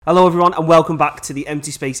Hello everyone and welcome back to the Empty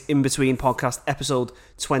Space In Between podcast, episode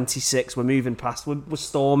 26. We're moving past, we're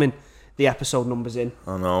storming the episode numbers in.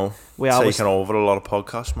 I know, we're taking over a lot of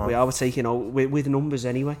podcasts, man. We're taking over with numbers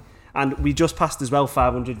anyway. And we just passed as well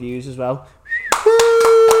 500 views as well.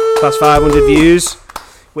 Past 500 views,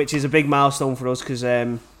 which is a big milestone for us because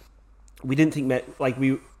we didn't think,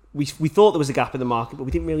 we thought there was a gap in the market, but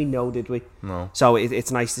we didn't really know, did we? No. So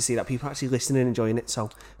it's nice to see that people are actually listening and enjoying it. So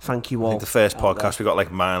thank you all. I think the first podcast we got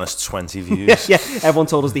like minus 20 views. yeah, everyone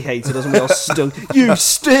told us they hated us and we all stunk. You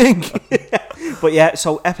stink! But yeah,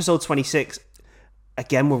 so episode 26,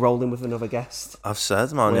 again, we're rolling with another guest. I've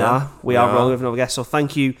said, man, We are rolling with another guest. So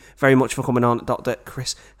thank you very much for coming on, Dr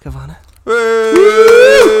Chris Cavanagh.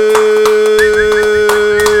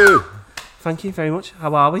 Thank you very much.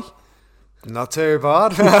 How are we? Not too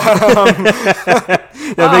bad.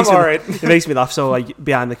 It makes me laugh. So, like,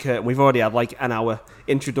 behind the curtain, we've already had like an hour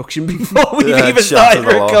introduction before we've even started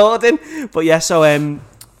recording. But yeah, so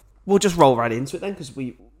we'll just roll right into it then because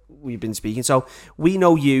we've been speaking. So we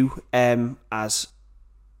know you as,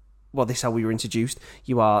 well, this is how we were introduced.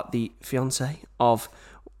 You are the fiance of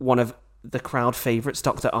one of the crowd favourites,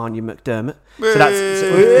 Dr. Anya McDermott. So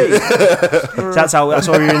that's how we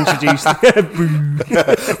were introduced. I'm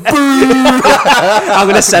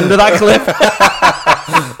going to send her that clip.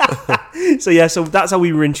 So that's how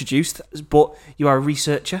we were introduced. But you are a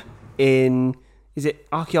researcher in, is it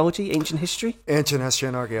archaeology, ancient history? Ancient history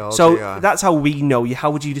and archaeology. So that's how we know you.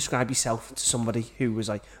 How would you describe yourself to somebody who was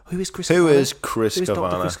like, who is Chris Cavanagh? Who is Chris Cavanagh?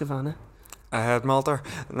 Dr. Chris Cavanagh? A head melter.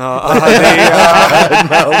 No, in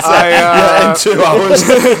 2 hours.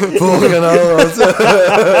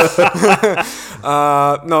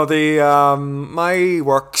 My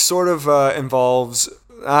work sort of involves.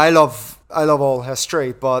 I love all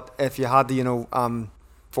history, but if you had to,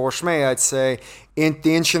 force me, I'd say in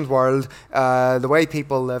the ancient world, the way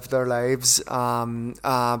people live their lives,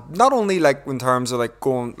 not only like in terms of like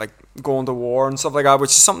going to war and stuff like that,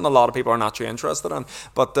 which is something a lot of people are naturally interested in,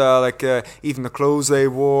 but even the clothes they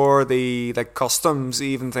wore, the customs,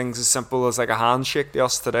 even things as simple as like a handshake to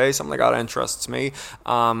us today, something like that interests me.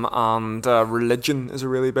 And religion is a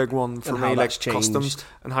really big one for me, like customs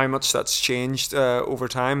and how much that's changed over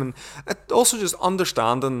time, and it also just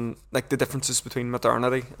understanding like the differences between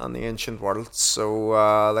modernity and the ancient world. So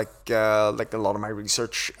like a lot of my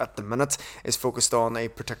research at the minute is focused on a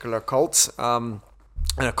particular cult.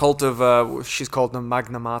 And a cult of, she's called the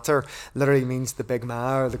Magna Mater, literally means the Big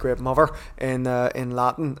Ma or the Great Mother in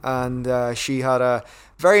Latin. And she had a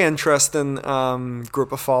very interesting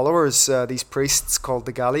group of followers, these priests called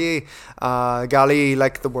the Galli. Galli,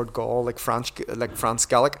 like the word Gaul, like France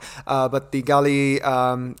Gallic. But the Galli,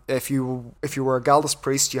 if you were a Gallus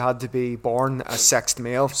priest, you had to be born a sexed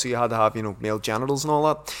male, so you had to have male genitals and all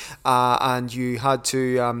that. And you had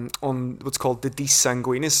to on what's called the Dies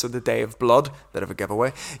Sanguinis, so the Day of Blood, bit of a giveaway.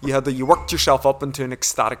 You worked yourself up into an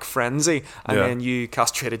ecstatic frenzy, and then you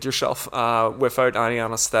castrated yourself without any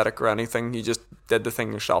anesthetic or anything. You just did the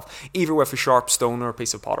thing yourself, either with a sharp stone or a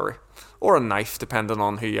piece of pottery or a knife, depending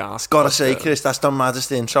on who you ask. Gotta say, Chris, that's the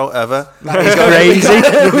maddest intro ever. That is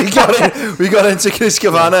crazy. we got into Chris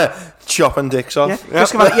Cavanagh chopping dicks off.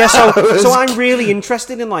 Chris Cavanagh. Yeah, so I'm really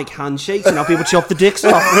interested in like handshakes and how people chop the dicks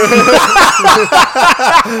off.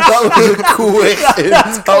 That was a quick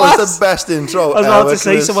intro. That was the best intro I was about to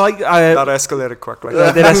say, so like that escalated quickly.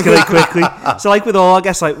 It did escalate quickly. So like with all, I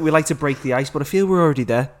guess like we like to break the ice, but I feel we're already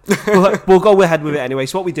there. We'll go ahead with it anyway.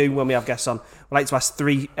 So what we do when we have guests on, we like to ask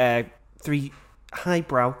three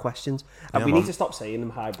highbrow questions, and we need to stop saying them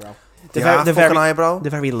highbrow. They're very highbrow.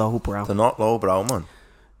 They're very lowbrow. They're not lowbrow, man.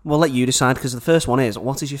 We'll let you decide because the first one is,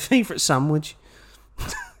 what is your favourite sandwich?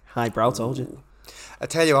 Highbrow, told you. I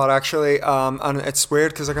tell you what, actually, and it's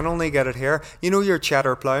weird because I can only get it here. You know your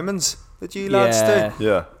cheddar plough-mans that you lads do?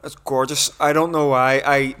 Yeah. It's gorgeous. I don't know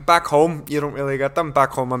why. Back home, you don't really get them.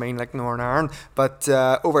 Back home, I mean, like Northern Ireland. But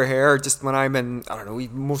over here, just when I'm in, I don't know,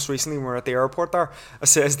 most recently when we were at the airport there, I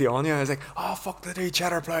says to Anya, I was like, oh, fuck, they do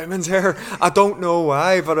cheddar plough-mans here. I don't know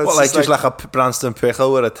why, but it's just like a Branston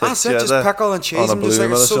pickle with a thick cheddar. That's it, just pickle and cheese. And just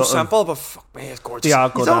like, it's so simple, but fuck me, it's gorgeous. They are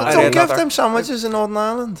good. Don't give them sandwiches in Northern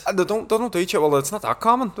Ireland. They don't do cheddar. Well, it's not that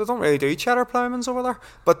common. They don't really do cheddar plough-mans over there.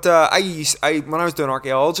 But when I was doing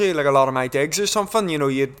archaeology, like a lot of my digs or something,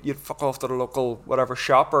 you'd fuck off to the local whatever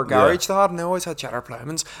shop or garage they had, and they always had cheddar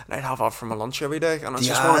plough-mans, and I'd have that for my lunch every day. And it's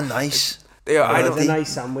nice. It's a nice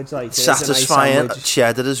sandwich, like satisfying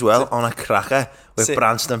cheddar as well on a cracker with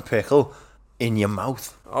Branston pickle in your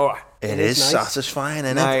mouth. Oh, it is nice. Satisfying,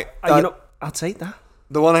 isn't it? I'd take that.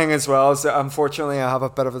 The one thing as well is that unfortunately I have a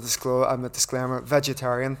bit of a disclaimer.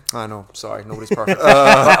 Vegetarian. I know. Sorry, nobody's perfect. It's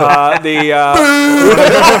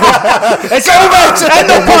over. End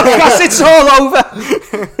the podcast. It's all over.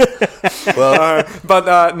 Well,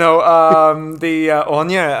 the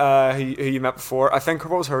Anya who you met before, I think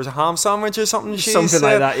what was hers, a ham sandwich or something. Something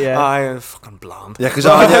like that. Yeah. Fucking bland. yeah, because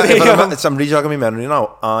Anya, some rejogging my memory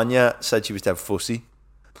now. Anya said she was dead fussy,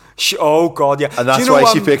 Oh God, yeah. and that's why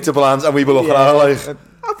she picked up Lance, and we were looking at her like,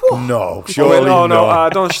 no, surely no.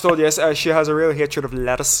 Don't she told yes. She has a real hatred of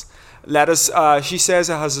lettuce. She says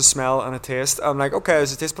it has a smell and a taste. I'm like, okay,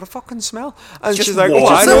 there's a taste, but a fucking smell. And she's like, oh,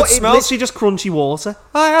 I know it smells. Literally just crunchy water.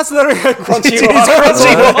 That's literally crunchy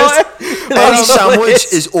water. Any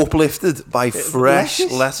sandwich is uplifted by fresh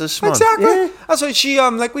lettuce, man. Exactly. Yeah. That's why she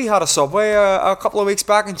we had a Subway a couple of weeks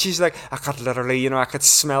back, and she's like, I could literally, I could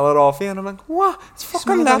smell it off you, and I'm like, what? It's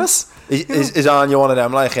fucking lettuce. Is Anya one of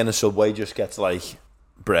them, like, in a Subway just gets like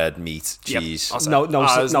bread, meat, cheese? No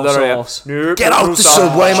sauce. Nope, Get out the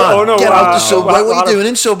Subway, man. Oh, no, Get out the Subway. What are you doing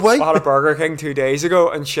in Subway? I had a Burger King 2 days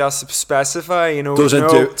ago, and she has to specify,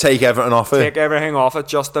 Take everything off it. Take everything off it,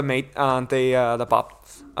 just the meat and the pop.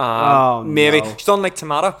 Maybe she don't like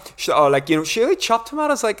tomato. She'll eat chopped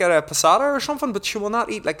tomatoes like at a passata or something, but she will not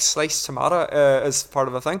eat like sliced tomato as part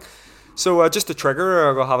of a thing. So just to trigger her,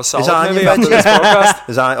 I'll go have a salad maybe after this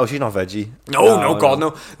podcast. She's not veggie. No,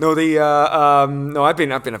 I've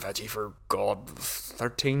been a veggie for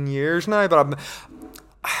 13 years now, but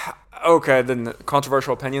okay, then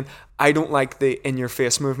controversial opinion. I don't like the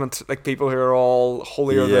in-your-face movement, like people who are all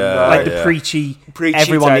holier than thou. Like the preachy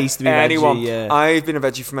everyone type, needs to be veggie. Yeah. I've been a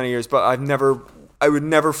veggie for many years, but I would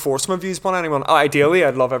never force my views upon anyone. Ideally,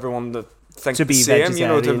 I'd love everyone to think to be the same,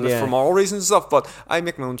 vegetarian, for moral reasons and stuff, but I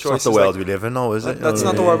make my own choices. It's not the world we live in, though, is it? That's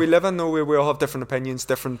not the world we live in. No, we all have different opinions,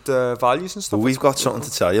 different values and stuff. But we've got something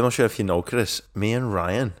to tell you. I'm not sure if you know, Chris. Me and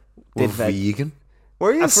Ryan were vegan.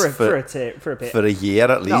 Were you? For a bit. For a year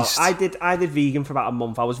at least. No, I did vegan for about a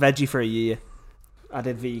month. I was veggie for a year. I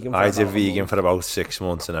did vegan for about 6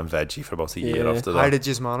 months and then veggie for about a year after that. How did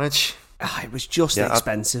you manage? It was just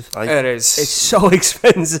expensive. It is. It's so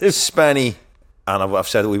expensive. Spenny. And I've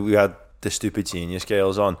said we had the stupid genius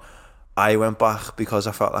scales on. I went back because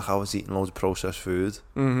I felt like I was eating loads of processed food.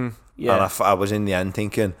 Mm-hmm. Yeah. And I was in the end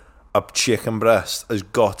thinking a chicken breast has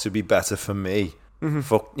got to be better for me.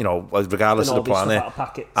 Mm-hmm. Regardless of the planet,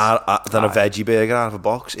 than a veggie burger out of a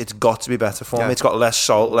box. It's got to be better for me. It's got less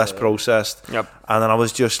salt, less processed. Yep. And then I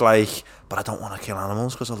was just like, but I don't want to kill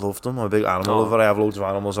animals because I love them. I'm a big animal lover. I have loads of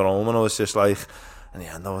animals at home, and I was just like, in the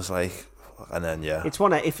end, I was like, and then it's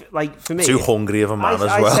one for me, too hungry of a man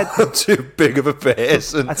I'm too big of a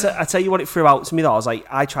person. I tell you what it threw out to me though. I was like,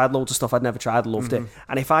 I tried loads of stuff I'd never tried, loved it,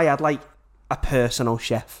 and if I had like a personal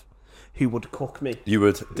chef who would cook me, you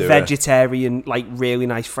would do vegetarian, like really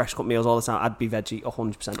nice fresh cut meals all the time, I'd be veggie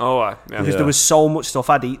 100%. Because there was so much stuff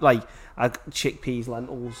I'd eat, like chickpeas,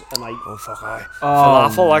 lentils, and like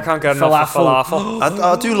falafel. I can't get enough of falafel.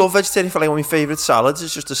 I do love vegetarian. For like one of my favourite salads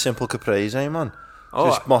is just a simple caprese, man.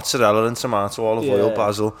 Just mozzarella and tomato, olive oil,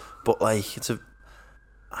 basil. But like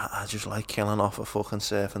I just like killing off a fucking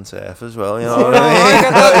surf and turf as well, you know what I mean? I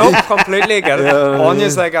get that. Nope, completely get it.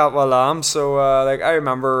 Anya's like a lamb, so I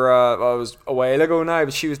remember I was a while ago now,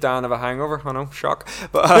 but she was down of a hangover. I know, shock,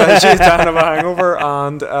 but she was down of a hangover,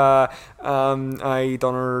 and I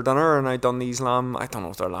done her dinner, and I done these lamb. I don't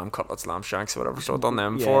know if they're lamb cutlets, lamb shanks, or whatever. So I done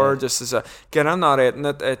them for just as again. I'm not eating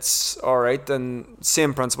it. It's all right, and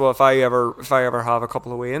same principle. If I ever have a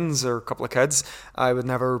couple of weigh-ins or a couple of kids, I would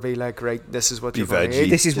never be like, right, this is what you're going to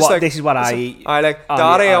eat. This is what I eat. I like,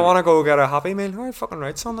 Daddy, I want to go get a Happy Meal. All right, fucking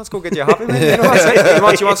right, son, let's go get you a Happy Meal. You know what I'm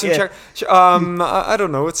saying? You want some check? I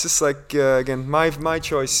don't know. It's just like again, my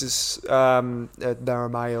choices they're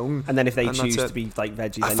my own. And then if they choose to be like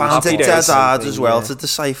veggie, I found it dead hard as well to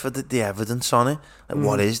decipher the evidence on it. Like,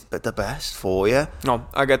 what is the best for you? No,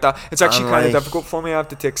 I get that. It's actually kind of difficult for me. I have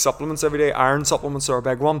to take supplements every day. Iron supplements are a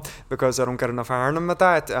big one because I don't get enough iron in my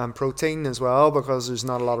diet. Protein as well because there's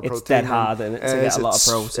not a lot of protein. It's dead hard to get a lot of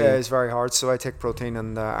protein. It's very hard. So I take protein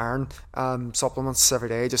and iron supplements every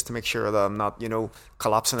day just to make sure that I'm not,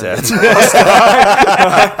 collapsing.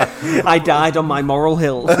 I died on my moral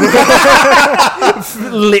hill.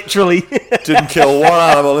 Literally. Didn't kill one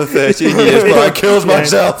animal in 13 years, but I killed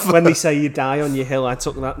myself. When they say you die on your hill, I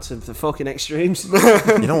took that to the fucking extremes.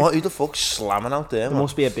 You know what? Who the fuck's slamming out there? There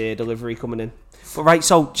must be a beer delivery coming in. But right,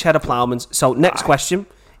 so Cheddar Plowmans. So next question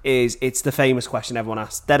is, it's the famous question everyone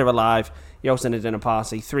asks. Dead or alive, you're hosting a dinner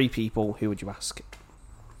party, 3 people, who would you ask?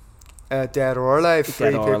 Dead or alive,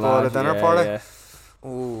 3 people alive, at a dinner party? Yeah.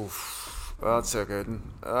 Oof, that's a good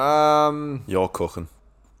one. You're cooking.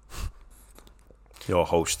 You're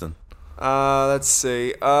hosting. Let's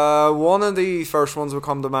see. One of the first ones would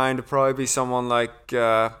come to mind would probably be someone like.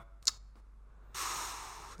 Let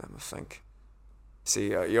me think.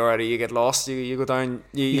 See, you get lost. You go down.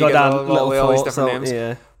 You go get down all these different names.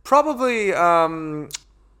 Yeah. Probably.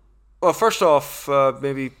 Well, first off,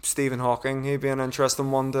 maybe Stephen Hawking. He'd be an interesting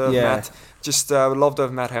one to have met. Just would love to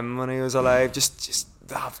have met him when he was alive. Just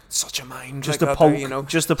have such a mind. Just like a poke. that, you know?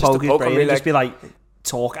 Just to poke his brain. Like, Just be like,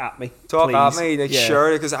 talk at me. Talk please. at me. Like,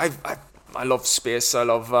 sure, because I love space. I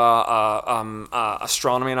love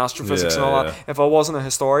astronomy and astrophysics and all that. If I wasn't a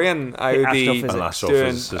historian, I would be doing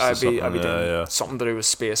something to do with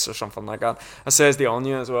space or something like that. It says The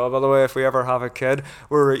Onion as well, by the way. If we ever have a kid,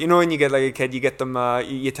 where when you get like a kid, you get them,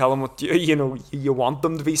 you tell them what you want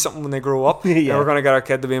them to be something when they grow up. And we're going to get our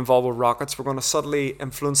kid to be involved with rockets. We're going to subtly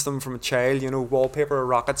influence them from a child. Wallpaper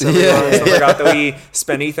rockets everywhere and stuff like that. The wee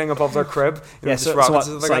spinny thing above their crib. So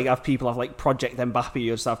like have people have like Project Mbappe,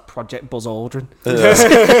 you just have Project Buzz Aldrin.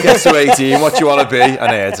 Gets to 18, what you want to be? An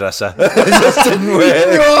hairdresser. It just didn't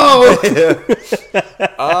work.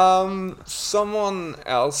 No! Someone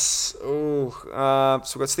else. So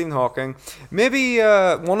we got Stephen Hawking. Maybe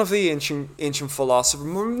one of the ancient philosophers.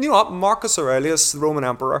 Marcus Aurelius, the Roman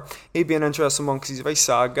emperor. He'd be an interesting one because he's a very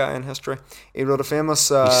sad guy in history. He wrote a famous.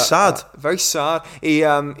 He's sad. Very sad.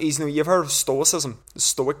 You've heard of Stoicism, the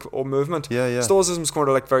Stoic movement. Yeah. Stoicism is kind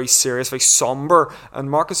of like very serious, very somber.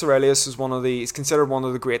 And Marcus Aurelius is he's considered one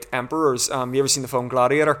of the great emperors. You ever seen the film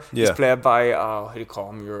Gladiator? Yeah. He's played by who do you call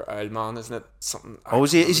him? Your old man, isn't it? Something. Oh,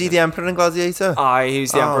 is he the emperor in Gladiator? Aye,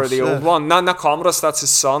 he's the emperor, the old one. Not Commodus, that's his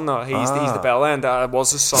son. He's the bell end.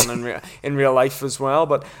 Was his son in real life as well.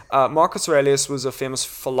 But Marcus Aurelius was a famous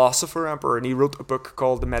philosopher emperor, and he wrote a book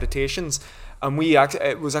called The Meditations. And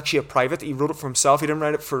it was actually a private. He wrote it for himself. He didn't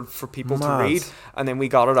write it for people to read. And then we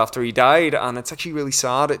got it after he died. And it's actually really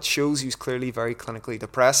sad. It shows he was clearly very clinically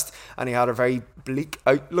depressed. And he had a very bleak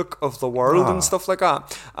outlook of the world and stuff like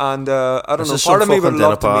that. And I don't know. Part of me would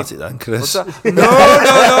love to meet. Then, Chris. No.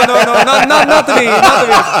 Not to me.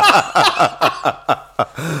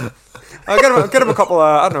 I'll get him a couple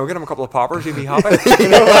of, get him a couple of poppers, he'd be happy.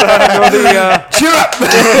 Cheer up!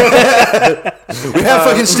 We have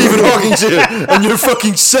fucking Stephen Hawking here, and you're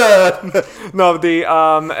fucking sad. No,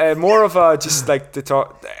 more of just like the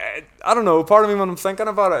talk. I don't know. Part of me when I'm thinking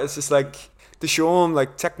about it, it's just like to show him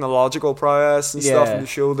like technological prowess and stuff, and to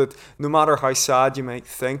show that no matter how sad you might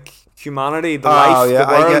think, humanity, the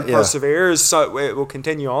world perseveres, so it will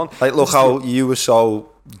continue on. Like, look how you were so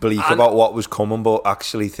bleak about what was coming, but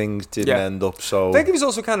actually things didn't end up so. I think he was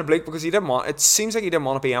also kind of bleak because it seems like he didn't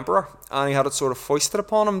want to be emperor, and he had it sort of foisted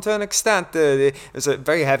upon him to an extent. It was a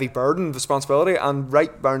very heavy burden of responsibility, and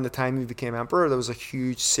right around the time he became emperor, there was a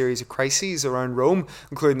huge series of crises around Rome,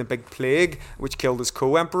 including the big plague, which killed his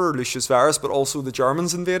co-emperor Lucius Verus, but also the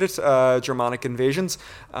Germans invaded, Germanic invasions,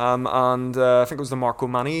 and I think it was the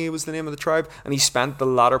Marcomanni was the name of the tribe, and he spent the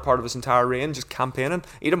latter part of his entire reign just campaigning.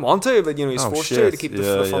 He didn't want to, but he was forced to keep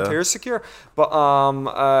the frontiers secure. But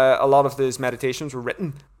a lot of his meditations were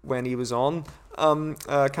written when he was on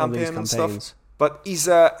campaign and stuff. But he's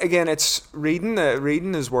again, it's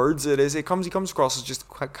reading his words. He comes across as just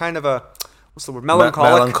kind of a, what's the word?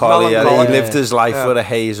 Melancholy. Yeah. He lived his life with a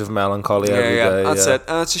haze of melancholy every day. That's it.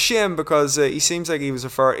 And it's a shame because he seems like he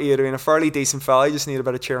had been a fairly decent fella. He just needed a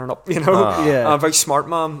bit of cheering up, A very smart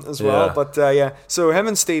man as well. But so him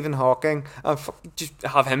and Stephen Hawking, just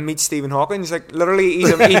have him meet Stephen Hawking. He's like literally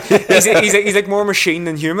he's like more machine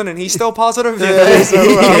than human, and he's still positive.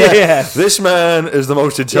 This man is the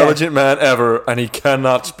most intelligent man ever, and he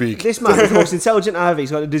cannot speak. This man is the most intelligent ever.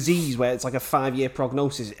 He's got a disease where it's like a 5-year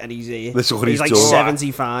prognosis, and he's here. He's like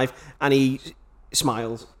 75 and he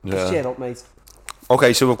smiles. Just cheer up, mate.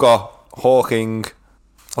 Okay, so we've got Hawking.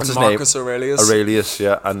 What's his name? Marcus Aurelius.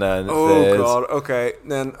 And then God. Okay,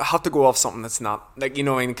 then I have to go off something that's not like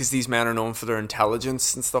because these men are known for their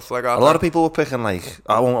intelligence and stuff like that. A lot of people were picking like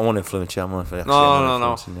I won't influence you. No.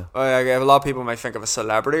 A lot of people might think of a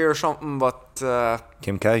celebrity or something, but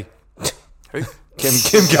Kim K. Who? Kim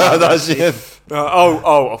Kardashian.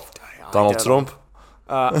 Donald Trump.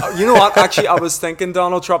 You know what? Actually, I was thinking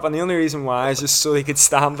Donald Trump, and the only reason why is just so he could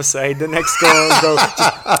stand beside the next girl and go,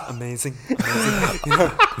 just, amazing.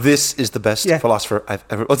 This is the best philosopher I've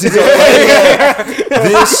ever. What's his name?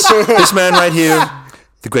 This man right here,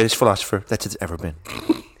 the greatest philosopher that's ever been.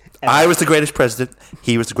 I was the greatest president.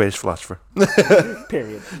 He was the greatest philosopher.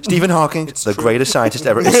 Period. Stephen Hawking, the greatest scientist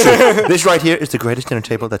ever. It's true. This right here is the greatest dinner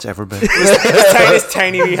table that's ever been. His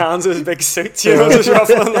tiny wee hands with his big suits, just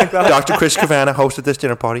ruffling like that. Dr. Chris Cavanagh hosted this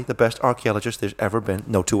dinner party. The best archaeologist there's ever been.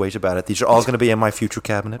 No two ways about it. These are all going to be in my future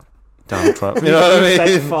cabinet. Donald Trump. You know what I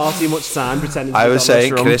mean? Far too much time pretending to I be was Donald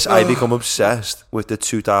saying, Trump. Chris, I become obsessed with the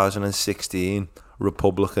 2016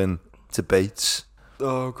 Republican debates.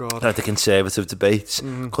 Oh God! Like the Conservative debates,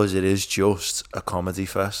 because it is just a comedy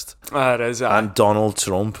fest. It is. And Donald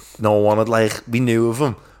Trump, no one had we knew of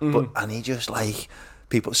him, and he just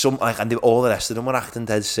people, and all the rest of them were acting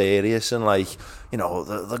dead serious and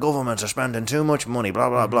the governments are spending too much money, blah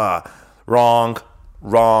blah blah.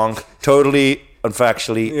 Wrong, totally and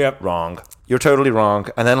factually wrong. You're totally wrong.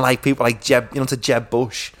 And then people like Jeb, to Jeb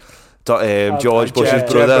Bush, George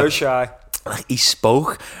Bush's brother. Jeb Bush, he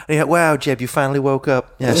spoke and he went, wow, Jeb, you finally woke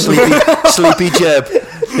up. Yeah, sleepy Jeb.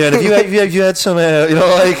 Yeah, and have you had some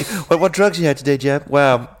what drugs you had today, Jeb?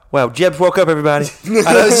 Wow, Jeb woke up, everybody. And it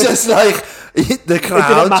was just the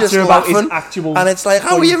crowd just laughing, and it's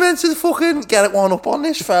how are you meant to fucking get one up on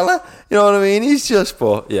this fella? You know what I mean? He's just,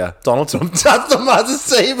 Donald Trump, that's the maddest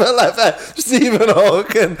saber ever. Stephen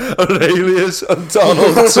Hawking, Aurelius, and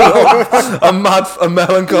Donald Trump, a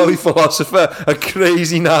melancholy philosopher, a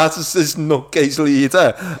crazy narcissist nutcase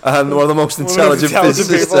leader, and one of the most intelligent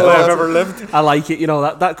physicists people I've ever lived. I like it.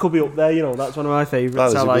 That could be up there. That's one of my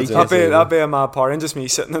favourites. I like it. That'd be a mad party, and just me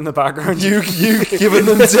sitting in the background. You giving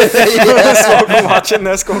them day. Watching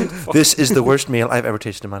this going, this is the worst meal I've ever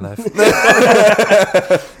tasted in my life.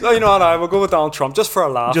 No, you know what, I will go with Donald Trump just for a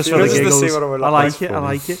laugh, just for the giggles. to see what it would I look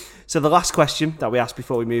like it. So the last question that we asked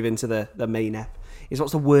before we move into the main ep is,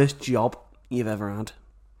 what's the worst job you've ever had?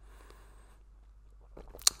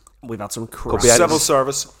 We've had some civil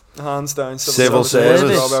service, hands down. Civil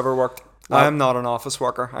service job I've ever worked. I am not an office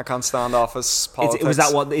worker. I can't stand office politics. Is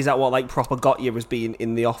that what proper got you, was being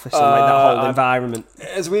in the office and that whole environment?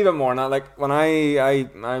 It's a wee bit more now. When I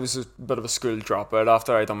was a bit of a school dropout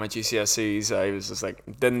after I'd done my GCSEs, I was just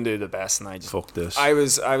didn't do the best, and I just fuck this. I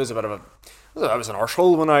was a bit of a I was an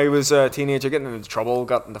arsehole when I was a teenager, getting into trouble,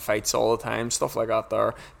 got into fights all the time, stuff like that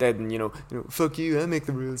there. Then, fuck you, I make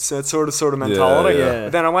the rules, that sort of mentality. Yeah.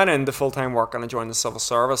 But then I went into full-time work and I joined the civil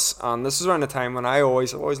service, and this is around the time when I've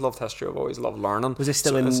always loved history, I've always loved learning. Was it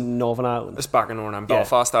still in Northern Ireland? It's back in Northern Ireland,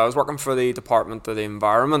 Belfast. I was working for the Department of the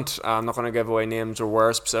Environment. I'm not going to give away names or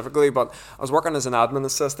where specifically, but I was working as an admin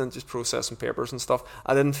assistant, just processing papers and stuff.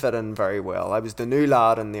 I didn't fit in very well. I was the new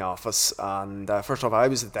lad in the office, and first off, I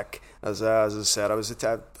was a dick. As I said, I was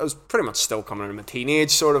pretty much still coming into my teenage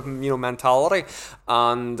sort of mentality,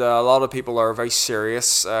 and a lot of people are very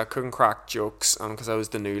serious, couldn't crack jokes, and because I was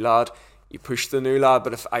the new lad, you push the new lad,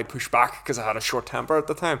 but if I push back because I had a short temper at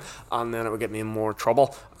the time, and then it would get me in more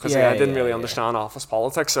trouble because I didn't really understand office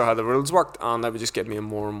politics or how the rules worked, and that would just get me in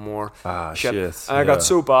more and more shit. And I got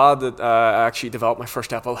so bad that I actually developed my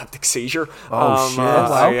first epileptic seizure. Shit!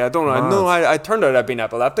 I don't know. No, I turned out I'd been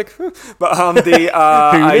epileptic, but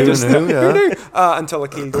I just who knew? Until I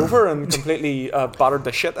keeled over and completely battered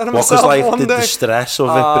the shit out of myself. What was the stress of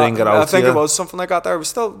it bring it out? I think it was something like that. There was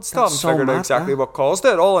still haven't figured out exactly what caused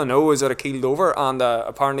it. All I know is that I keeled over, and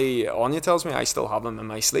apparently Anya tells me I still have them in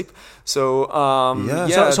my sleep. So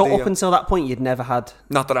So up until that point, you'd never had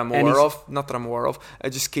not that I'm aware of. I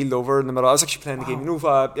just keeled over in the middle. I was actually playing the game.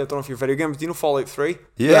 I don't know if you're video games. Do you know Fallout 3?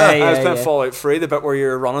 I was playing Fallout 3, the bit where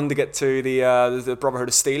you're running to get to the Brotherhood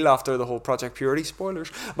of Steel after the whole Project Purity spoilers.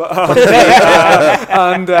 But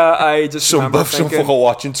I just remember thinking, some fucker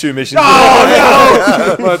watching 2 missions.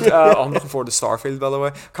 Oh no! But I'm looking forward to Starfield, by the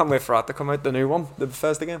way. Can't wait for that to come out, the new one, the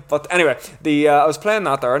Bethesda game. But anyway, I was playing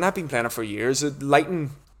that there, and I've been playing it for years.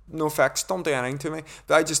 Lighting, no effects, don't do anything to me.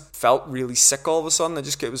 But I just felt really sick all of a sudden.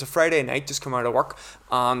 It was a Friday night, just come out of work,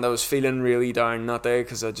 and I was feeling really down that day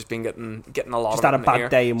because I'd just been getting a lot just of it had a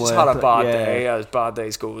bad day in work. Just had a bad day. As bad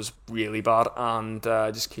days go, it was really bad, and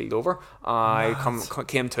I just keeled over. I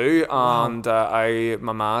came to, and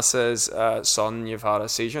my ma says, son, you've had a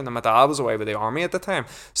seizure. And then my dad was away with the army at the time,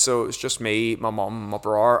 so it was just me, my mum, my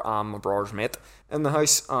brother, and my brother's mate in the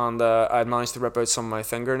house, and I'd managed to rip out some of my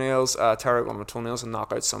fingernails, tear out one of my toenails, and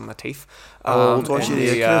knock out some of my teeth. How old was you,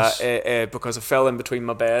 because I fell in between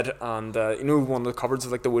my bed and one of the cupboards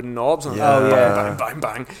with the wooden knobs, and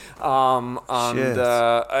bang. I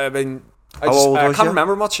mean, I can't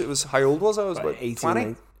remember much. It was, how old was I? I was about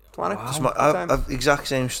 18, 20. Wow. Exact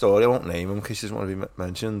same story. I won't name him because he doesn't want to be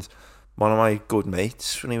mentioned. One of my good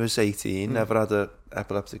mates, when he was 18, never had an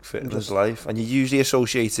epileptic fit in his life, and you usually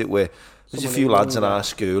associate it with, there's a few lads in our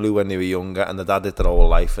school who, when they were younger, and the dad did their whole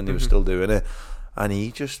life and they were still doing it, and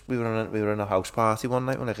we were in a house party one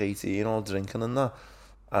night when I was 18, all drinking and that,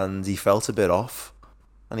 and he felt a bit off,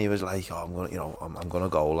 and he was like, I'm gonna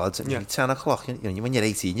go, lads. And it's 10 o'clock, when you're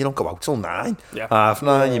 18 you don't go out till 9, half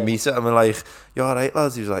 9, you meet it, and we're like, you alright,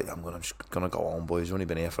 lads? He was like, I'm just gonna go home, boys, we've only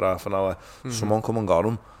been here for half an hour. Someone come and got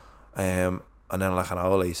him, And then like an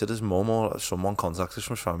hour later, his mum or someone contacted us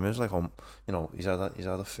from his family. It was like, he's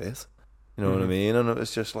had a fit. You know what I mean? And it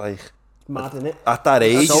was just like mad, innit? At that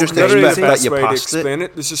age, so you just expect that you passed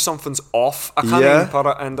it. There's just something's off. I can't even put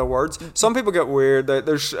it into words. Some people get weird.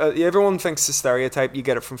 There's everyone thinks the stereotype you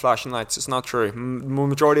get it from flashing lights. It's not true.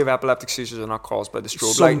 Majority of epileptic seizures are not caused by the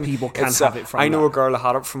strobe light. Some people can have it from. I know a girl that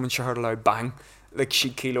had it from when she heard a loud bang. Like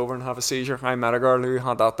she'd keel over and have a seizure. I met a girl who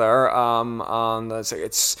had that there, and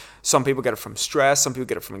it's some people get it from stress, some people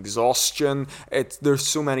get it from exhaustion. There's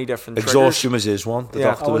so many different exhaustion triggers. was his one. The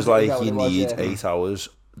doctor was like, you need 8 hours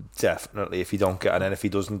definitely. If you don't get, and then if he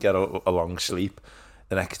doesn't get a long sleep,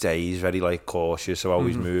 the next day he's very like cautious about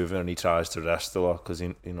he's moving, and he tries to rest a lot because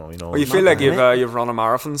he knows. Well, you feel like you've run a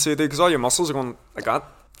marathon, so because all your muscles are going like that.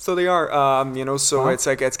 So they are, so it's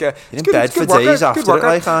like it's good. He's in bed for days after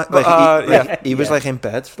it. He was like in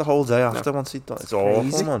bed for the whole day after once he'd done it. It's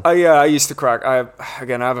awful, man. I used to crack. I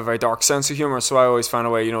have a very dark sense of humor, so I always find a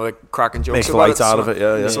way, like cracking jokes. Make light out of it,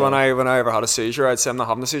 yeah. So when I ever had a seizure, I'd say I'm not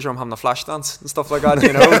having a seizure, I'm having a flash dance and stuff like that,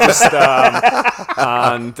 just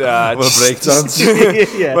and break dance.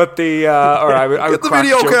 But I would get the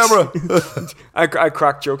video camera. I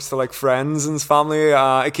crack jokes to like friends and family.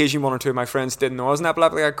 Occasionally, one or two of my friends didn't know I was an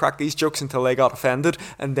epileptic. I cracked these jokes until they got offended,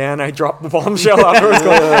 and then I dropped the bombshell afterwards.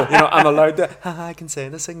 I'm allowed to. I can say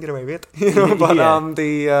this. I can get away with it. But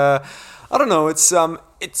I don't know. It's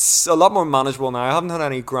a lot more manageable now. I haven't had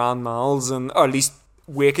any grand mals, or at least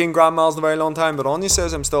waking grand mals in a very long time. But Anya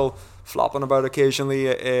says I'm still flopping about occasionally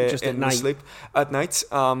in my sleep at night.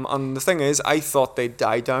 And the thing is, I thought they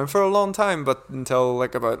died down for a long time, but until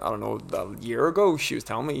like about, I don't know, a year ago, she was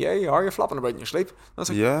telling me, you're flopping about in your sleep. I was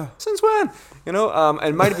like, since when?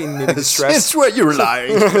 It might have been maybe the stress. Since when you were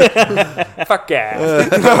lying? Fuck yeah. It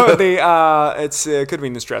could have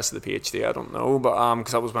been the stress of the PhD, I don't know, but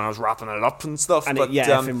because that was when I was wrapping it up and stuff. And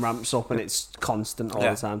everything ramps up and it's constant all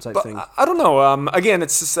the time type thing. I don't know. Again,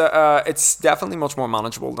 it's definitely much more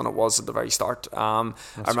manageable than it was at the very start. I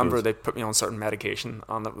remember they put me on certain medication,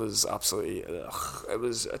 and it was absolutely it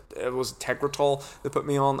was Tegretol they put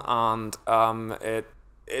me on, and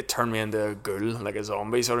it turned me into a ghoul, like a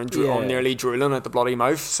zombie, sort of nearly drooling at the bloody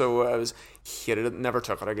mouth. So I hated it, never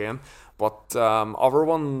took it again. But other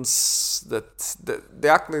ones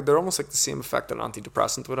they're almost like the same effect that an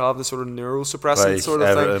antidepressant would have, the sort of neurosuppressant sort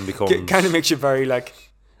of thing. Kind of makes you very like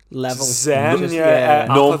level zen,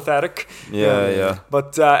 apathetic.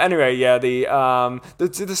 But anyway,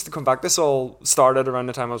 just to come back, this all started around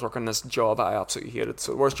the time I was working this job I absolutely hated.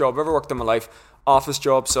 So the worst job I've ever worked in my life. Office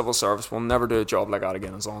job, civil service. We'll never do a job like that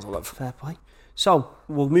again as long as I live. Fair play. So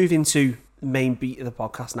we'll move into the main beat of the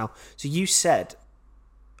podcast now. So you said,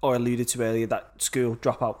 or alluded to earlier, that school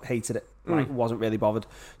dropout, hated it, wasn't really bothered.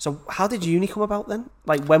 So how did uni come about then?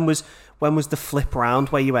 Like when was the flip round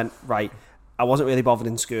where you went, right, I wasn't really bothered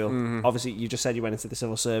in school. Obviously, you just said you went into the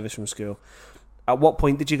civil service from school. At what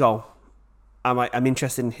point did you go, I'm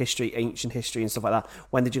interested in history, ancient history and stuff like that.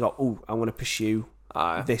 When did you go, I'm going to pursue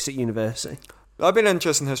this at university? I've been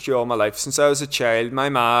interested in history all my life since I was a child.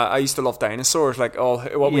 I used to love dinosaurs. Like,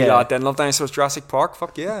 what we didn't love dinosaurs. Jurassic Park,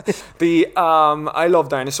 fuck yeah. I love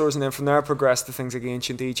dinosaurs, and then from there I progressed to things like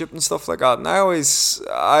ancient Egypt and stuff like that. And I was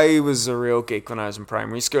a real geek when I was in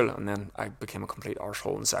primary school, and then I became a complete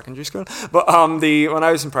arsehole in secondary school. But when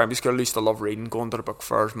I was in primary school, I used to love reading, going to the book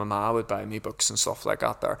fairs. My ma would buy me books and stuff like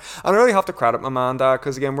that there. And I really have to credit my ma and dad,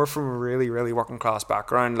 because again, we're from a really, really working class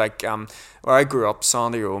background. Like where I grew up,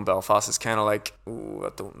 Sandy Row in Belfast is kind of like, I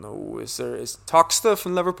don't know, is Toxteth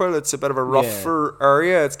in Liverpool? It's a bit of a rougher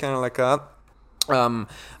area. It's kind of like that.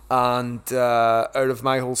 And out of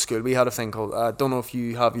my whole school, we had a thing called, I don't know if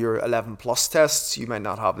you have your 11 plus tests. You might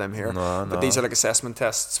not have them here. But these are like assessment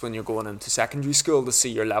tests when you're going into secondary school to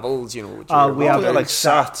see your levels. We have like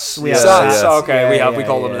SATs. SATs. Okay, we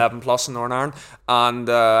call them 11 plus in Northern Ireland. And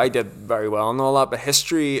I did very well and all that. But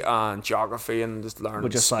history and geography and just learning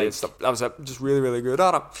stuff, I was just really, really good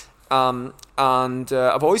at it. And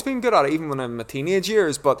I've always been good at it, even when I'm in my teenage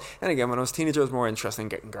years. But then again, when I was a teenager, I was more interested in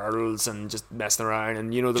getting girls and just messing around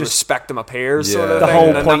and the respect of my peers sort of the thing.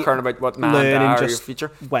 Whole and point not caring about what man they are or your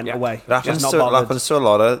future went away. It happens to a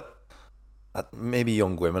lot of maybe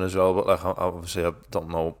young women as well. But like obviously, I don't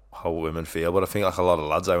know how women feel, but I think like a lot of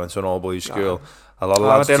lads. I went to an all boys school. A lot of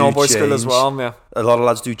lads do all boys school as well. Yeah, a lot of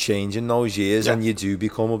lads do change in those years, and you do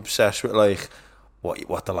become obsessed with like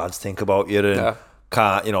what the lads think about you and.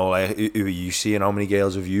 Can't, like, who are you seeing? How many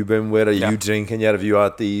girls have you been with? Are you drinking yet? Have you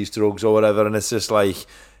had these drugs or whatever? And it's just like,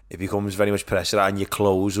 it becomes very much pressure, and your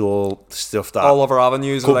clothes, all stuff that all over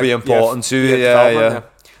avenues could be important to you. Yeah.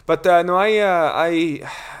 But no,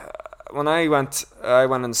 when I went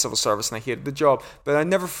in the civil service and I hated the job, but I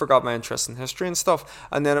never forgot my interest in history and stuff.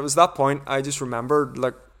 And then it was that point I just remembered,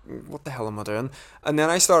 like, what the hell am I doing? And then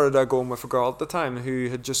I started going with a girl at the time who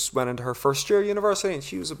had just went into her first year of university, and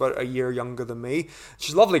she was about a year younger than me.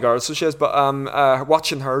 She's a lovely girl, so she is, but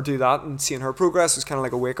watching her do that and seeing her progress was kind of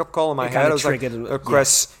like a wake-up call in my head. I was like,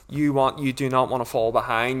 Chris, you do not want to fall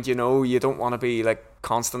behind, you don't want to be like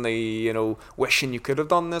constantly, wishing you could have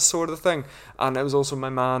done this sort of thing. And it was also my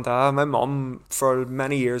mum for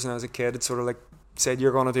many years when I was a kid, had sort of like said,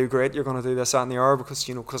 you're going to do great, you're going to do this, that and the other,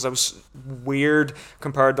 because I was weird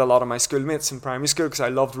compared to a lot of my schoolmates in primary school, because I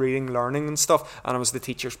loved reading, learning and stuff, and I was the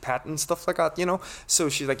teacher's pet and stuff like that, so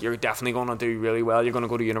she's like, you're definitely going to do really well, you're going to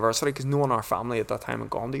go to university, because no one in our family at that time had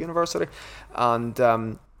gone to university. And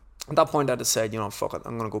at that point I just said, fuck it,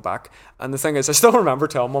 I'm going to go back. And the thing is, I still remember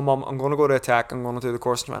telling my mum, I'm going to go to tech, I'm going to do the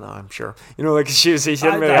course. And she went, I'm sure. She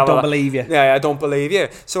didn't really I don't believe you. Yeah, I don't believe you,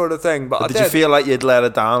 sort of thing. But did you feel like you'd let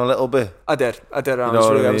it down a little bit? I did. I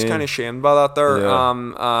was kind of ashamed by that there.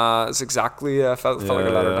 Yeah. It's exactly, I felt like I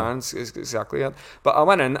let her down. It's exactly it. But I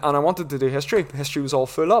went in and I wanted to do history. History was all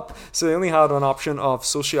full up. So they only had an option of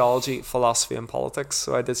sociology, philosophy and politics.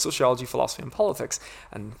 So I did sociology, philosophy and politics.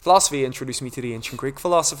 And philosophy introduced me to the ancient Greek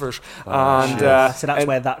philosophers. So that's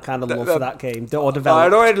where that kind of love for that came, or developed.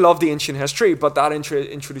 I'd already loved the ancient history, but that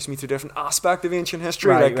introduced me to a different aspect of ancient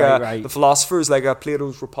history, right. The philosophers, like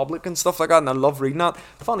Plato's Republic and stuff like that, and I love reading that.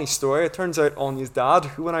 Funny story, it turns out Anya's dad,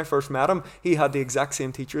 who when I first met him, he had the exact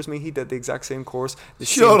same teacher as me, he did the exact same course, the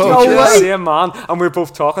same man, and we were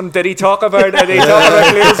both talking. Did he talk about Plato's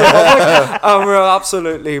Republic? And we were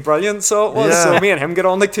absolutely brilliant, so it was. So me and him get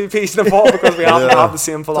on like two peas in a ball, because we happen to have the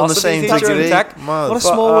same philosophy teacher in tech. What a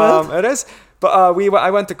small world. It is. But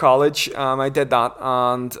I went to college. I did that,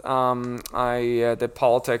 and I did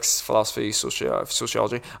politics, philosophy,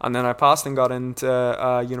 sociology, and then I passed and got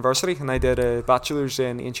into university, and I did a bachelor's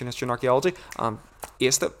in ancient history and archaeology.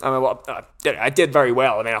 Aced it. I did very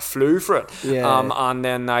well. I flew for it. And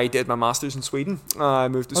then I did my master's in Sweden. I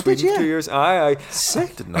moved to Sweden for 2 years.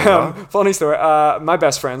 Sick. Didn't know that. Funny story. My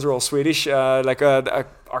best friends are all Swedish.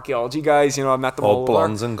 Archaeology guys, I met them all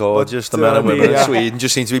blondes and gorgeous. The men and women in Sweden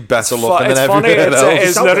just seem to be better looking than everybody else.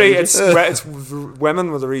 It's literally it's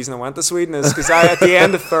women were the reason I went to Sweden, is because at the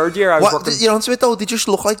end of third year I was working. They just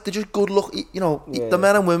look like they're just good look. The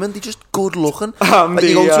men and women, they're just good looking. Like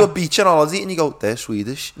you go to a beach on holiday and you go, they're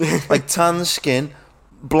Swedish, like tan skin,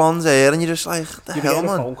 blonde hair, and you're just like, the hell,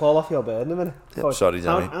 man. A phone call off your bird in a minute. Yeah, sorry,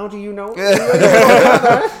 Jamie. How do you know?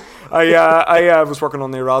 I was working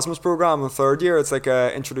on the Erasmus program in third year. It's like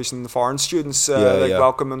introducing the foreign students,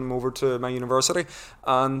 welcoming them over to my university.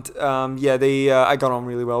 And I got on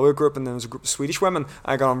really well with a group, and then there was a group of Swedish women.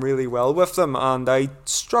 I got on really well with them, and I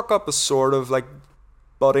struck up a sort of like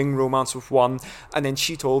budding romance with one, and then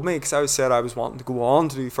she told me, because I said I was wanting to go on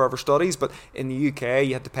to do further studies, but in the UK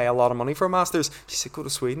you had to pay a lot of money for a master's. She said, go to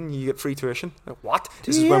Sweden, you get free tuition. Like, what?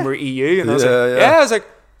 This is when we're EU? And I was I was like,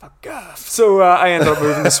 fuck off. So I ended up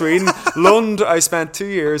moving to Sweden. Lund, I spent 2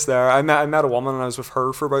 years there. I met a woman, and I was with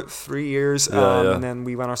her for about 3 years, and then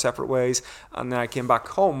we went our separate ways, and then I came back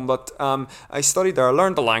home. But I studied there. I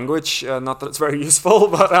learned the language, not that it's very useful,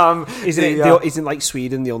 but isn't like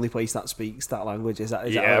Sweden the only place that speaks that language? Is that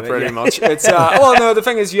pretty much. It's no, the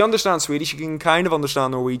thing is, you understand Swedish, you can kind of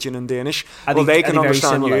understand Norwegian and Danish. They can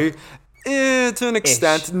understand you. To an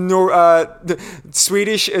extent.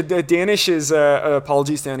 Swedish, Danish is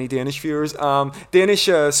apologies to any Danish viewers. Danish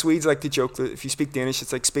Swedes like to joke that if you speak Danish,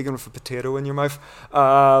 it's like speaking with a potato in your mouth.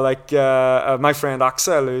 My friend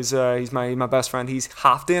Axel, he's my best friend. He's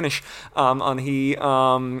half Danish, and he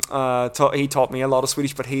taught me a lot of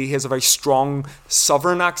Swedish, but he has a very strong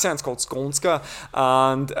southern accent. It's called skånska,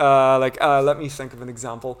 and let me think of an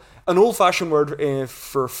example. An old-fashioned word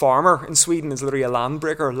for farmer in Sweden is literally a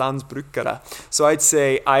landbreaker, landsbrukare. So I'd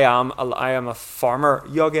say I am a farmer.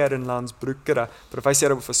 Jag är en landsbrukare. But if I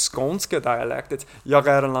said it with a skånska dialect, it's jag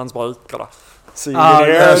är en landsbrukare. So you can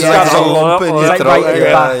hear it's got a lump in your throat,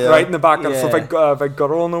 right in the back, and for very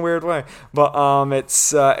guttural in a weird way. But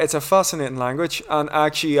it's a fascinating language, and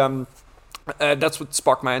actually that's what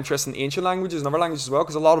sparked my interest in ancient languages and other languages as well,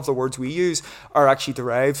 because a lot of the words we use are actually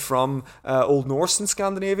derived from Old Norse and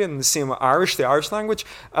Scandinavian, and the same with Irish, the Irish language.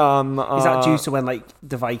 Is that due to when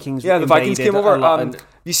the Vikings? Yeah, the Vikings came over.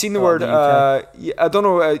 You've seen the word? I don't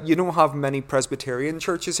know. You don't have many Presbyterian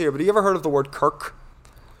churches here, but have you ever heard of the word kirk?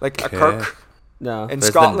 Like a kirk. No. In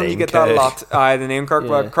There's Scotland, you get that a Kirk. lot. The name Kirk, Yeah.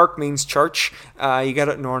 but Kirk means church. You get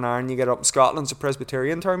it in Northern Ireland, you get it up in Scotland. It's a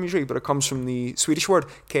Presbyterian term usually, but it comes from the Swedish word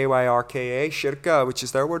Kyrka, Kyrka, which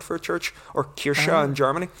is their word for a church, or Kirche in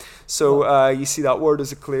Germany. So you see that word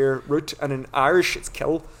as a clear root, and in Irish, it's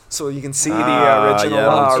kill. So you can see the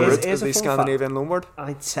original root of the Scandinavian loanword.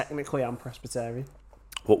 I technically am Presbyterian.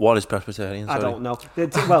 What is Presbyterian? I Sorry. don't know.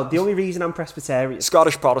 Well, the only reason I'm Presbyterian...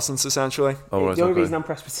 Scottish Protestants, essentially. Oh, right, the only okay. reason I'm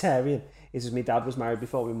Presbyterian is because my dad was married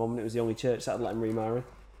before my mum, and it was the only church that would let him remarry.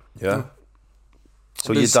 Yeah.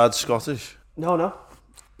 So your dad's Scottish? No.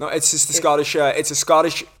 No, it's just the Scottish. It's a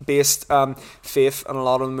Scottish-based faith, and a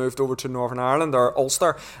lot of them moved over to Northern Ireland or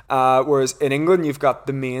Ulster. Whereas in England, you've got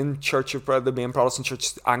the main Protestant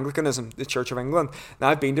church, Anglicanism, the Church of England. Now,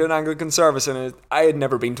 I've been to an Anglican service, and I had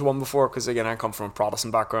never been to one before because, again, I come from a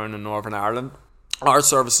Protestant background in Northern Ireland. Our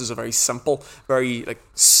services are very simple, very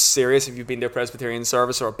serious. If you've been to a Presbyterian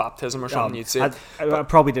service or a baptism or something, you'd see it. I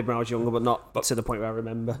probably did when I was younger, but not to the point where I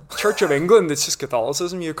remember. Church of England, it's just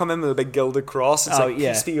Catholicism. You come in with a big gilded cross. It's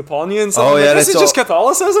peace be upon you and stuff. Oh, yeah, this is just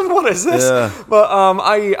Catholicism. What is this? Yeah.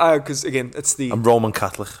 But because again, it's the. I'm Roman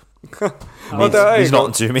Catholic. He's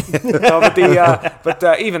nothing to me. No,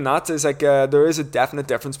 but even that is there is a definite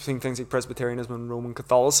difference between things like Presbyterianism and Roman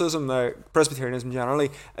Catholicism. Presbyterianism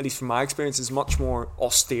generally, at least from my experience, is much more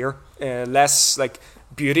austere, less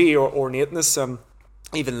beauty or ornateness.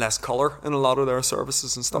 Even less colour in a lot of their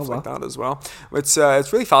services and stuff like that as well. It's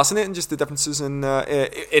really fascinating, just the differences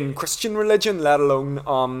in Christian religion, let alone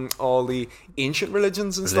all the ancient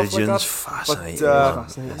religions and stuff like that. Fascinating.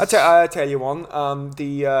 But I tell you one,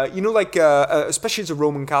 especially as a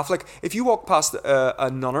Roman Catholic, if you walk past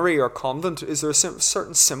a nunnery or convent, is there a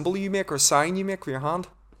certain symbol you make or sign you make with your hand?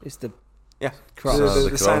 It's the cross.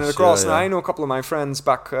 The sign of the cross. Now, I know a couple of my friends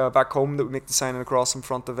back home that would make the sign of the cross in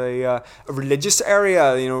front of a religious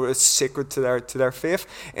area. It's sacred to their faith.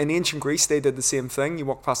 In ancient Greece, they did the same thing. You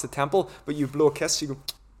walk past the temple, but you blow a kiss. You go.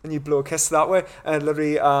 And you blow a kiss that way, and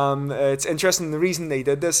literally, it's interesting. The reason they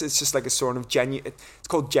did this, it's just like a sort of it's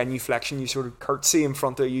called genuflection. You sort of curtsy in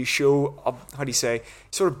front of, you show how do you say,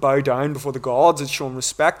 sort of bow down before the gods. It's showing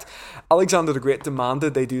respect. Alexander the Great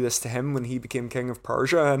demanded they do this to him when he became king of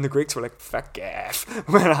Persia, and the Greeks were like, "Fuck off."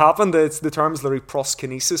 When it happened, the term is literally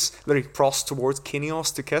proskinesis, literally pros towards,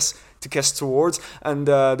 kineos to kiss towards, and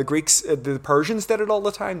the Greeks, the Persians did it all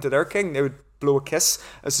the time to their king. They would blow a kiss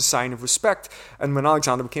as a sign of respect. And when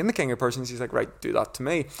Alexander became the king of Persia, he's like, right, do that to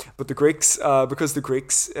me. But the Greeks, because the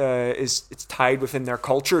Greeks it's tied within their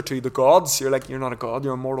culture to the gods. You're like, you're not a god,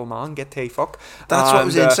 you're a mortal man. Get to fuck. That's what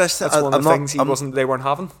was interesting. That's one of the things they weren't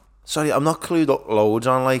having. Sorry, I'm not clued up loads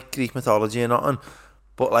on Greek mythology or nothing.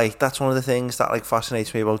 But that's one of the things that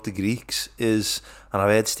fascinates me about the Greeks is, and I've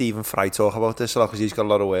heard Stephen Fry talk about this a lot because he's got a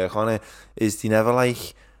lot of work on it, is they never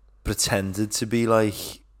pretended to be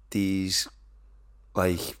these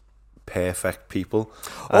perfect people.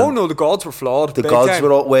 And no, the gods were flawed. The gods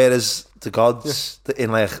were all, whereas the gods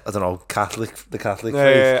in I don't know, the Catholic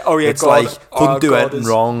faith, it's God, couldn't do anything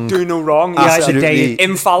wrong, do no wrong, absolutely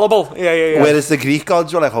infallible. Yeah. Whereas the Greek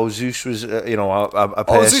gods were Zeus was a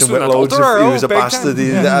person with loads of, he was a bastard,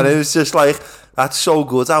 and it was just that's so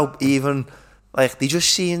good how even it just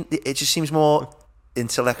seems more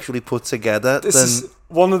intellectually put together than.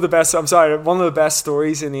 One of the best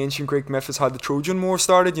stories in the ancient Greek myth is how the Trojan War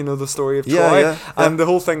started. You know the story of Troy, and the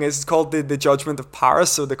whole thing is called the judgment of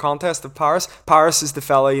Paris, so the contest of Paris. Paris is the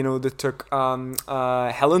fella that took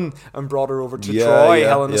Helen and brought her over to Troy,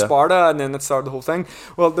 Helen of Sparta, and then it started the whole thing.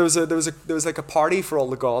 Well, there was a party for all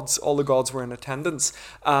the gods. All the gods were in attendance,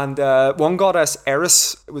 and one goddess,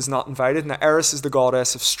 Eris, was not invited. Now Eris is the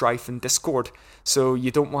goddess of strife and discord. So you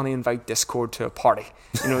don't want to invite discord to a party.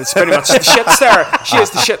 It's pretty much the shit stir. She is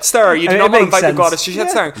the shit stir. You do not want to invite the goddess to shit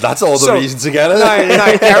stir. That's all the reason to get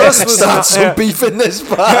it. Eris was not some beef in this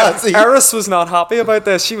party. Eris was not happy about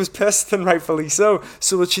this. She was pissed, and rightfully so.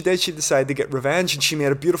 So what she did, she decided to get revenge, and she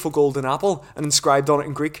made a beautiful golden apple and inscribed on it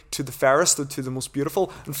in Greek, "To the fairest," or "To the most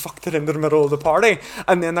beautiful," and fucked it into the middle of the party.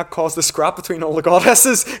 And then that caused a scrap between all the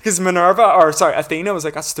goddesses, because Athena was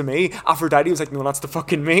like, "That's to me." Aphrodite was like, "No, that's to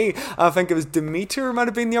fucking me." I think it was Demeter might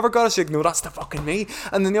have been the other goddess. She's like, "No, that's to fucking me."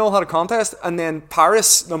 And then they all had a contest, and then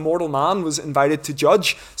Paris, the mortal man, was invited to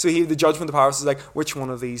judge. So the judgment of Paris is like, which one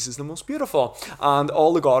of these is the most beautiful? And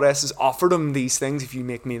all the goddesses offered him these things. If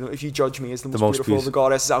you judge me as the most beautiful of the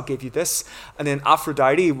goddesses, I'll give you this. And then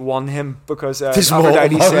Aphrodite won him because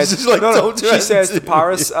Aphrodite says, she says to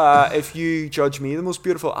Paris, if you judge me the most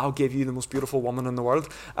beautiful, I'll give you the most beautiful woman in the world.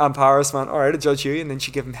 And Paris went, all right, I'll judge you. And then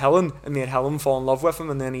she gave him Helen and made Helen fall in love with him.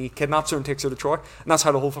 And then he kidnaps her and takes her to Troy. And that's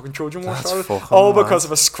how the whole fucking Trojan War started. All because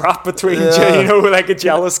of a scrap between, like a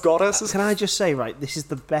jealous goddess. Can I just say, right, this is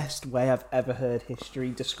the best way I've ever heard history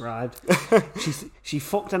described. She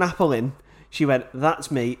fucked an apple in. She went,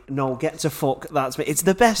 that's me. No, get to fuck. That's me. It's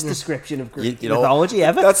the best description of Greek mythology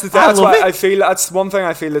ever. That's why I feel that's one thing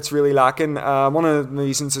I feel that's really lacking. One of the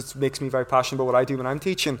reasons it makes me very passionate about what I do when I'm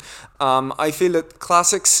teaching. I feel that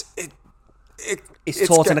classics. It's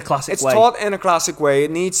taught in a classic way. It's taught in a classic way.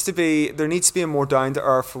 There needs to be a more down to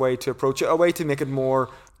earth way to approach it. A way to make it more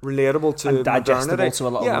relatable to and digestible modernity. to a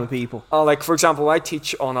lot of other people. Like, for example, I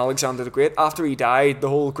teach on Alexander the Great. After he died, the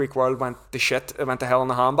whole Greek world went to shit. It went to hell in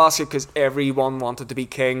a handbasket because everyone wanted to be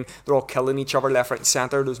king. They're all killing each other left, right, and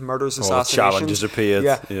centre. There's murders, assassinations. Challenges appeared.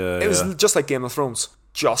 It was just like Game of Thrones.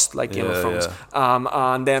 Just like Game of Thrones.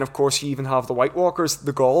 And then, of course, you even have the White Walkers,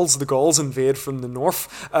 the Gauls. The Gauls invade from the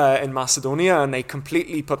north in Macedonia, and they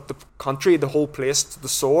completely put the country, the whole place, to the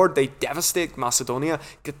sword. They devastate Macedonia,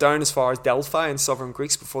 get down as far as Delphi in southern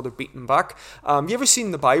Greece before they're beaten back. You ever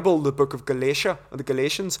seen the Bible, the book of Galatia, or the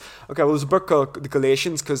Galatians? Okay, well, there's a book called the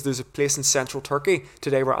Galatians because there's a place in central Turkey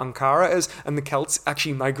today where Ankara is, and the Celts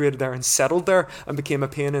actually migrated there and settled there and became a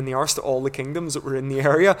pain in the arse to all the kingdoms that were in the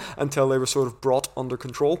area until they were sort of brought under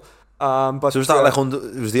control. But so was that like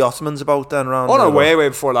it was the Ottomans about then around? Oh no, way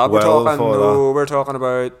before that. We're talking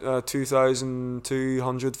about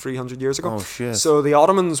 2,200, 300 years ago. Oh shit! So the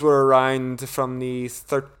Ottomans were around from the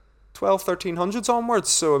 1300s onwards.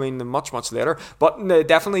 So I mean, much later. But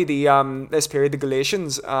definitely this period, the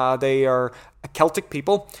Galatians, they are a Celtic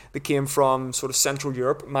people that came from sort of Central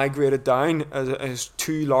Europe, migrated down as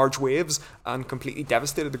two large waves and completely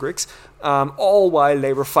devastated the Greeks, all while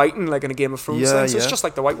they were fighting like in a Game of Thrones sense. It's just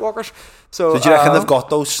like the White Walkers. So do you reckon they've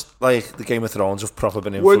got those, like the Game of Thrones have proper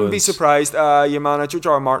been influenced? Wouldn't be surprised. Your man George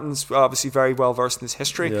R. R. Martin's obviously very well versed in his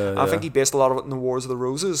history. I think he based a lot of it in the Wars of the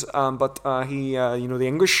Roses, but he the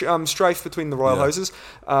English strife between the royal houses,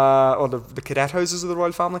 or the cadet houses of the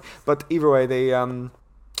royal family. But either way, they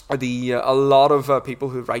a lot of people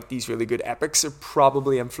who write these really good epics are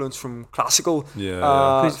probably influenced from classical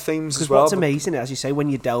themes as well. What's amazing, as you say, when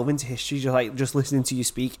you delve into history, you're like just listening to you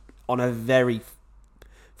speak on a very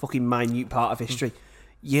fucking minute part of history.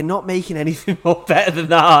 You're not making anything more better than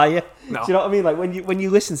that, are you? No. Do you know what I mean? Like when you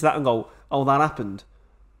listen to that and go, "Oh, that happened."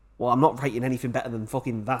 Well, I'm not writing anything better than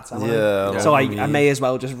fucking that, am I? So I may as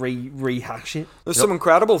well just rehash it. There's some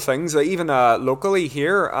incredible things, even locally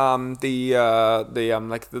here. The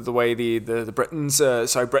way the Britons,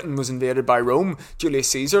 Britain was invaded by Rome. Julius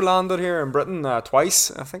Caesar landed here in Britain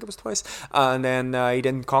twice. I think it was twice, and then he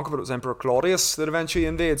didn't conquer, but it was Emperor Claudius that eventually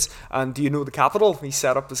invades. And do you know the capital he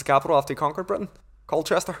set up as a capital after he conquered Britain?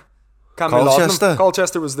 Colchester.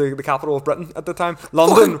 Colchester was the capital of Britain at the time.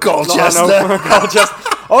 London. Colchester. Colchester.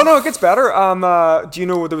 Oh no, it gets better. Do you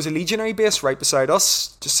know there was a legionary base right beside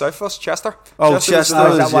us, just south of us, Chester? Chester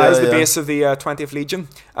was the base of the 20th Legion,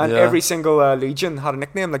 and every single legion had a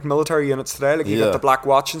nickname, like military units today. Like you got the Black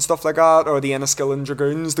Watch and stuff like that, or the Enniskillen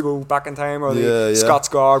Dragoons to go back in time, or the Scots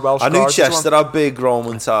Guard, Welsh Guards. I knew Chester had big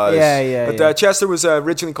Roman ties. But Chester was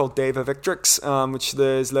originally called Deva Victrix, which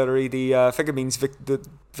is literally I think it means the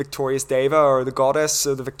victorious Deva, or the goddess,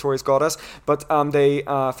 or the victorious goddess, but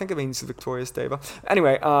I think it means the victorious Deva.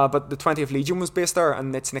 Anyway, but the 20th Legion was based there,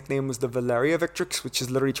 and its nickname was the Valeria Victrix, which is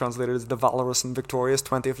literally translated as the valorous and victorious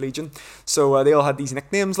 20th Legion. So they all had these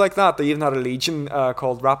nicknames like that. They even had a legion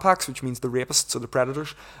called Rapax, which means the rapists or the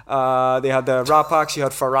predators. They had the Rapax, you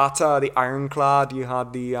had Ferrata, the Ironclad, you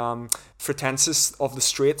had the Fretensis of the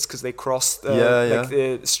Straits, because they crossed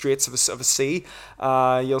the straits of a sea.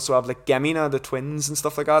 You also have like Gemina, the twins and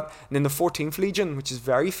stuff like that. And then the 14th Legion, which is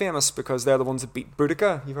very famous because they're the ones that beat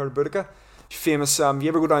Boudica. You've heard of Boudica? Famous. You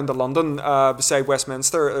ever go down to London beside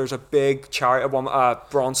Westminster? There's a big chariot,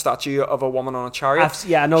 bronze statue of a woman on a chariot.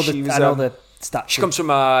 I know the statue. She comes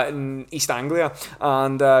from in East Anglia,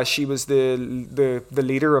 and she was the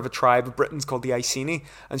leader of a tribe of Britons called the Iceni,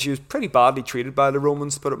 and she was pretty badly treated by the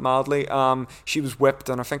Romans, to put it mildly. She was whipped,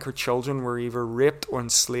 and I think her children were either raped or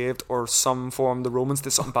enslaved, or some form. The Romans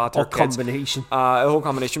did something bad to her kids. A whole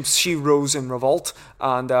combination. She rose in revolt,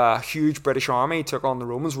 and a huge British army took on the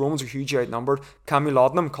Romans. Romans were hugely outnumbered.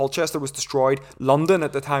 Camulodunum, Colchester, was destroyed. London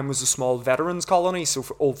at the time was a small veterans colony, so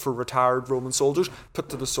for retired Roman soldiers, put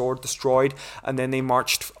to the sword, destroyed. And then they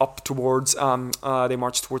marched up towards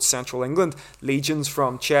central England. Legions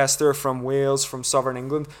from Chester, from Wales, from southern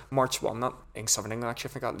England marched. Well, not in southern England actually.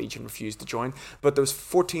 I think that legion refused to join. But there was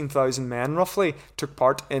 14,000 men roughly took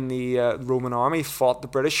part in the Roman army. Fought the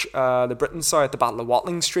Britons. At the Battle of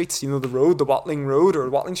Watling Street. You know the road, the Watling Road or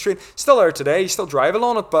Watling Street. Still there today. You still drive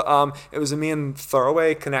along it. But it was a main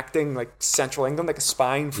thoroughway connecting like central England, like a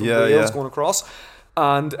spine from Wales going across.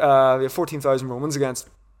 And 14,000 Romans against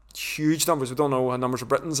huge numbers. We don't know how numbers of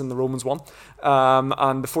Britons, and the Romans won.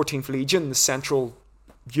 And the 14th Legion, the central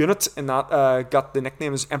unit in that, got the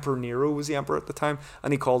nickname as Emperor Nero was the emperor at the time,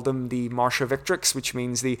 and he called them the Martia Victrix, which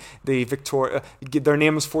means the their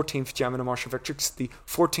name was 14th Gemina Martia Victrix, the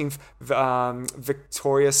 14th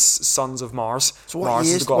victorious sons of Mars. So what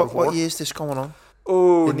year is this going on?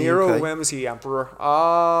 Oh, Nero, when was he emperor?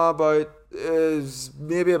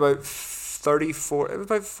 Maybe about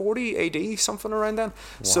 40 AD, something around then. Wow.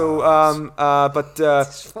 So,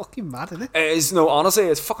 it's fucking mad, isn't it? Honestly,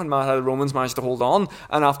 it's fucking mad how the Romans managed to hold on.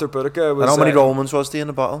 And after Boudica was... And how many Romans was there in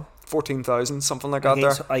the battle? 14,000, something like that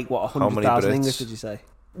there. It's like, what, 100,000 English, did you say?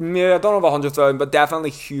 Yeah, I don't know about 100,000, but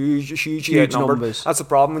definitely hugely outnumbered. Numbers. That's the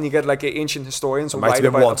problem when you get like ancient historians who might write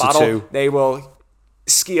have been about the 1 to battle. 2. They will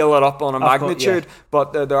scale it up on a magnitude,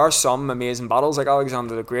 but there are some amazing battles, like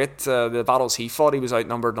Alexander the Great. The battles he fought, he was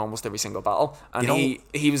outnumbered in almost every single battle, and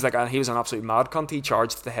he was an absolute mad cunt. He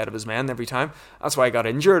charged at the head of his men every time. That's why he got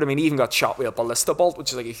injured. I mean, he even got shot with a ballista bolt,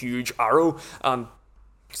 which is like a huge arrow, and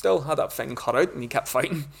still had that thing cut out, and he kept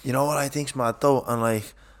fighting. You know what I think's mad though, and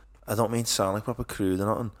like, I don't mean to sound like proper crude or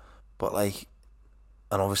nothing, but like,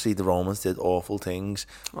 and obviously the Romans did awful things,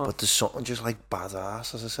 but there's something just like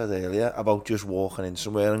badass, as I said earlier, about just walking in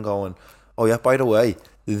somewhere and going, oh yeah, by the way,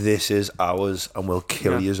 this is ours, and we'll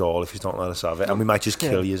kill yous all if you don't let us have it, and we might just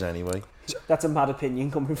kill yous anyway. That's a mad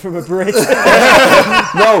opinion coming from a Brit.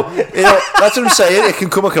 No, that's what I'm saying. It can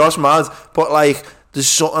come across mad, but like, there's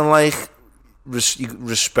something like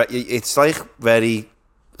respect. It's like very,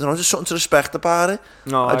 there's something to respect about it.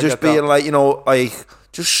 No, I just get being that. like, like,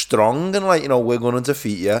 just strong and like, we're going to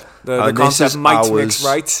defeat you. The concept might makes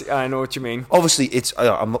right. I know what you mean. Obviously,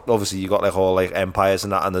 obviously you got like all like empires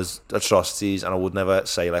and that, and there's atrocities, and I would never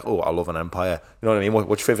say like, oh, I love an empire. You know what I mean?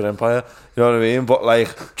 What's your favourite empire? You know what I mean? But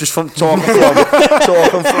like, just from talking from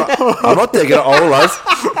I'm not digging at all, lads.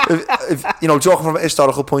 If talking from a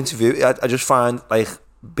historical point of view, I just find like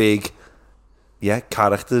big.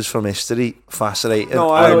 Characters from history fascinating. No,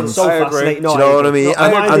 I agree. Fascinating. Do you know what I mean?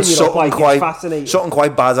 And something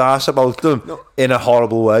quite badass about them in a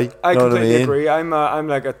horrible way. I completely agree. I'm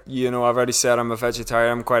like I've already said I'm a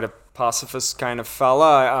vegetarian. I'm quite a pacifist kind of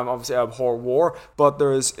fella. I'm obviously I abhor war, but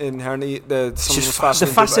there is inherently the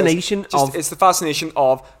fascination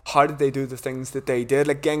of how did they do the things that they did.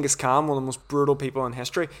 Like Genghis Khan, one of the most brutal people in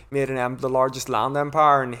history, made the largest land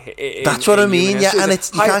empire. That's what I mean. Yeah, and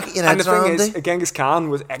it's you can't get your head around it. Genghis Khan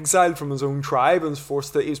was exiled from his own tribe and was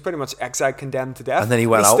forced to. He was pretty much exiled, condemned to death. And then he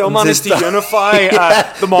went out. Still managed to unify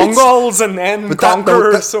the Mongols and then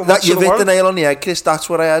conquer so much. You've hit the nail on the head, Chris. That's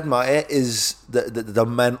what I admire is the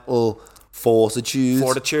mental fortitude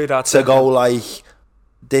to go like,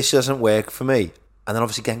 this doesn't work for me. And then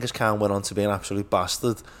obviously Genghis Khan went on to be an absolute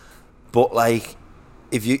bastard. But like,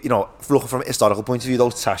 if you looking from a historical point of view,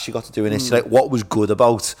 those tasks you got to do in history, like what was good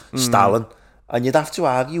about Stalin? And you'd have to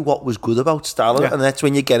argue what was good about Stalin, and that's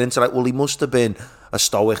when you get into like, well, he must have been a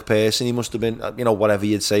stoic person, he must have been, whatever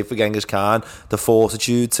you'd say for Genghis Khan, the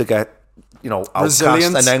fortitude to get, outcast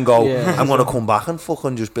and then go, I'm going to come back and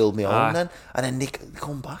fucking just build my own and then Nick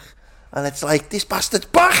come back. And it's like, this bastard's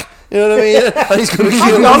back, you know what I mean? And he's going to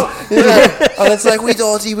kill him. And it's like, we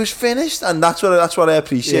thought he was finished. And that's what I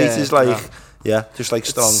appreciate is like, just like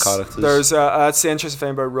strong characters. There's that's the interesting thing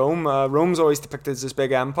about Rome. Rome's always depicted as this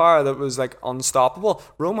big empire that was like unstoppable.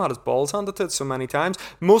 Rome had its balls handed to it so many times.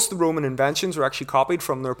 Most of the Roman inventions were actually copied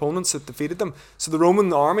from their opponents that defeated them. So the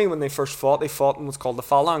Roman army, when they first fought, they fought in what's called the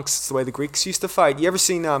phalanx. It's the way the Greeks used to fight. You ever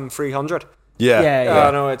seen 300?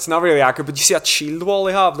 Yeah. No, it's not really accurate, but you see that shield wall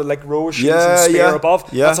they have, the like row of shields and spear above.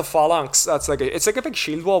 Yeah. That's a phalanx. That's it's like a big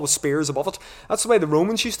shield wall with spears above it. That's the way the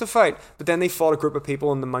Romans used to fight. But then they fought a group of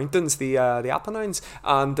people in the mountains, the Apennines,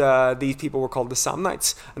 and these people were called the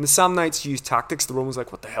Samnites. And the Samnites used tactics. The Romans were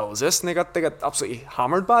like, what the hell is this? And they got absolutely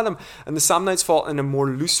hammered by them. And the Samnites fought in a more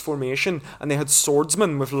loose formation, and they had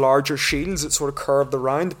swordsmen with larger shields that sort of curved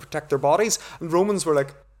around to protect their bodies. And Romans were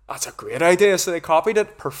like, that's a great idea. So they copied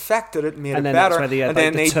it, perfected it, made it better. That's where they had,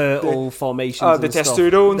 and then turtle formations, the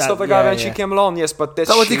testudo and stuff like that eventually came along. Yes, but this.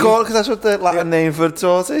 Is that what they call it? Because that's what the Latin name for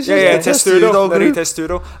tortoise is. Yeah, testudo.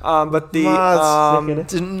 Testudo. But the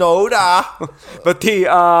didn't know that. But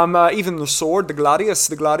the even the sword, the gladius.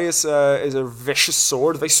 The gladius is a vicious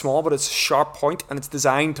sword, very small, but it's a sharp point, and it's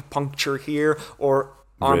designed to puncture here or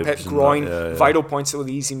armpit, groin, vital points that will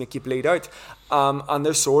easily make you bleed out. And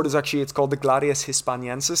their sword is actually, it's called the Gladius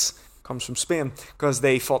Hispaniensis. comes from Spain, because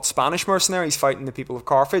they fought Spanish mercenaries fighting the people of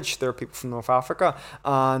Carthage. They're people from North Africa,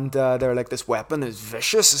 and they're like, this weapon is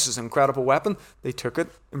vicious, this is an incredible weapon. They took it,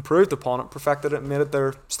 improved upon it, perfected it, and made it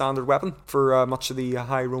their standard weapon for much of the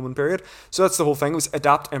high Roman period. So that's the whole thing, was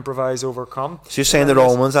adapt, improvise, overcome. So you're saying the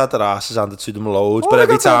Romans had their asses handed to them loads, but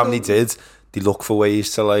every time they did, they look for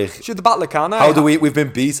ways to like. The Battle of Cannae. How do we've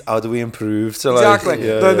been beat? How do we improve? To exactly.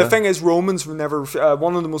 Like, The thing is, Romans were never.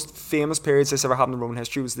 One of the most famous periods that's ever happened in Roman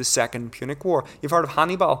history was the Second Punic War. You've heard of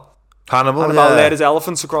Hannibal? Hannibal led his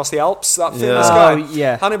elephants across the Alps. That famous guy. Oh,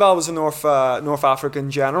 yeah. Hannibal was a North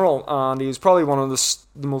African general, and he was probably one of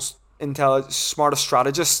the most smartest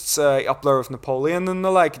strategists up there with Napoleon and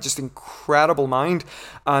the like. Just incredible mind.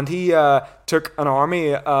 And he took an army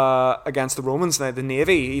against the Romans. Now the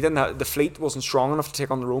navy, the fleet wasn't strong enough to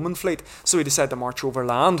take on the Roman fleet, so he decided to march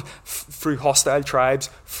overland through hostile tribes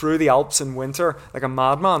through the Alps in winter like a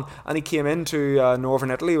madman. And he came into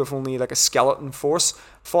northern Italy with only like a skeleton force,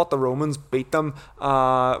 fought the Romans, beat them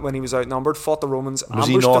when he was outnumbered, fought the Romans, was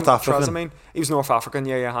he North African? He was North African,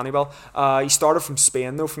 yeah, Hannibal. He started from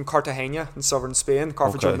Spain though, from Cartagena in southern Spain,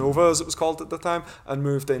 Carthagena Nova as it was called at the time, and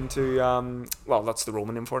moved into, that's the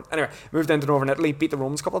Roman name for it. Anyway, moved into northern Italy, beat the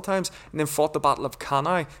Romans a couple of times, and then fought the Battle of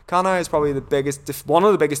Cannae. Cannae is probably one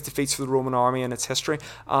of the biggest defeats for the Roman army in its history. It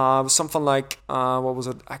was something like, what was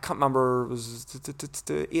it? I can't remember, it was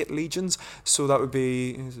 8 legions, so that would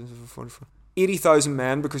be 80,000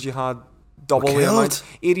 men, because you had double the amount.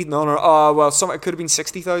 80, it could have been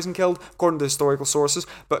 60,000 killed according to historical sources,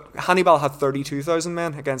 but Hannibal had 32,000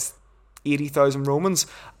 men against 80,000 Romans,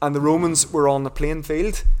 and the Romans were on the playing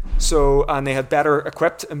field, and they had better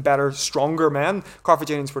equipped and better, stronger men.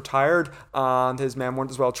 Carthaginians were tired, and his men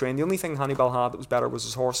weren't as well trained. The only thing Hannibal had that was better was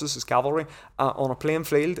his horses, his cavalry, on a playing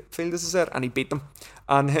field as I said, and he beat them.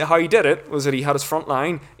 And how he did it was that he had his front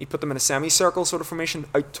line, he put them in a semicircle sort of formation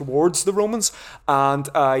out towards the Romans, and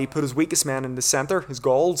he put his weakest men in the centre, his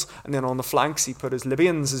Gauls, and then on the flanks he put his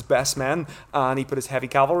Libyans, his best men, and he put his heavy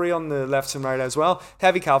cavalry on the left and right as well.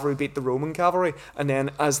 Heavy cavalry beat the Roman cavalry, and then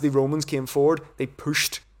as the Romans came forward, they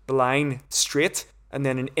pushed the line straight, and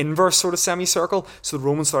then an inverse sort of semicircle, so the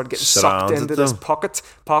Romans started getting sucked into this pocket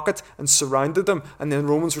and surrounded them, and then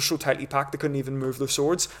Romans were so tightly packed they couldn't even move their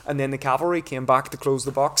swords, and then the cavalry came back to close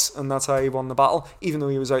the box, and that's how he won the battle, even though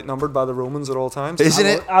he was outnumbered by the Romans at all times.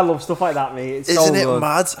 I love stuff like that, mate. Isn't it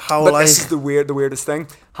mad how this is the weirdest thing.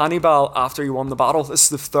 Hannibal, after he won the battle, this is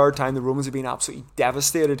the third time the Romans have been absolutely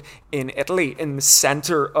devastated in Italy, in the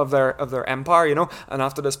centre of their empire, and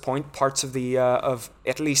after this point, parts of the of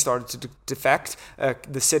Italy started to defect.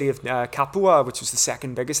 The city of Capua, which was the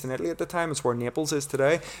second biggest in Italy at the time, it's where Naples is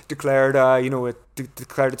today, declared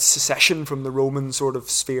declared its secession from the Roman sort of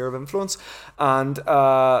sphere of influence. And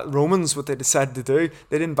Romans, what they decided to do,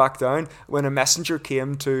 they didn't back down. When a messenger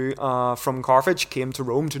came from Carthage came to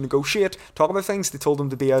Rome to negotiate, talk about things, they told him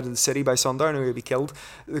to be out of the city by sundown or he'd be killed,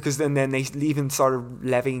 because then they even started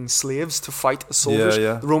levying slaves to fight as soldiers.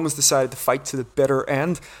 The Romans decided to fight to the bitter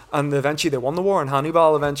end, and eventually they won the war, and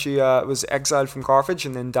Hannibal eventually was exiled from Carthage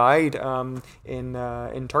and then died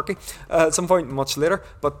in Turkey at some point much later.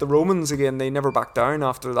 But the Romans, again, they never backed down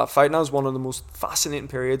after that fight, and that was one of the most fascinating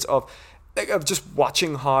periods of just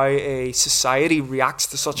watching how a society reacts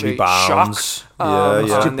to such a shock. Such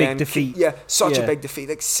a big defeat. A big defeat.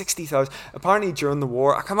 Like 60,000. Apparently during the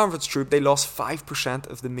war, I can't remember if it's true, they lost 5%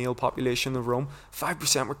 of the male population of Rome.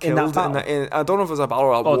 5% were killed. I don't know if it was a battle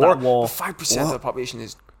or a war, but 5% of the population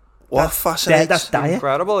is... That's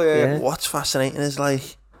incredible. Yeah. What's fascinating is,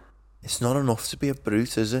 like, it's not enough to be a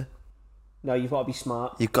brute, is it? No, you've got to be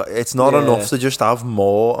smart. It's not enough to just have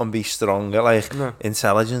more and be stronger. Like,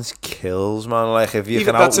 intelligence kills, man. Like, if you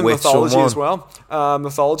can outwit someone. That's in mythology as well.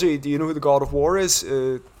 Mythology, do you know who the god of war is?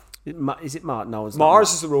 Is it Mars? No, it's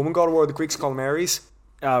Mars is the Roman god of war. The Greeks call him Ares.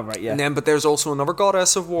 Oh, right, yeah. And then, but there's also another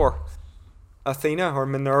goddess of war, Athena, or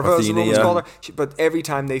Minerva, as the Romans call her. But every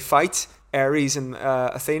time they fight, Ares and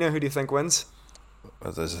Athena, who do you think wins?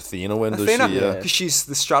 Does Athena win? Athena, because she's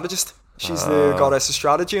the strategist. She's the goddess of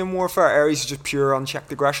strategy and warfare. Ares is just pure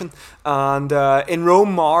unchecked aggression. And in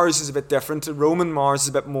Rome, Mars is a bit different. In Roman, Mars is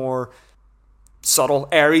a bit more subtle.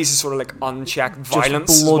 Ares is sort of like unchecked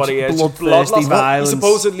violence. Is what he is. Bloodthirsty violence. He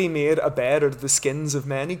supposedly made a bed out of the skins of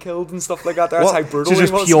men he killed and stuff like that. That's how brutal he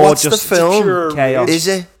was. What's the film? Chaos.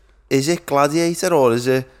 Is it Gladiator or is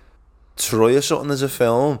it Troy or something? There's a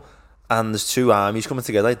film and there's two armies coming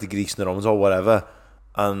together, like the Greeks and the Romans or whatever,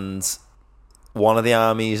 and one of the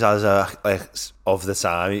armies has of the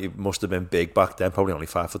time, it must have been big back then, probably only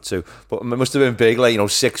 5'2", but it must have been big, like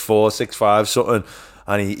 6'4", 6'5", something.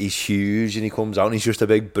 and he's huge, and he comes out and he's just a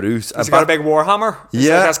big brute. He's got a big warhammer.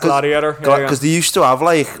 That's gladiator. Because they used to have,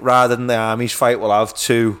 like, rather than the armies fight, we'll have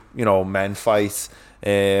two, men fight.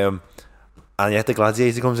 And yet the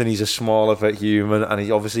gladiator comes in, he's a smaller bit human, and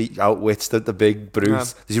he obviously outwits the big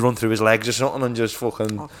brute. Does he run through his legs or something and just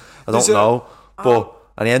fucking... I don't know.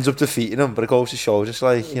 And he ends up defeating him, but it goes to show just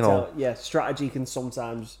like, strategy can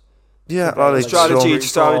sometimes... Yeah, strategy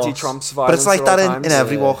trumps violence. But it's like that in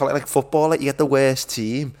every walk, like football, like you get the worst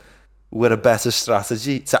team with a better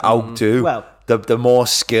strategy to outdo the more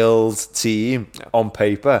skilled team on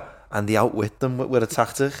paper, and they outwit them with a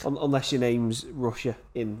tactic. Unless your name's Russia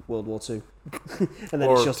in World War II. And then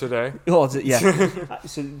or it's just today.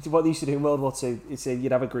 So what they used to do in World War II is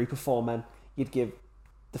you'd have a group of 4 men. You'd give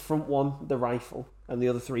the front one the rifle and the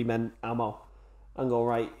other 3 men ammo, and go,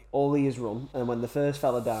 right, all these run, and when the first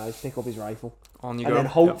fella dies, pick up his rifle. On you and go. then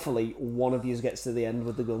hopefully one of you gets to the end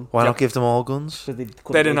with the gun. Why not give them all guns? So they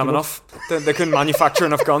didn't have enough. They couldn't manufacture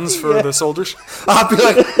enough guns for the soldiers. I'd be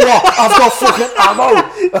like, what? I've got fucking ammo.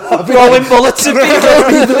 I'm throwing bullets at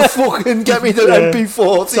people. Get me the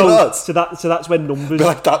MP40. So that's when numbers... Be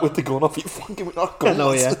like that with the gun off. You fucking with that gun.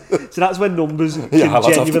 So that's when numbers can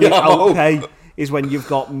genuinely outpay. Is when you've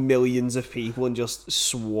got millions of people and just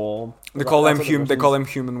swarm. They call them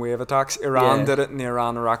human wave attacks. Iran did it in the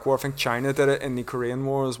Iran-Iraq war. I think China did it in the Korean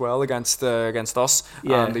War as well against us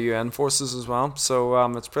and the UN forces as well. So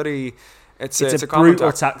it's pretty. It's a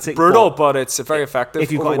brutal tactic. But it's very effective.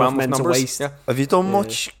 If you've got enough men to waste. Yeah. Have you done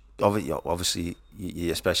much? Obviously,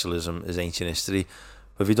 your specialism is ancient history.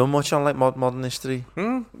 Have you done much on like modern history?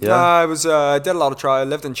 Yeah, I did a lot of trial. I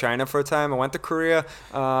lived in China for a time. I went to Korea.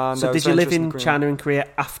 So did you live in China and Korea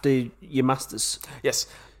after your masters? Yes.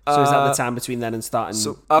 So is that the time between then and starting?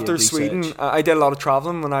 So after Sweden, I did a lot of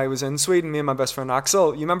traveling when I was in Sweden. Me and my best friend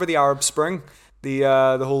Axel. You remember the Arab Spring? The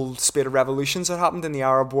whole spate of revolutions that happened in the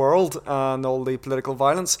Arab world and all the political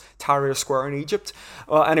violence. Tahrir Square in Egypt.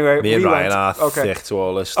 Well, anyway, me and Ryan are thick to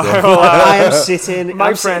all this stuff. I am sitting in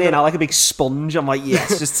like a big sponge. I'm like,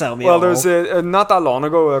 yes, just tell me. Well, there was not that long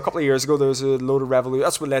ago, a couple of years ago, there was a load of revolution.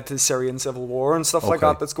 That's what led to the Syrian civil war and stuff like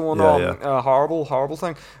that. That's going on. A horrible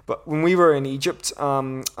thing. But when we were in Egypt,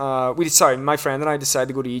 my friend and I decided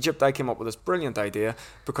to go to Egypt. I came up with this brilliant idea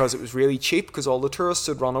because it was really cheap because all the tourists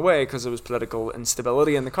had run away because there was political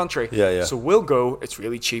instability in the country. So we'll go, it's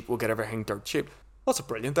really cheap, we'll get everything dirt cheap. That's a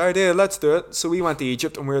brilliant idea, let's do it. So we went to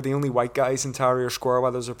Egypt and we were the only white guys in Tahrir Square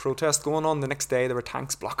while there was a protest going on. The next day there were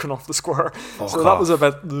tanks blocking off the square. That was a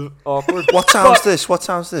bit awkward. What town's this? Was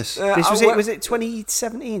it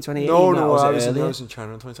 2017, 2018? No, I was in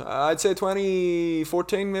China in 2017. I'd say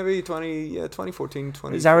 2014 maybe, 2014,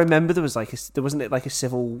 20. Because I remember there wasn't it like a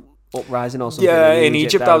civil uprising or something? Yeah, in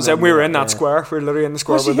Egypt that was it. We were in that square. We were literally in the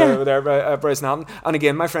square where Bryson Hampton. And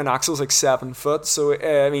again, my friend Axel's like 7 foot, so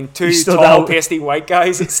two tall, pasty white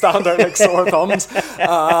guys that stand out like sore thumbs.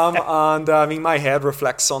 And my head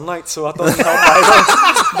reflects sunlight, so that doesn't help either.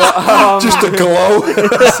 But, just a glow.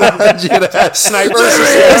 Snipers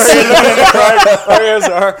looking in the crowd. There he is.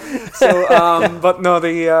 So, but no,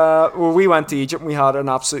 we went to Egypt and we had an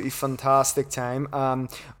absolutely fantastic time.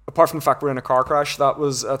 Apart from the fact we're in a car crash,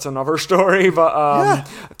 that's another story. But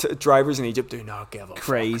drivers in Egypt do not give a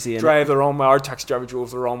crazy. Drive the wrong way. Our taxi driver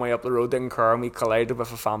drove the wrong way up the road, didn't care, and we collided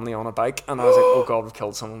with a family on a bike. And I was like, oh god, we've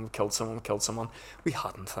killed someone. We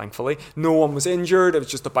hadn't, thankfully. No one was injured. It was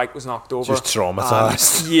just the bike was knocked over. Just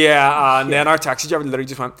traumatized. Then our taxi driver literally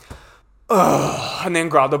just went, and then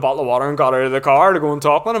grabbed a bottle of water and got out of the car to go and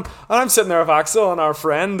talk with him. And I'm sitting there with Axel and our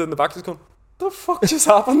friend in the back just going, the fuck just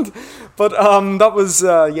happened? But that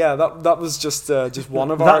was just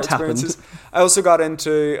one of our experiences. I also got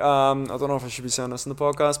into I don't know if I should be saying this in the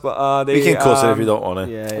podcast, but we can cut it if you don't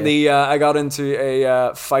want it. I got into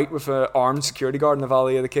a fight with an armed security guard in the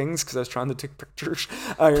Valley of the Kings because I was trying to take pictures.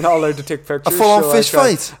 You're not allowed to take pictures. A full-on fist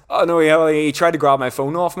fight? No, he tried to grab my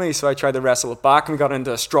phone off me, so I tried to wrestle it back, and we got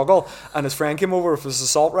into a struggle. And his friend came over with his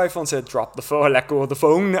assault rifle and said, "Drop the phone, let go of the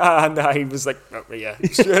phone." And I was like, "Oh, yeah,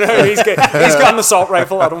 he's got an assault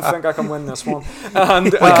rifle. I don't think I can win this one."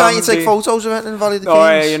 And why can't you take photos of it in the Valley of the Kings?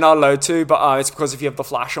 No, you're not allowed to, but it's because if you have the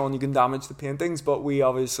flash on, you can damage the paintings. But we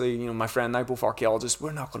obviously, my friend and I, both archaeologists,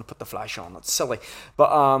 we're not going to put the flash on. It's silly. But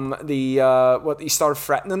he started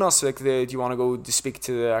threatening us, like, do you want to go to speak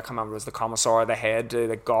to I can't remember, it was the commissar, the head,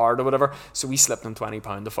 the guard or whatever. So we slipped him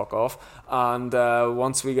 £20 to fuck off. And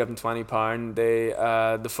once we gave him £20,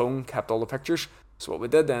 the phone kept all the pictures. So what we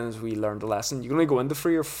did then is we learned a lesson. You can only go into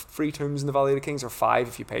three tombs in the Valley of the Kings, or 5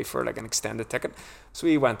 if you pay for like an extended ticket. So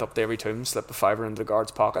we went up to every tomb, slipped a £5 into the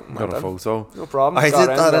guard's pocket, and got a photo. No problem. I did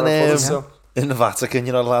that in the Vatican.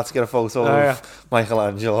 You're not allowed to get a photo of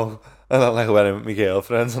Michelangelo. And then like I went in with my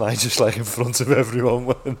girlfriends, and I just like in front of everyone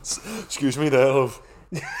went, "Excuse me, there, love."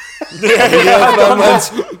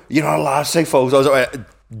 You're not allowed to take photos. I went,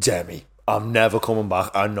 "Demi, I'm never coming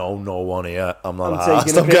back. I know no one here. I'm not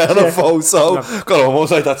asked. I'm getting a photo." Got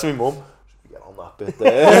almost like that to my mum. Get on that bit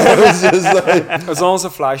there. It was just like, as long as the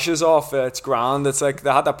flash is off, it's grand. It's like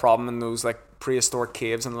they had that problem in those like prehistoric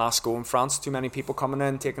caves in Lascaux in France. Too many people coming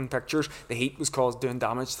in taking pictures. The heat was doing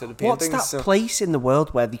damage to the paintings. What's that place in the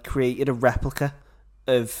world where they created a replica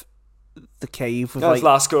of the cave? With it's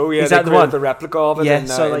Lascaux. Yeah, is that they the one? The replica of it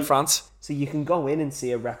in France. So you can go in and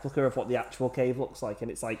see a replica of what the actual cave looks like,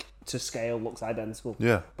 and it's like to scale looks identical.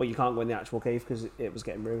 Yeah, but you can't go in the actual cave because it was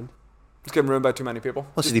getting ruined. It's getting ruined by too many people.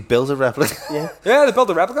 What, did he build a replica? Yeah, they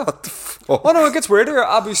built a replica. What the fuck? Oh no, it gets weirder.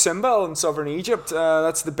 Abu Simbel in southern Egypt.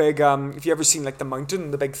 That's the big. If you ever seen like the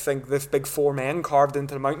mountain, the big thing, the big four men carved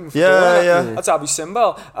into the mountain. Yeah. That's Abu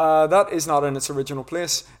Simbel. That is not in its original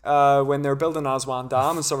place. When they're building Aswan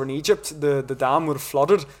Dam in southern Egypt, the dam would have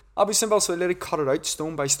flooded Abu Simbel, so they literally cut it out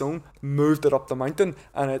stone by stone, moved it up the mountain,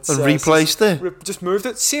 and replaced it. Just moved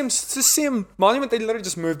it. It's the same monument. They literally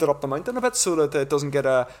just moved it up the mountain a bit so that it doesn't get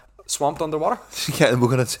swamped underwater. Yeah, we're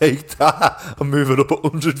going to take that and move it up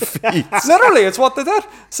 100 feet. Literally, it's what they did.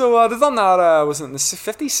 So they've done that, was it in the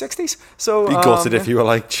 50s, 60s? So, be gutted if you were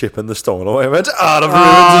like chipping the stone away. I went, I've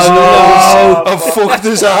ruined his nose. I've fucked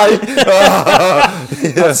his eye.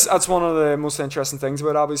 That's one of the most interesting things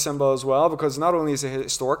about Abu Simbel as well, because not only is it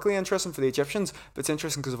historically interesting for the Egyptians, but it's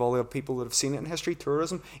interesting because of all the people that have seen it in history,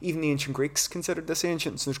 tourism. Even the ancient Greeks considered this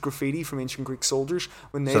ancient. So there's graffiti from ancient Greek soldiers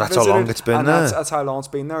when they visited. So that's how long it's been there? That's how long it's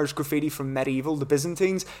been there. There's graffiti from medieval, the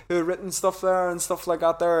Byzantines, who had written stuff there and stuff like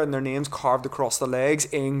that there, and their names carved across the legs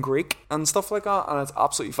in Greek and stuff like that, and it's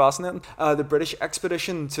absolutely fascinating. The British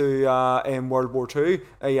expedition to in World War II,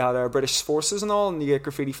 you had British forces and all, and you get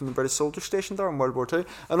graffiti from the British soldier station there in World War II,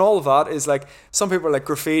 and all of that is like, some people are like,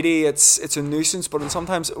 graffiti, it's a nuisance, but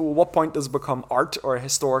sometimes at what point does it become art or a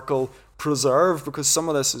historical preserve? Because some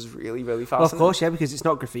of this is really, really fascinating. Well, of course, yeah, because it's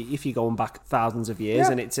not graffiti if you're going back thousands of years,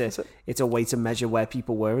 and it's a way to measure where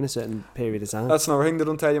people were in a certain period of time. That's another thing they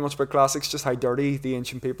don't tell you much about classics, just how dirty the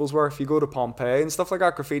ancient peoples were. If you go to Pompeii and stuff like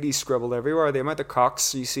that, graffiti's scribbled everywhere. The amount of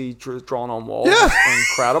cocks you see drawn on walls is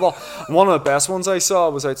incredible. One of the best ones I saw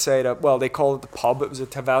was outside they call it the pub. It was a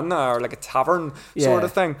taverna, or like a tavern sort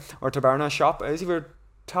of thing, or taverna shop. Is either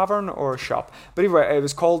tavern or a shop, but anyway, it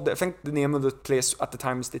was called, I think the name of the place at the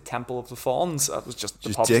time was the Temple of the Fawns. That was just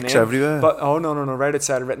the pub's dicks name everywhere. But no, right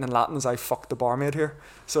outside, written in Latin as "I fucked the barmaid here."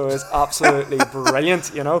 So it's absolutely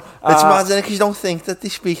brilliant, you know. It's mad because you don't think that they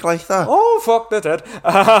speak like that. Oh fuck, they did.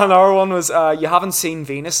 Another one was you haven't seen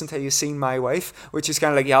Venus until you've seen my wife, which is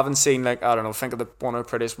kind of like you haven't seen, like, I don't know, think of one of the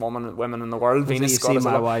prettiest women in the world, Venus, till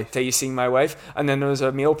you seen my wife. And then there was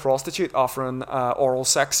a male prostitute offering oral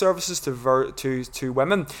sex services to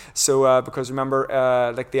women. So because remember,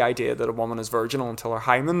 like the idea that a woman is virginal until her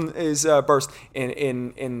hymen is burst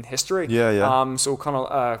in history. So kind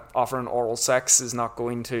of offering oral sex is not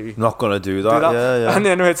going to do that. Yeah. And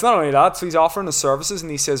then it's not only that, so he's offering the services,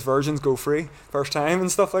 and he says virgins go free first time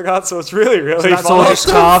and stuff like that. So it's really, really. So that's all just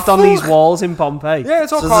carved on these walls in Pompeii. Yeah,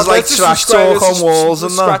 it's all carved. There's like trash talk on walls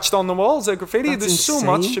and that. Scratched on the walls, like graffiti. That's There's insane. so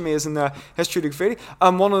much amazing history to graffiti.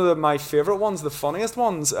 And one of my favourite ones, the funniest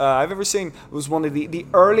ones I've ever seen, was one of the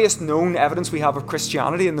earliest known evidence we have of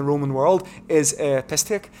Christianity in the Roman world is a piss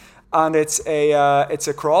take. And it's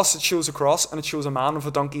a cross. It shows a cross, and it shows a man with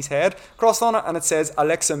a donkey's head crossed on it, and it says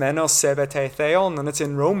Alexamenos sebete theon, and it's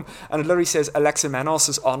in Rome, and it literally says Alexamenos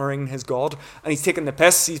is honouring his god, and he's taking the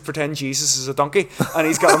piss. He's pretending Jesus is a donkey, and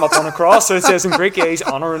he's got him up on a cross. So it says in Greek, he's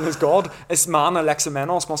honouring his god. This man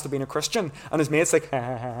Alexamenos must have been a Christian, and his mate's like,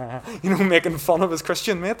 making fun of his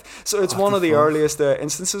Christian mate. So it's one of the earliest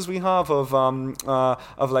instances we have of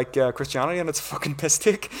Christianity, and it's a fucking piss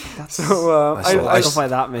take. Stuff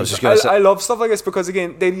like that, man. I love stuff like this because,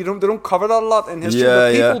 again, they don't cover that a lot in history.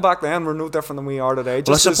 But people back then were no different than we are today.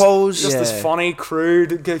 Just this funny,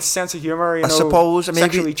 crude sense of humor.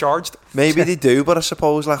 Sexually charged. Maybe they do, but I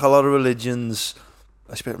suppose like a lot of religions,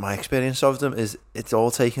 my experience of them is it's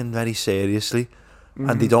all taken very seriously.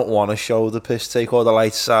 And they don't want to show the piss take or the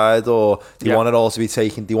light side, or they want it all to be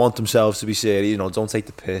taken. They want themselves to be serious. Don't take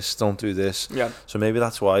the piss. Don't do this. Yeah. So maybe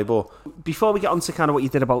that's why. But before we get on to kind of what you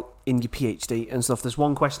did about in your PhD and stuff, there's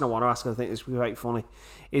one question I want to ask. I think it's quite funny.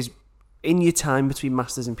 Is in your time between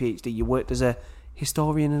masters and PhD, you worked as a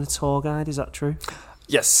historian and a tour guide. Is that true?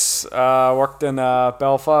 Yes, worked in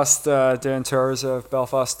Belfast, doing tours of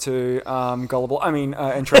Belfast to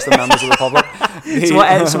interested members of the public.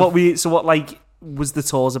 was the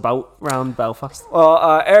tours about around Belfast? Well,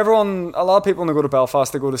 a lot of people when they go to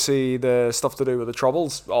Belfast, they go to see the stuff to do with the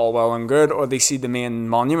Troubles, all well and good, or they see the main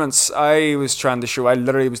monuments. I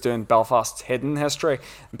literally was doing Belfast's hidden history.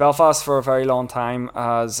 Belfast for a very long time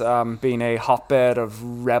has been a hotbed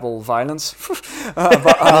of rebel violence. It's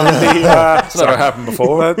never happened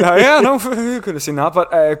before. You could have seen that, but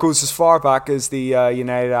it goes as far back as the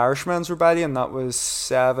United Irishmen's Rebellion. That was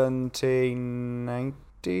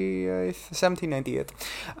 1798, something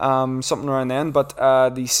around then. But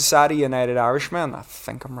the Society United Irishmen, I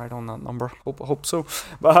think I'm right on that number. Hope so.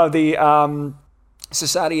 But the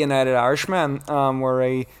Society United Irishmen were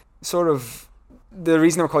a sort of, the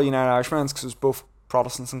reason they were called United Irishmen is because it was both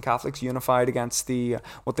Protestants and Catholics unified against the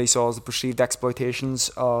what they saw as the perceived exploitations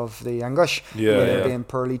of the English. They were being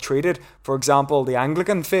poorly treated. For example, the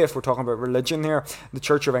Anglican faith, we're talking about religion here, the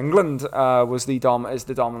Church of England is the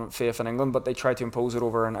dominant faith in England, but they tried to impose it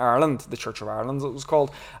over in Ireland, the Church of Ireland it was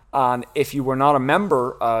called. And if you were not a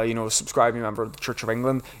member, a subscribing member of the Church of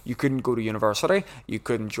England, you couldn't go to university, you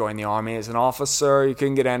couldn't join the army as an officer, you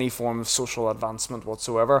couldn't get any form of social advancement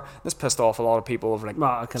whatsoever. This pissed off a lot of people of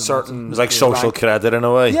certain... It was like social credit in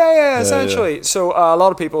a way. Yeah, essentially. Yeah. So a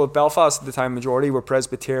lot of people at Belfast at the time, majority were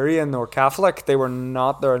Presbyterian or Catholic. There are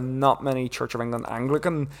not many Church of England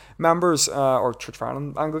Anglican members or Church of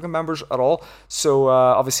Ireland Anglican members at all. So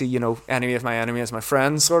obviously, enemy of my enemy is my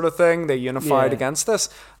friend sort of thing. They unified against this.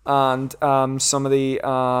 And some of the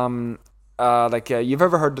you've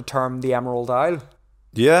ever heard the term the Emerald Isle?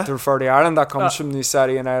 Yeah. To refer to Ireland, that comes from the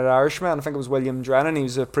Society United Irishmen. I think it was William Drennan. He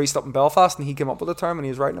was a priest up in Belfast, and he came up with the term, and he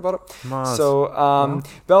was writing about it. Mad. So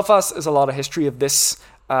Belfast is a lot of history of this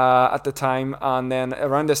at the time, and then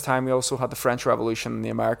around this time we also had the French Revolution and the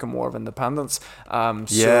American War of Independence. That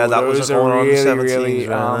was going on in the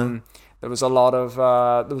 17th. There was a lot of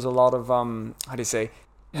how do you say,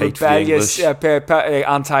 rebellious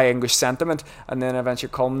anti-English sentiment, and then eventually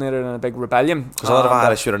culminated in a big rebellion. Because a lot of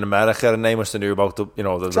Irish were in America, and they must have knew about the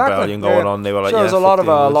rebellion going on. They were like, there's a lot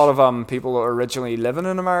of people that were originally living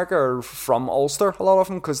in America or from Ulster. A lot of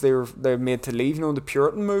them, because they were made to leave. The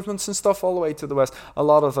Puritan movements and stuff all the way to the west. A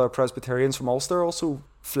lot of Presbyterians from Ulster also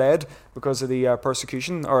fled because of the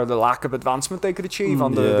persecution or the lack of advancement they could achieve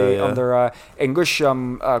under English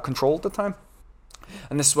control at the time.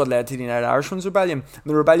 And this is what led to the United Irishmen's Rebellion. And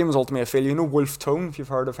the rebellion was ultimately a failure. Wolfe Tone, if you've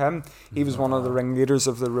heard of him, he was one of the ringleaders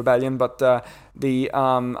of the rebellion. But I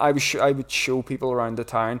would show people around the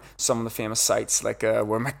town some of the famous sites, like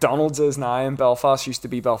where McDonald's is now in Belfast. Used to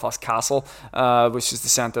be Belfast Castle, which is the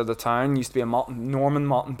centre of the town. Used to be a Norman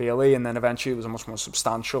Mott and Bailey, and then eventually it was a much more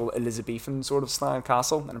substantial Elizabethan sort of style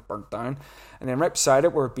castle, and it burnt down. And then right beside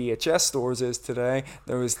it, where BHS Stores is today,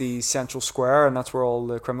 there was the Central Square, and that's where all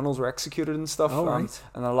the criminals were executed and stuff. Right.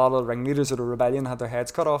 And a lot of the ringleaders of the rebellion had their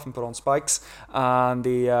heads cut off and put on spikes. And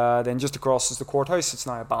then just across is the courthouse. It's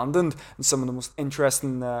now abandoned. And some of the most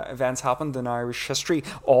interesting events happened in Irish history,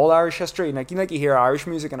 all Irish history. Like you hear Irish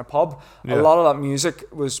music in a pub. Yeah. A lot of that music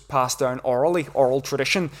was passed down orally, oral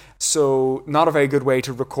tradition. So not a very good way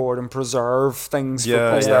to record and preserve things for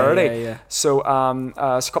posterity. Yeah. So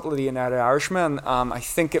a couple of the United Irishmen, I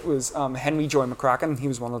think it was Henry Joy McCracken, he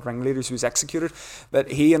was one of the ringleaders who was executed,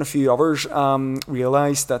 but he and a few others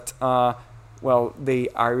realised that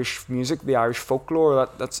the Irish music, the Irish folklore,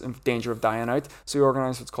 that's in danger of dying out. So he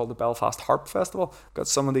organised what's called the Belfast Harp Festival. Got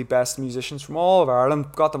some of the best musicians from all of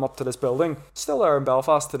Ireland, got them up to this building, still there in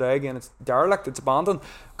Belfast today. Again, it's derelict, it's abandoned.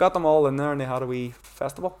 Got them all in there, and they had a wee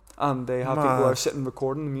festival. And they have people there sitting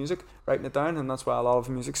recording the music, writing it down, and that's why a lot of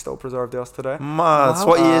the music's still preserved to us today. Wow.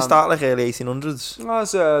 What year is that, like early 1800s? It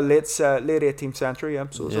was late 18th century,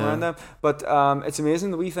 so it was around then. But it's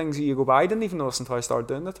amazing, the wee things you go by. I didn't even notice until I started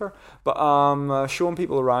doing the tour. But showing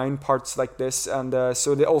people around parts like this, and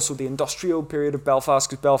also the industrial period of Belfast,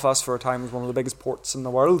 because Belfast for a time was one of the biggest ports in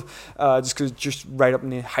the world, just right up in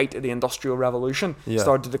the height of the Industrial Revolution,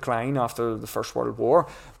 started to decline after the First World War.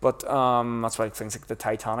 But that's why things like the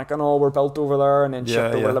Titanic and all were built over there, and then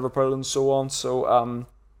shipped over Liverpool and so on. So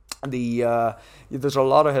there's a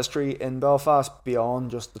lot of history in Belfast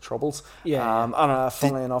beyond just the Troubles.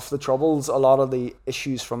 Funnily enough, the Troubles, a lot of the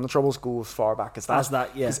issues from the Troubles go as far back as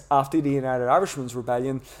that. Because after the United Irishmen's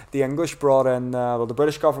Rebellion, the English brought in, the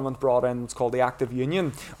British government brought in what's called the Act of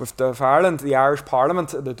Union with Ireland. The Irish Parliament,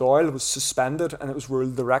 the Dáil, was suspended, and it was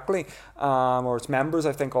ruled directly, or its members,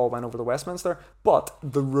 I think, all went over to Westminster. But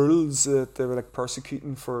the rules that they were like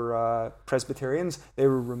persecuting for Presbyterians, they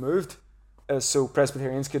were removed. So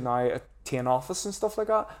Presbyterians could now attain office and stuff like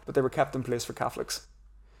that, but they were kept in place for Catholics.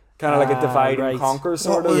 Kind of like a divide and conquer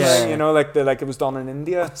sort of thing, like it was done in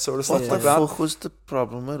India, sort of stuff like that. What the fuck was the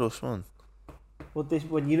problem with us, man? Well,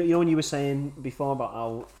 when you were saying before about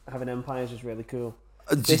how having empires is really cool.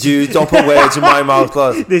 Don't put words in my mouth,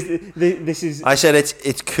 lad. This is. I said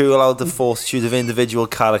it's cool how the fortitude of individual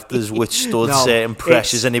characters withstood certain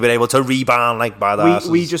pressures and they've been able to rebound like badasses.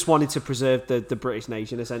 We just wanted to preserve the British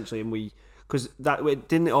nation essentially, and because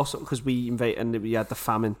we invaded and we had the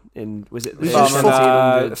famine in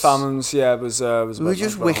famines. Yeah, it was. We were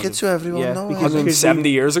just wicked to everyone. Yeah, no? because 70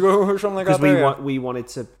 years ago or something like that. Because we wanted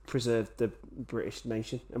to preserve the British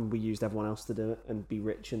nation, and we used everyone else to do it and be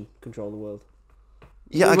rich and control the world.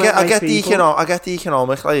 Yeah, I get the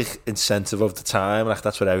economic like incentive of the time. Like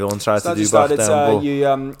that's what everyone tried to do back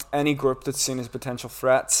then. Any group that's seen as potential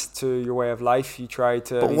threats to your way of life, you try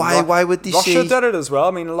to. But why would they Russia did it as well.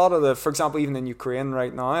 I mean, a lot of for example, even in Ukraine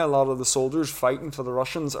right now, a lot of the soldiers fighting for the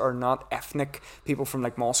Russians are not ethnic people from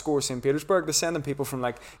like Moscow or St. Petersburg. They're sending people from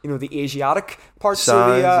like the Asiatic parts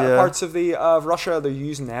of Russia. They're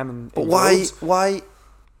using them. But why?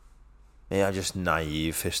 Yeah, just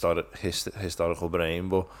naive historical brain,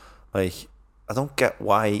 but like I don't get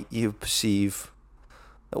why you perceive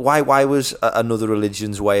why was another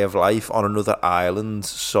religion's way of life on another island.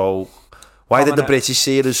 So why did the British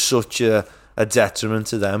see it as such a detriment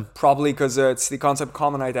to them? Probably because it's the concept of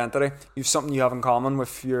common identity. You've something you have in common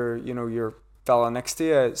with your fella next to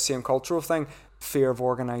you, same cultural thing. Fear of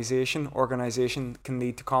organisation can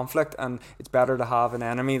lead to conflict, and it's better to have an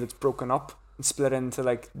enemy that's broken up, split into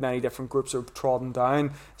like many different groups or trodden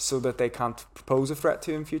down so that they can't propose a threat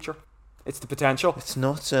to you in future. It's the potential. It's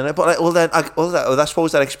nuts, isn't it? But I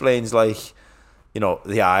suppose that explains like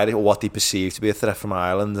the Irish, or what they perceive to be a threat from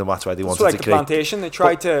Ireland, and that's why they wanted to create. It's like the plantation. They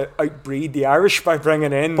tried to outbreed the Irish by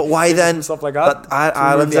bringing in. But why then stuff like that?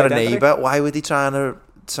 Ireland's a neighbour. Why were they trying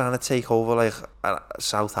to take over like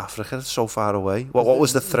South Africa? It's so far away. What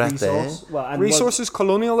was the threat there? Resources,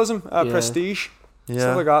 colonialism, prestige.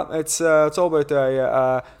 Stuff like that. It's all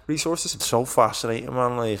about resources. It's so fascinating,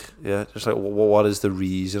 man. Like, just like what is the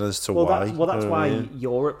reason as to why? That's why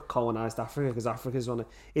Europe colonised Africa, because Africa's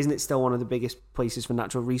isn't it still one of the biggest places for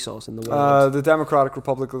natural resource in the world? The Democratic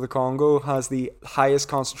Republic of the Congo has the highest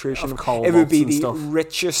concentration of coal. It would be the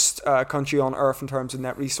richest country on earth in terms of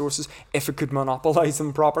net resources if it could monopolise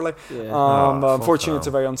them properly. Unfortunately, it's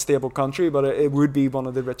a very unstable country, but it would be one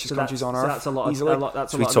of the richest countries on earth. That's a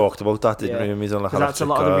lot. We talked about that, didn't we? That's a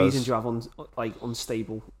lot of the reasons you have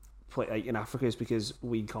unstable in Africa is because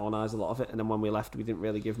we colonised a lot of it, and then when we left, we didn't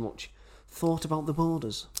really give much thought about the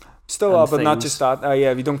borders. Still, but things. Not just that.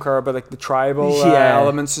 If you don't care about like the tribal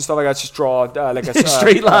elements and stuff like that, just draw like a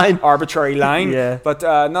straight line, arbitrary line. But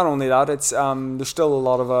not only that, it's there's still a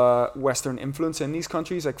lot of Western influence in these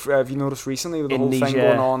countries. Like have you noticed recently with the whole thing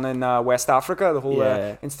going on in West Africa, the whole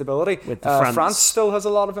instability? With France still has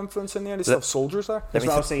a lot of influence in there. They still have soldiers there. That's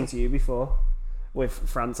what I was saying to you before. With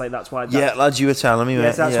France, like that's why. Lads, you were telling me.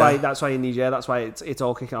 Yes, that's why in Niger, that's why it's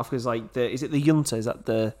all kicking off because like is it the junta? Is that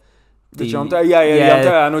the junta? Junta.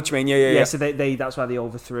 I know what you mean. Yeah. So they that's why they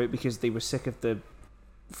overthrew it because they were sick of the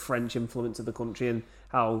French influence of the country and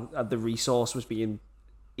how the resource was being,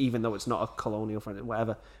 even though it's not a colonial friend,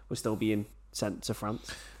 whatever, was still being sent to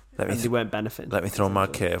France. They weren't benefiting. Let me throw my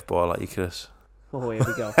curveball at you, Chris. Oh, here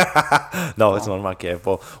we go. No, it's not my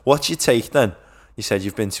curveball. What's your take then? You said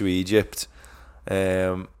you've been to Egypt.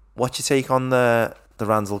 What's your take on the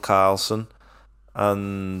Randall Carlson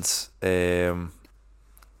and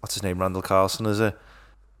what's his name? Randall Carlson, is it?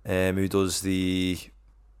 Who does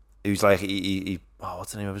who's like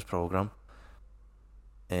what's the name of his program?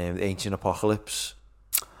 Ancient Apocalypse.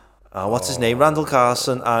 What's his name? Randall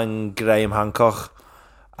Carlson and Graham Hancock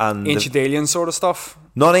and Ancient Alien sort of stuff.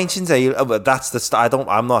 Not Ancient Alien, but that's the.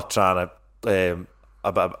 I'm not trying to.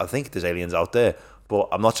 I think there's aliens out there. But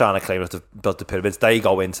I'm not trying to claim that they've built the pyramids. They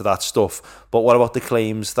go into that stuff. But what about the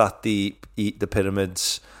claims that the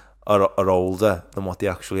pyramids are older than what they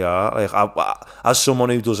actually are? Like, as someone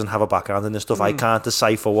who doesn't have a background in this stuff, I can't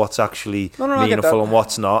decipher what's actually meaningful and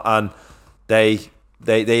what's not. And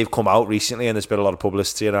they've come out recently, and there's been a lot of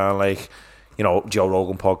publicity around, like, Joe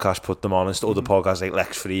Rogan podcast put them on, and other podcasts like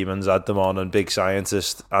Lex Fridman's had them on, and big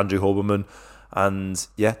scientist Andrew Huberman. And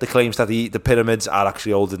the claims that the pyramids are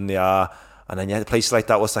actually older than they are. And then places like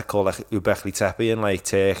that, what's that called, like Göbekli Tepe in like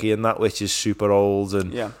Turkey and that, which is super old.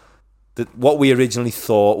 And what we originally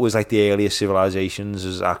thought was like the earliest civilizations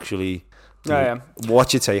is actually.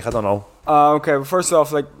 What's your take? I don't know. Okay, well, first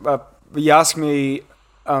off, like you ask me,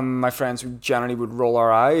 my friends, we generally would roll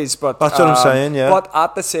our eyes, but that's what I'm saying. Yeah. But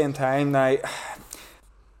at the same time, now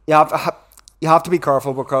you have to be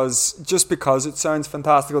careful because just because it sounds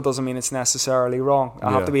fantastical doesn't mean it's necessarily wrong.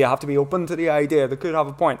 I have to be open to the idea. They could have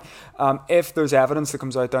a point. If there's evidence that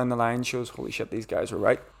comes out down the line shows, holy shit, these guys were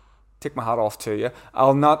right, take my hat off to you.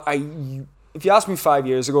 If you asked me 5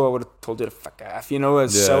 years ago, I would have told you to fuck off.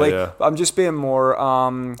 It's silly. Yeah. I'm just being more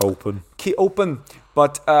open. Open.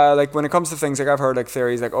 But like when it comes to things, like I've heard like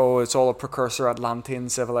theories like, oh, it's all a precursor Atlantean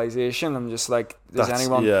civilization. I'm just like,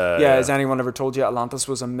 has anyone ever told you Atlantis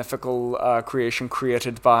was a mythical creation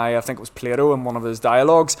created by, I think it was Plato in one of his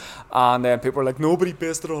dialogues? And then people were like, nobody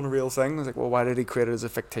based it on a real thing. I was like, well, why did he create it as a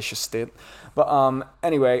fictitious state? But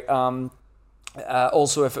anyway.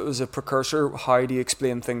 Also, if it was a precursor, how do you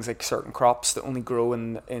explain things like certain crops that only grow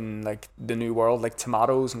in like the New World, like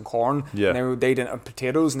tomatoes and corn? Yeah. And they didn't have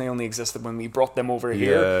potatoes, and they only existed when we brought them over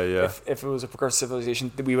here. Yeah. If it was a precursor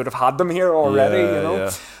civilization, we would have had them here already. Yeah.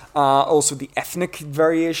 Also, the ethnic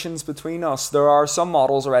variations between us. There are some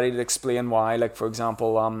models already that explain why. Like for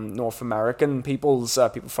example, North American people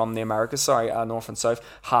from the Americas, North and South,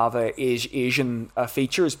 have Asian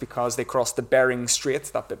features because they crossed the Bering Strait,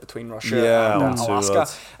 that bit between Russia and Alaska,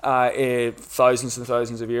 thousands and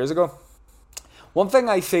thousands of years ago. One thing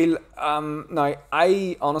I feel, now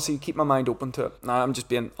I honestly keep my mind open to it. Now I'm just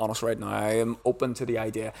being honest right now. I am open to the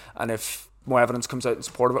idea, and if more evidence comes out in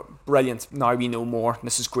support of it, brilliant. Now we know more.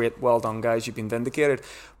 This is great. Well done, guys. You've been vindicated.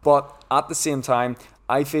 But at the same time,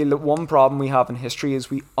 I feel that one problem we have in history is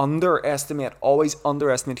we always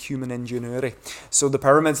underestimate human ingenuity. So the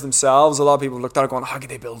pyramids themselves, a lot of people looked at it going, how could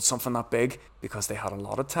they build something that big? Because they had a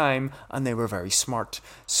lot of time and they were very smart.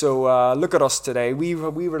 So look at us today. We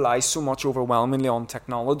rely so much overwhelmingly on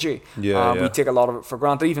technology. We take a lot of it for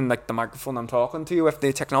granted. Even like the microphone I'm talking to you, if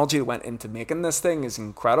the technology that went into making this thing is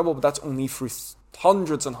incredible, but that's only through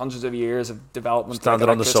hundreds and hundreds of years of development. Standing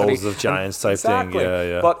on the shoulders of giants type thing.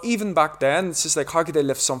 But even back then, it's just like, how could they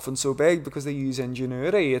lift something so big? Because they use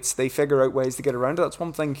ingenuity. They figure out ways to get around it. That's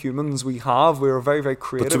one thing humans we have. We're very, very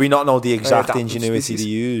creative. But do we not know the exact ingenuity they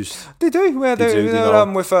use? They do.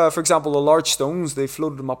 With, for example, the large stones, they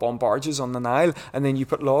floated them up on barges on the Nile, and then you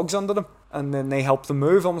put logs under them, and then they help them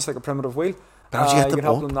move, almost like a primitive wheel. But how'd you get them can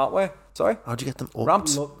help them that way. Sorry? How'd you get them up?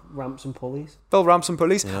 Ramps and pulleys. Build ramps and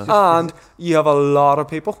pulleys. Yeah. And you have a lot of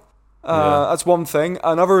people. That's one thing.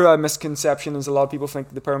 Another misconception is a lot of people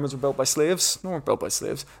think the pyramids were built by slaves. No, weren't built by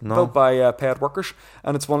slaves. No. Built by paid workers.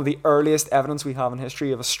 And it's one of the earliest evidence we have in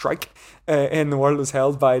history of a strike in the world was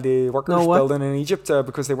held by the workers building in Egypt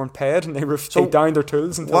because they weren't paid and they downed their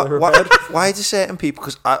tools until they were paid. Why do certain people?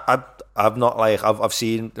 Because I've not like I've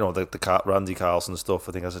seen the Randy Carlson stuff.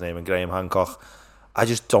 I think that's his name, and Graham Hancock. I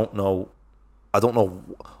just don't know. I don't know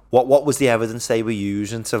what was the evidence they were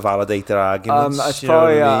using to validate their arguments. It's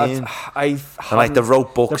probably and like the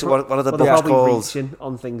rope books. What are the books called? Reaching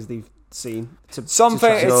on things they've seen.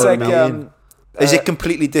 Something. It's like is it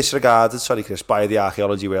completely disregarded? Sorry, Chris, by the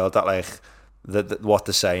archaeology world that like that what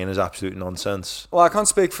they're saying is absolute nonsense. Well, I can't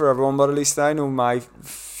speak for everyone, but at least I know my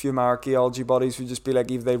few archaeology buddies would just be like,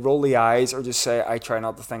 either they roll the eyes or just say, I try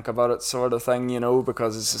not to think about it, sort of thing,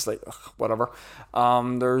 because it's just like, whatever.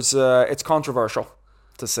 It's controversial,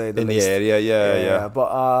 to say the least. In the area,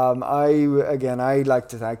 But I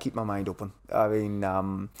keep my mind open. I mean,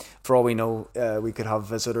 for all we know, we could have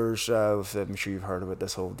visitors. I'm sure you've heard about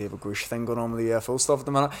this whole David Grush thing going on with the UFO stuff at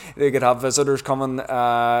the minute. They could have visitors coming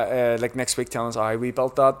like next week telling us, we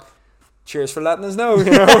built that. Cheers for letting us know,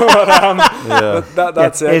 But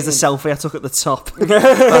that's it. Here's the selfie I took at the top.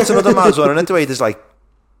 That's another man's one, isn't it? The way there's like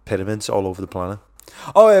pyramids all over the planet.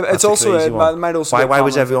 Oh, yeah, it's also it might also. Why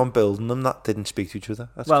was everyone building them that didn't speak to each other?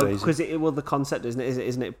 That's crazy. Because the concept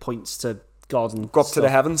isn't it points to God and go up to the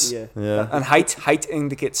heavens. Yeah. And height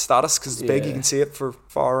indicates status because it's big. You can see it for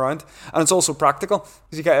far around, and it's also practical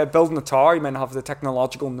because you get building a tower. You might not have the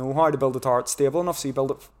technological know-how to build a tower that's stable enough, so you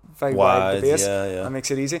build it very wide at the base. That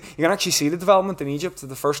makes it easy. You can actually see the development in Egypt.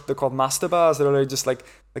 They're called mastabas. They're just like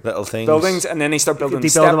little things. Buildings, and then they start building the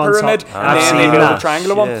step pyramid, and then they build a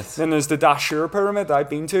triangular one. Then there's the Dashur pyramid I've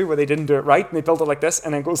been to, where they didn't do it right, and they built it like this,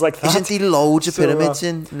 and then it goes like that. Isn't there loads of pyramids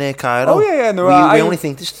in near Cairo? Oh yeah. No, we only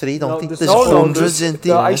think there's 3, don't think there's hundreds in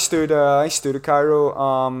there. I stood at Cairo.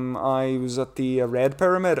 I was at the Red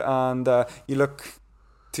Pyramid, and you look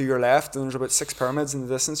to your left, and there's about 6 pyramids in the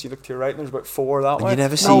distance. You look to your right, and there's about 4 that way. You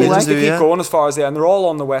never see them, do you? Keep going as far as and they're all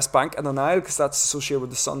on the west bank of the Nile, because that's associated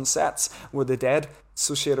with the sunsets, with the dead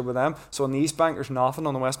associated with them. So on the east bank, there's nothing.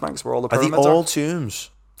 On the west bank is where all the pyramids are. Are they all tombs?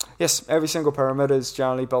 Yes, every single pyramid is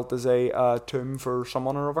generally built as a tomb for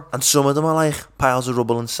someone or other. And some of them are like piles of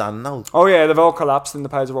rubble and sand now. Oh yeah, they've all collapsed in the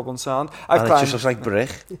piles of rubble and sand. It just looks like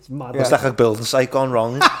brick. It's mad. It's like a building site gone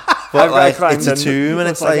wrong. But it's a tomb, and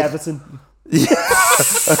it's like Everton.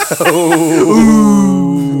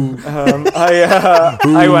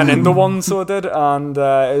 I went into one, so I did, and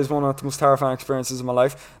it was one of the most terrifying experiences of my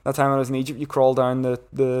life. That time I was in Egypt, you crawl down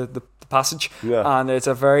the passage, and it's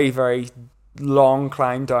a very, very long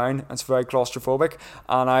climb down. It's very claustrophobic,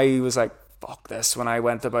 and I was like, fuck this. When I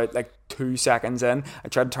went about like 2 seconds in, I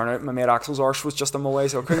tried to turn out. My mate Axel's arse was just in my way,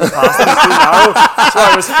 so I couldn't get past it. It was too narrow. So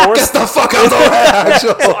I was forced. Get the fuck out of the way,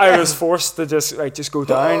 Axel. So I was forced to just go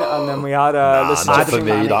down, and then we had this. Not for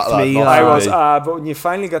me. I was, but when you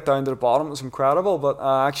finally get down to the bottom, it was incredible. But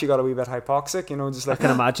I actually got a wee bit hypoxic, just like I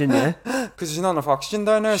can imagine, yeah, because there's not enough oxygen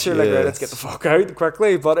down there. So you're like, right, let's get the fuck out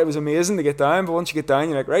quickly. But it was amazing to get down. But once you get down,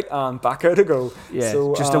 you're like, right, and back out to go. Yeah,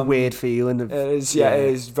 so, just a weird feeling. It is, it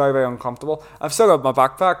is very, very uncomfortable. I've still got my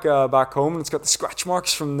backpack back home, and it's got the scratch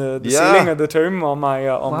marks from the ceiling of the tomb on my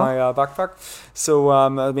my backpack. So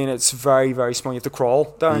I mean, it's very, very small. You have to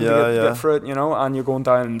crawl down to get through it, and you're going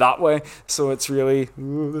down that way. So it's really,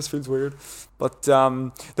 this feels weird. But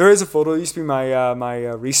there is a photo. It used to be my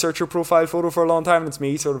researcher profile photo for a long time, and it's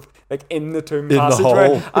me sort of like in the tomb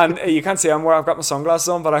passageway. And you can't see I've got my sunglasses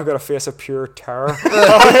on, but I've got a face of pure terror.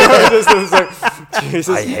 It's like,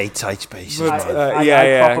 Jesus. I hate tight spaces.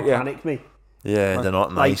 Proper panic me. Yeah, they're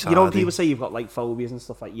not nice. Like, when people say you've got like phobias and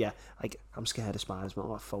stuff, like like I'm scared of spiders, but I'm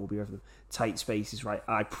not a phobia of them. Tight spaces, right?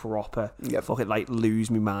 I proper fucking like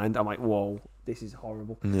lose my mind. I'm like, whoa, this is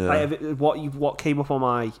horrible. Yeah. Like, what came up on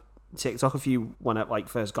my TikTok when I like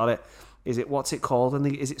first got it, is it what's it called? And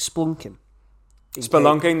is it spelunking?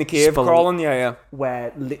 Spelunking, the cave crawling,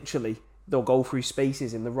 where literally they'll go through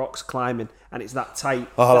spaces in the rocks climbing, and it's that tight.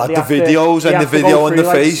 Oh, like the videos and the video on the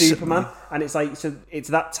face. Superman, and it's like, so it's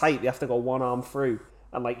that tight. They have to go one arm through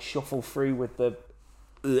and like shuffle through with the.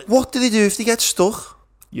 What do they do if they get stuck?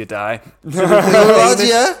 You die.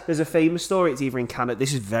 There's a famous story. It's either in Canada.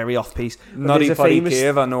 This is very off piece. Nutty Putty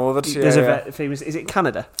Cave. I know of it. There's a famous. Is it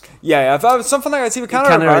Canada? Yeah. I've something like that. It's either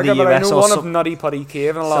Canada or America, but I know one of Nutty Putty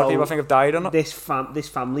Cave, and a lot of people I think have died on it. This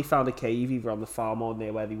family found a cave either on the farm or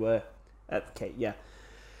near where they were.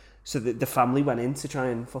 So the family went in to try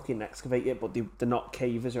and fucking excavate it, but they're not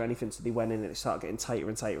cavers or anything, so they went in and it started getting tighter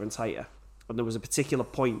and tighter and tighter. And there was a particular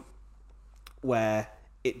point where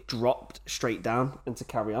it dropped straight down and to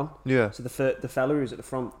carry on. Yeah. So the fella who was at the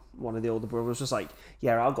front, one of the older brothers, was like,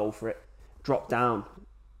 yeah, I'll go for it. Dropped down.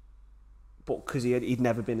 But because he'd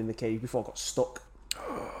never been in the cave before, got stuck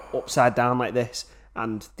upside down like this.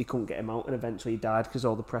 And they couldn't get him out, and eventually he died because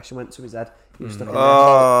all the pressure went to his head. He was stuck in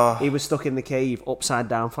there. He was stuck in the cave upside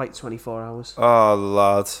down for like 24 hours. Oh,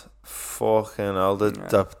 lad. Fucking hell.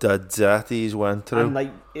 The death he's went through. And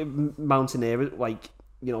like mountaineer, like,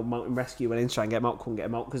 mountain rescue went in to try and get him out, couldn't get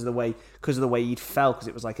him out because of the way he'd fell, because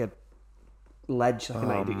it was like a ledge,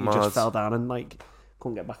 like he just fell down and like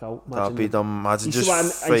couldn't get back out. That'd be imagine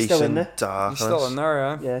just facing darkness. He's still in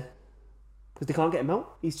there, yeah. Because they can't get him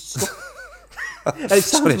out. He's stuck.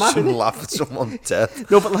 Sorry, I shouldn't laugh at someone dead.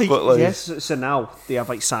 No, but yes. So now they have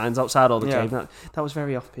like signs outside all the cave. That was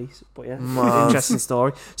very off piece, but interesting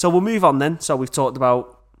story. So we'll move on then. So we've talked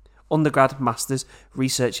about undergrad, masters,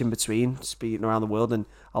 research in between, speaking around the world, and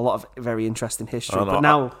a lot of very interesting history. But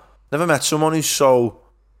now, never met someone who's so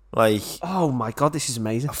like, oh my god, this is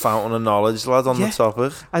amazing, a fountain of knowledge, lad, on the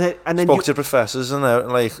topic. And then spoke to professors and they're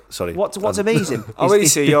like, sorry. What's amazing? I already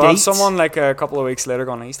see you'll have someone like a couple of weeks later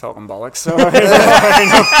going, he's talking bollocks. So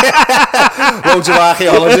loads of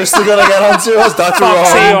archaeologists are gonna get onto us. That's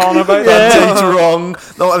wrong. That's wrong.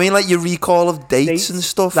 No, I mean like your recall of dates and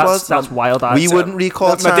stuff. That's wild. We wouldn't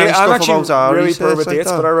recall tiny stuff about our really research poor with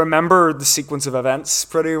dates, but I remember the sequence of events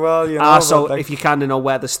pretty well. So if you kind of know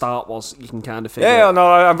where the start was, you can kind of figure. Yeah,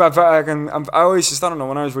 no, I always just, I don't know,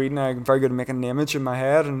 when I was reading, I'm very good at making an image in my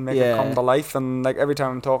head and make it come to life. And like every time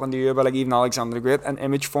I'm talking to you about like even Alexander the Great, an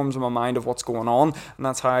image forms in my mind of what's going on, and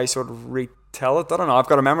that's how I sort of retell it. I don't know, I've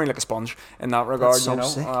got a memory like a sponge in that regard. That's so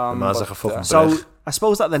sick. Like a fucking so I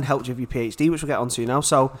suppose that then helped you with your PhD, which we'll get onto now.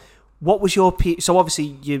 So what was your so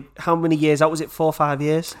obviously how many years out was it? 4 or 5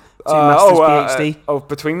 years? PhD.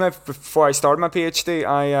 Before I started my PhD,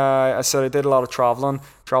 I said I did a lot of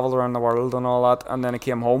traveled around the world and all that, and then I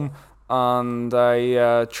came home and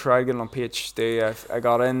I tried getting on PhD. I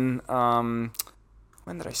got in.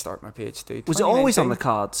 When did I start my PhD? Was it always on the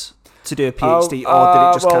cards to do a PhD, or did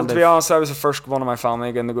it just kind of? To be honest, I was the first one in my family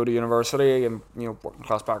again to go to university, and working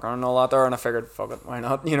class background and all that there, and I figured, fuck it, why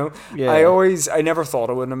not? I never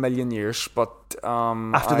thought I would in a million years, but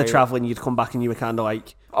after the travelling, you'd come back and you were kind of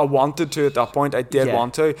like, I wanted to at that point. I did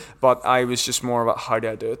want to, but I was just more about how do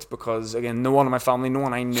I do it, because again, no one in my family, no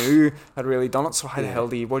one I knew had really done it. So how the hell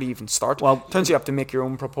where do you even start? Well, turns you have to make your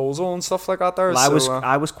own proposal and stuff like that there. Well,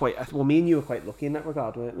 I was quite, me and you were quite lucky in that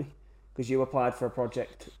regard, weren't we? Because you applied for a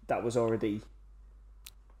project that was already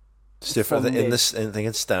it's different in this. I think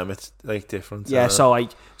in STEM it's like different. Yeah, so I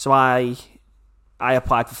I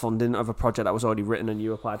applied for funding of a project that was already written, and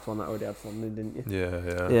you applied for one that already had funding, didn't you?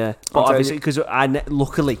 Yeah. But obviously, because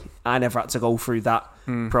luckily I never had to go through that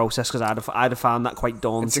process, because I'd have found that quite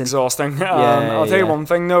daunting. It's exhausting. I'll tell you one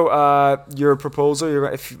thing though. Your proposal,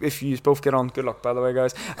 if you both get on, good luck by the way,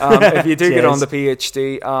 guys. If you do get on the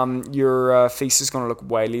PhD, your thesis is going to look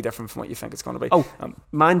wildly different from what you think it's going to be. Oh,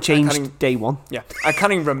 mine changed day one. Yeah, I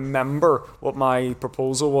can't even remember what my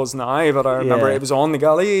proposal was now, but I remember it was on the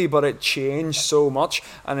Galilei, but it changed so much,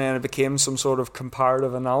 and then it became some sort of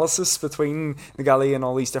comparative analysis between the Galilei and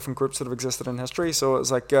all these different groups that have existed in history. So it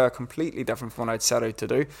was like completely different from what I'd set out to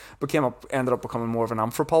do. Ended up becoming more of an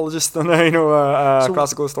anthropologist than a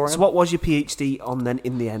classical historian. So what was your PhD on then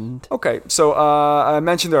in the end? Okay, so I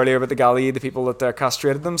mentioned earlier about the Galilei, the people that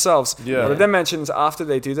castrated themselves. Yeah. What I then mentioned is after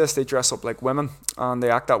they do this, they dress up like women and they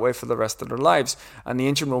act that way for the rest of their lives. And the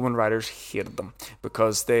ancient Roman writers hated them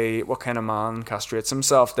because what kind of man castrates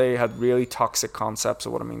himself? They had really toxic concepts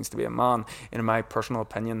of what it means to be a man. In my personal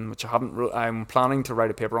opinion, which I'm planning to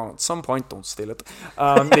write a paper on at some point. Don't steal it.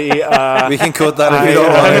 We can cut that if you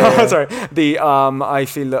don't want. Sorry. I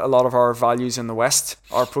feel that a lot of our values in the West,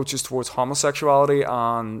 our approaches towards homosexuality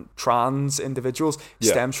and trans individuals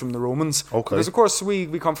stems from the Romans. Okay. Because of course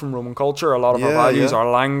we come from Roman culture. A lot of our values, our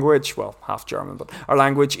language, well, half German, but our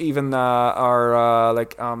language, even our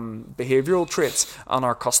behavioral traits and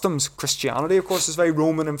our customs. Christianity, of course, is very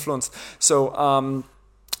Roman influenced. So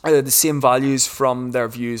the same values from their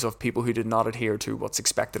views of people who did not adhere to what's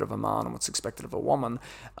expected of a man and what's expected of a woman,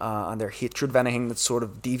 and their hatred of anything that sort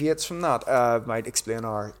of deviates from that might explain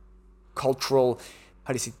our cultural,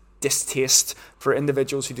 distaste for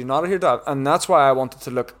individuals who do not adhere to that. And that's why I wanted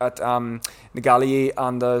to look at the Galilei,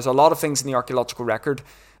 and there's a lot of things in the archaeological record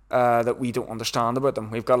that we don't understand about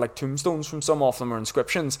them. We've got like tombstones from some of them, or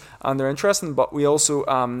inscriptions, and they're interesting, but we also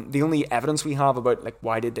the only evidence we have about like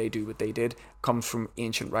why did they do what they did comes from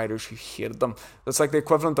ancient writers who hated them. It's like the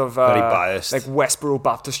equivalent of very biased, like Westboro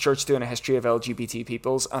Baptist Church doing a history of LGBT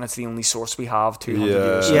peoples, and it's the only source we have 200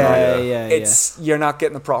 years. It's you're not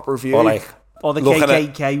getting the proper view. Or the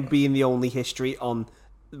KKK being the only history on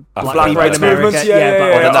Black rights movements, or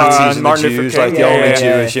the Nazis and the Jews, like the only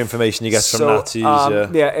Jewish information you get from Nazis.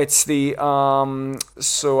 It's the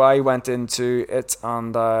so I went into it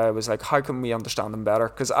and I was like, how can we understand them better?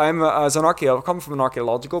 Because I come from an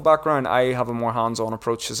archaeological background. I have a more hands-on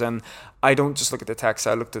approach, as in I don't just look at the text.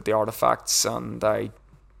 I looked at the artifacts, and I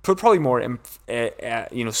put probably more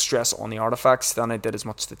stress on the artifacts than I did as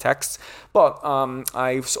much the text. But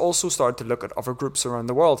I've also started to look at other groups around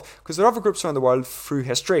the world, because there are other groups around the world through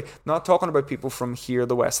history. Not talking about people from here,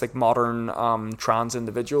 the West, like modern trans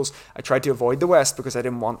individuals. I tried to avoid the West because I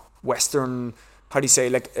didn't want Western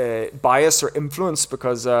bias or influence,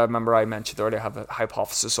 because remember I mentioned earlier I have a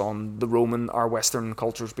hypothesis on our Western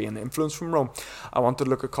cultures being influenced from Rome. I wanted to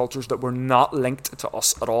look at cultures that were not linked to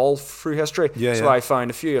us at all through history. I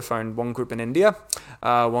found a few. I found one group in India,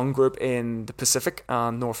 one group in the Pacific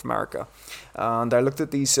and North America. And I looked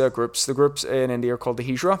at these groups. The groups in India are called the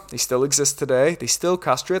Hijra. They still exist today. They still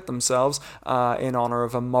castrate themselves in honor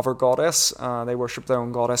of a mother goddess. They worship their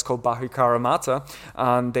own goddess called Bahukara Mata,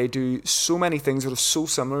 and they do so many things that are so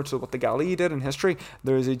similar to what the Galilei did in history.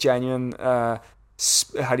 There is a genuine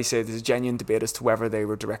there's a genuine debate as to whether they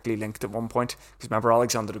were directly linked at one point, because remember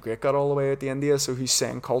Alexander the Great got all the way at the India, so he's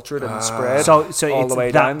saying culture didn't spread so all it's the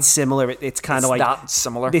way that down. Similar. It's kind of like that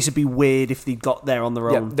similar. This would be weird if they got there on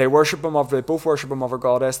their own. They worship they both worship a mother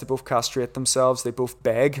goddess. They both castrate themselves. They both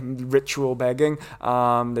beg, ritual begging.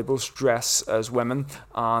 They both dress as women,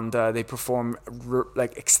 and they perform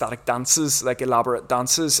like ecstatic dances, like elaborate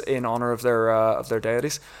dances in honor of their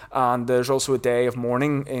deities. And there's also a day of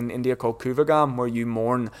mourning in India called Kuvagam, where you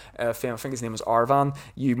mourn, I think his name was Arvan,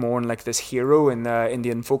 you mourn like this hero in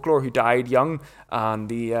Indian folklore who died young, and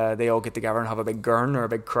they all get together and have a big gurn or a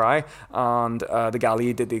big cry. And the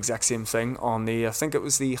Galilei did the exact same thing on the, I think it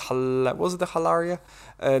was the Hilaria?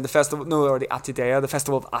 The festival, or the Atidea, the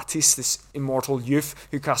festival of Attis, this immortal youth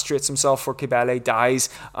who castrates himself for Kibele, dies,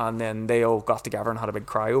 and then they all got together and had a big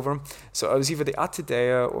cry over him. So it was either the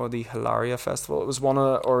Atidea or the Hilaria festival. It was one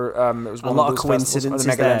of, it was one a lot of those of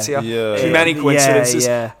coincidences there. Many coincidences.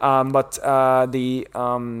 But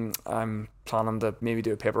I'm planning to maybe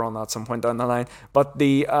do a paper on that at some point down the line. But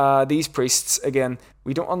these priests, again,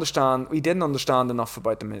 we didn't understand enough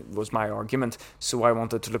about them, it was my argument. So I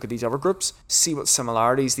wanted to look at these other groups, see what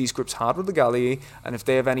similarities these groups had with the Galilei, and if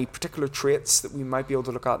they have any particular traits that we might be able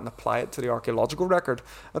to look at and apply it to the archaeological record.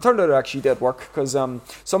 It turned out it actually did work, because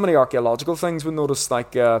some of the archaeological things we noticed,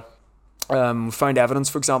 like found evidence,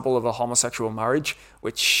 for example, of a homosexual marriage,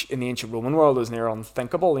 which in the ancient Roman world is near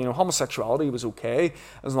unthinkable. You know, homosexuality was okay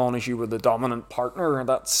as long as you were the dominant partner, and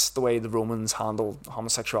that's the way the Romans handled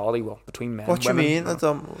homosexuality, well, between men and women. What do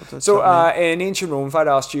you mean? So in ancient Rome, if I'd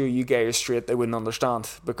asked you gay or straight, they wouldn't understand,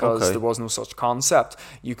 because there was no such concept.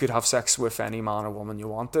 You could have sex with any man or woman you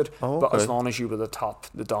wanted, but as long as you were the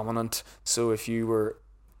dominant. So if you were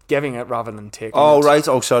giving it rather than taking it. Oh, right.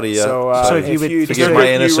 Oh, sorry, yeah. So if you forgive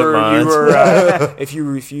my innocent mind. If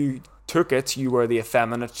you took it, you were the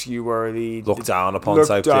effeminate, you were the looked down upon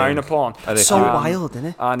type down thing. upon. And so wild, isn't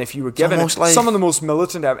it? And if you were given it, some of the most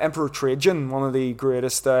militant, Emperor Trajan, one of the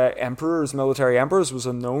greatest military emperors, was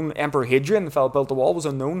unknown. Emperor Hadrian, the fellow who built the wall, was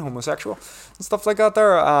unknown homosexual and stuff like that.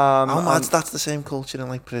 There. That's the same culture in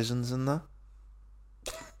like prisons and that.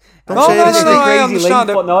 No, I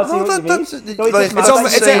understand it. I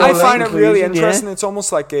find it really interesting. It's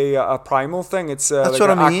almost like a primal thing. It's like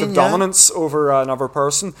an act of dominance over another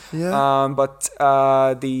person. Yeah.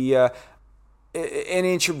 In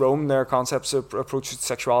ancient Rome, their concepts of approaches to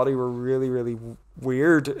sexuality were really, really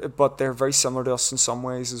weird, but they're very similar to us in some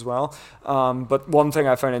ways as well. But one thing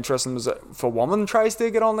I found interesting was that if a woman tries to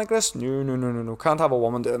get on like this, no, can't have a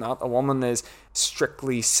woman doing that. A woman is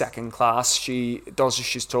strictly second class. She does as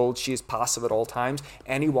she's told. She is passive at all times.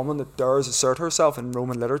 Any woman that dares assert herself in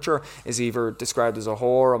Roman literature is either described as a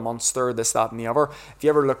whore, a monster, this, that, and the other. If you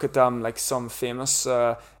ever look at like some famous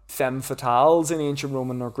femme fatales in ancient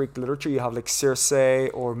Roman or Greek literature, you have like Circe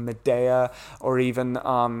or Medea, or even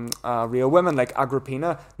real women like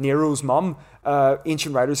Agrippina, Nero's mum.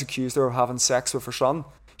 Ancient writers accused her of having sex with her son.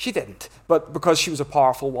 She didn't, but because she was a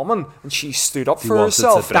powerful woman and she stood up for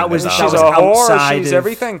herself, she's a whore, she's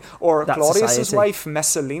everything. Or Claudius's wife,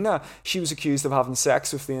 Messalina, she was accused of having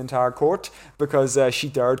sex with the entire court because she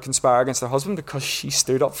dared conspire against her husband because she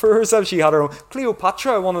stood up for herself. She had her own.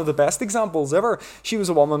 Cleopatra, one of the best examples ever. She was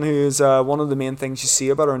a woman who is one of the main things you see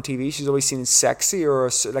about her on TV. She's always seen as sexy or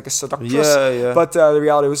like a seductress. Yeah. But the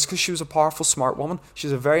reality was because she was a powerful, smart woman.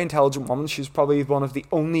 She's a very intelligent woman. She's probably one of the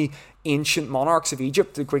only ancient monarchs of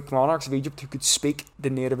Egypt, the Greek monarchs of Egypt, who could speak the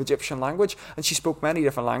native Egyptian language, and she spoke many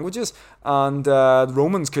different languages. And the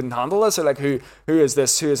Romans couldn't handle this. They're like, who is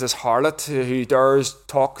this? Who is this harlot who dares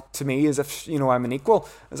talk to me as if I'm an equal?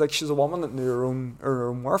 It's like she's a woman that knew her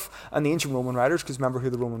own worth. And the ancient Roman writers, because remember who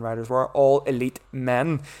the Roman writers were, all elite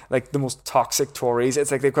men, like the most toxic Tories. It's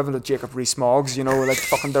like the equivalent of Jacob Rees-Mogg, like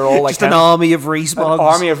fucking they're all like just an army of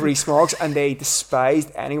Rees-Moggs, and they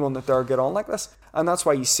despised anyone that dare get on like this. And that's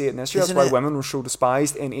why you see it in history. That's why women were so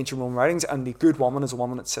despised in ancient Roman writings. And the good woman is a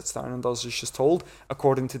woman that sits down and does as she's told,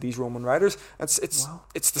 according to these Roman writers. It's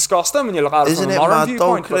disgusting when you look at it from a modern viewpoint. Isn't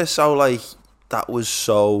it mad, Chris, how like that was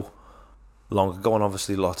so long ago, and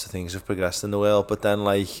obviously lots of things have progressed in the world, but then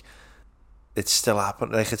like it's still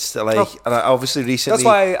happening. Like it's still like, and obviously recently. That's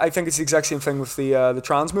why I think it's the exact same thing with the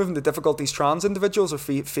trans movement. The difficulties trans individuals are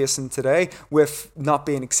facing today with not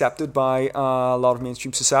being accepted by a lot of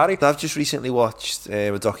mainstream society. I've just recently watched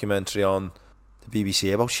a documentary on the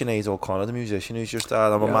BBC about Sinead O'Connor, the musician who's just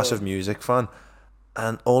died. I'm a massive music fan,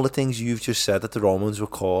 and all the things you've just said that the Romans were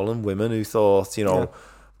calling women who thought, who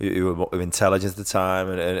were intelligent at the time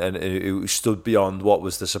and who stood beyond what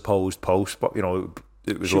was the supposed post, but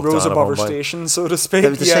she rose above her station, so to speak. There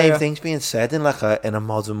was the same things being said in like in a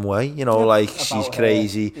modern way, like she's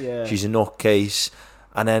crazy, she's a nutcase,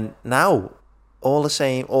 and then now all the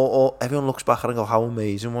same, all everyone looks back at her and go, how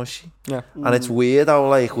amazing was she? Yeah. And it's weird how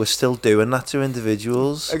like we're still doing that to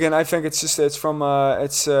individuals. Again, I think it's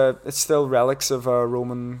still relics of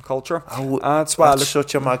Roman culture. That's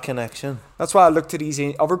such a mad connection. That's why I looked at these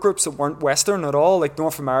other groups that weren't Western at all, like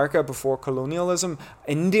North America before colonialism,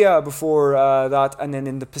 India before that, and then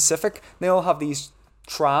in the Pacific, they all have these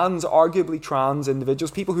arguably trans individuals,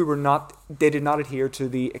 people who did not adhere to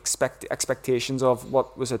the expectations of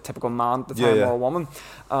what was a typical man at the time or a woman,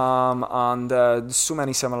 and there's so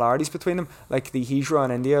many similarities between them, like the Hijra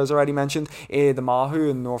in India, as already mentioned, the Mahu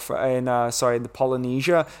in the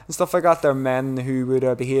Polynesia and stuff like that. They're men who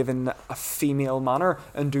would behave in a female manner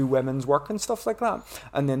and do women's work and stuff like that.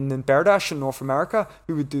 And then the Berdash in North America,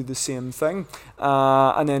 who would do the same thing,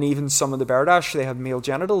 and then even some of the Berdash, they had male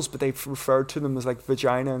genitals, but they referred to them as like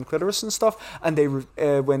vagina and clitoris and stuff. And they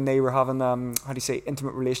when they were having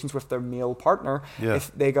intimate relations with their male partner,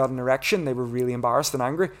 if they got an erection, they were really embarrassed and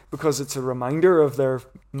angry because it's a reminder of their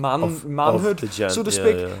manhood, so to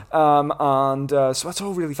speak. So it's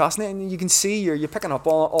all really fascinating. You can see you're picking up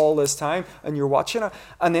all this time and you're watching it.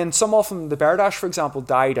 And then some of them, the Berdash, for example,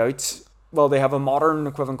 died out well, they have a modern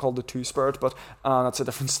equivalent called the Two-Spirit, but that's a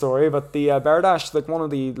different story. But the Berdash, like one of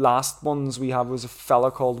the last ones we have was a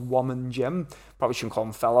fella called Woman Jim. Probably shouldn't call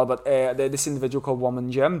him fella, but this individual called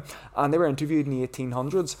Woman Jim, and they were interviewed in the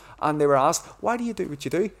 1800s, and they were asked, why do you do what you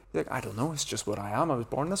do? They're like, I don't know, it's just what I am, I was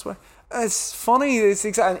born this way. It's funny, it's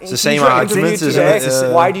exactly the same argument, isn't it?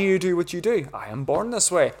 Yeah. Why do you do what you do? I am born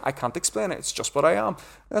this way, I can't explain it, it's just what I am.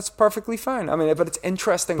 That's perfectly fine. I mean, but it's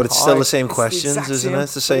interesting. But it's still the same questions, isn't it?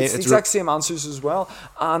 It's the exact same answers as well,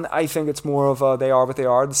 and I think it's more of they are what they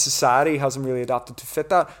are. The society hasn't really adapted to fit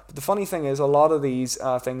that. But the funny thing is, a lot of these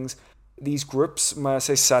things, these groups, when I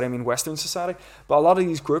say society, I mean Western society, but a lot of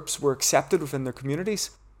these groups were accepted within their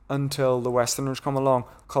communities until the Westerners come along.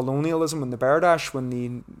 Colonialism and the Berdash,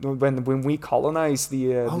 when we colonized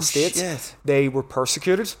the States, shit. They were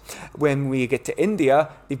persecuted. When we get to India,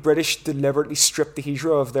 the British deliberately stripped the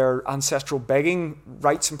Hijra of their ancestral begging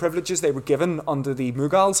rights and privileges they were given under the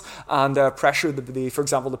Mughals, and pressured for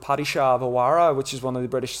example, the Padishah of Awara, which is one of the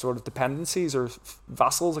British sort of dependencies or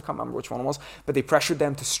vassals, I can't remember which one it was, but they pressured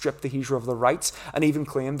them to strip the Hijra of their rights, and even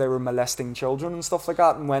claimed they were molesting children and stuff like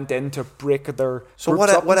that, and went in to break their So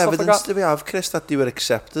what evidence do we have, Chris, that they were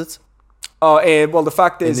accepted? Well, the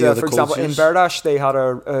fact is, for example, cultures? in Berdash,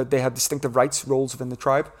 they had distinctive rights roles within the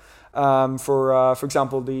tribe. For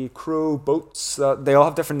example, the Crow boats, they all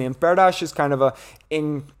have different names. Berdash is kind of a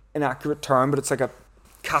inaccurate term, but it's like a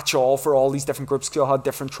catch-all for all these different groups. They all had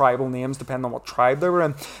different tribal names depending on what tribe they were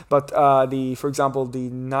in. But for example,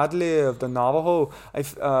 the Nadle of the Navajo,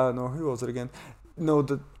 who was it again? No,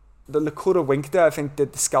 the Lakota Winkta, I think,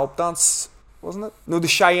 did the scalp dance. Wasn't it? No, the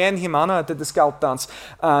Cheyenne Himana did the scalp dance,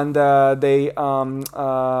 and they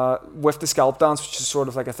with the scalp dance, which is sort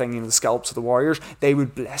of like a thing, the scalps of the warriors, they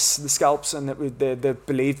would bless the scalps, and they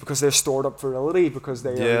believed, because they're stored up virility, because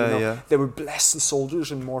they would bless the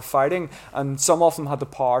soldiers in more fighting, and some of them had the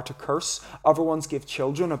power to curse. Other ones gave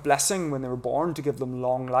children a blessing when they were born to give them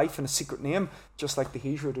long life and a secret name, just like the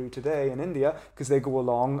Hijra do today in India, because they go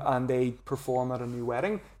along and they perform at a new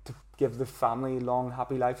wedding to give the family long,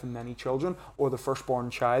 happy life and many children, or the firstborn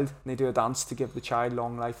child, and they do a dance to give the child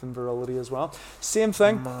long life and virility as well. Same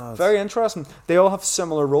thing. Mad. Very interesting. They all have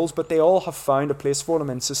similar roles, but they all have found a place for them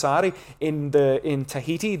in society. In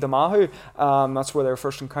Tahiti, the Mahu, that's where they were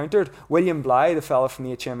first encountered. William Bligh, the fella from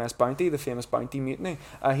the HMS Bounty, the famous Bounty mutiny,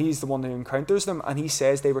 he's the one who encounters them, and he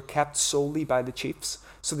says they were kept solely by the chiefs.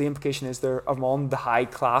 So the implication is they're among the high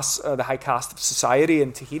class, the high caste of society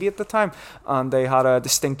in Tahiti at the time, and they had a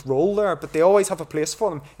distinct role there. But they always have a place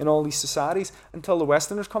for them in all these societies until the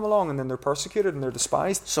Westerners come along, and then they're persecuted and they're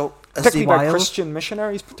despised. So particularly by Christian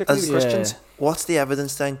missionaries, particularly the Christians. What's the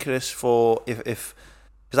evidence then, Chris, for if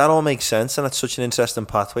because that all makes sense, and it's such an interesting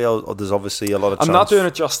pathway. Or there's obviously a lot of. I'm not doing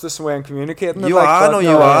it justice the way I'm communicating. You are, you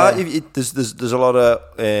are. There's a lot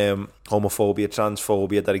of homophobia,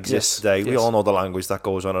 transphobia that exists today. Yes. We all know the language that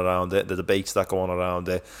goes on around it, the debates that go on around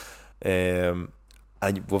it, and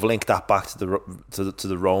we've linked that back to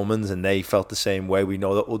the Romans, and they felt the same way. We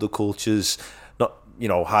know that other cultures,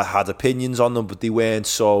 had opinions on them, but they weren't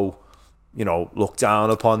so. Looked down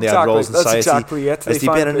upon the average in society. That's exactly it. Has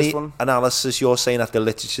there been any analysis? You're saying that the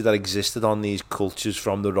literature that existed on these cultures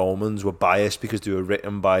from the Romans were biased because they were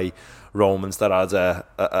written by Romans that had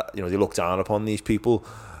they looked down upon these people.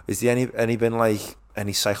 Is there any been like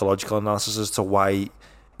any psychological analysis as to why,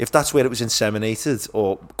 if that's where it was inseminated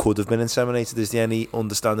or could have been inseminated, is there any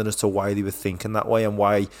understanding as to why they were thinking that way and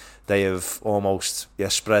why they have almost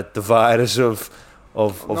spread the virus of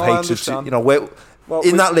hatred?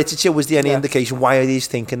 In that literature, was there any indication why are these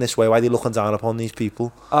thinking this way? Why are they looking down upon these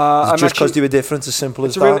people? Is it just because they were different, as simple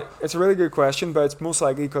as that? It's a really good question, but it's most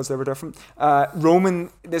likely because they were different.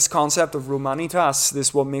 This concept of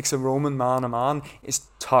Romanitas, what makes a Roman man a man, is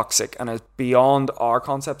toxic and is beyond our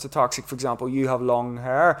concepts of toxic. For example, you have long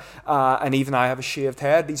hair, and even I have a shaved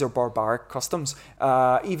head. These are barbaric customs.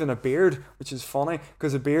 Even a beard, which is funny,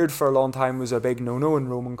 because a beard for a long time was a big no-no in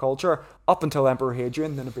Roman culture, up until Emperor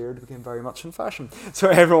Hadrian. Then a beard became very much in fashion. So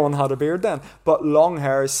everyone had a beard then. But long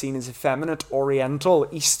hair is seen as effeminate, oriental,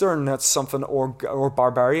 Eastern. That's something, or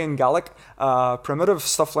barbarian, Gallic, primitive,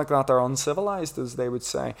 stuff like that. They're uncivilized, as they would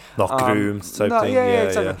say. Not groomed type thing. Yeah,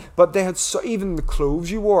 exactly. Yeah. But they had even the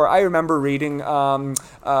clothes you wore. I remember reading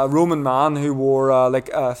a Roman man who wore like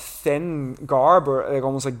a thin garb, or like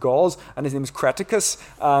almost like gauze, and his name was Creticus.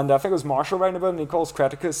 And I think it was Marshall writing about him, and he calls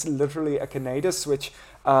Creticus literally a Canetus, which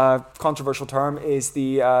controversial term is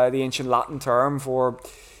the ancient Latin term for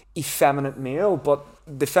effeminate male, but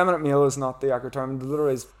the effeminate male is not the accurate term. The literal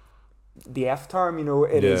is the F term.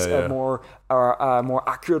 It is a more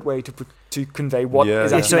accurate way to to convey what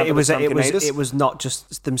is actually. So it was not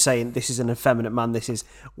just them saying this is an effeminate man. This is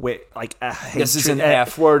with like a hatred. This is an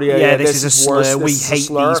F word. This is a slur. We hate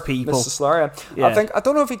these people. This is a slur. I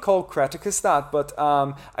don't know if he called Creticus that, but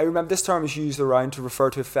I remember this term is used around to refer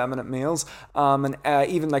to effeminate males, and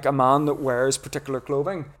even like a man that wears particular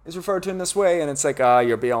clothing is referred to in this way, and it's like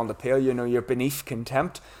you're beyond the pale. You're beneath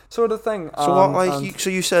contempt, sort of thing. So so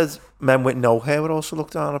you said men with no hair were also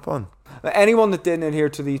looked down upon? Anyone that didn't adhere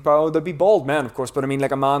to these, there'd be bald men, of course, but I mean,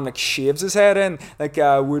 like a man like shaves his head in, like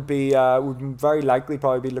would very likely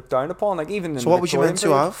probably be looked down upon. Like even in so, what would you meant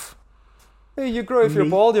to have? You grow if you're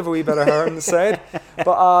bald, you have a wee bit of hair on the side.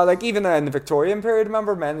 But like even in the Victorian period,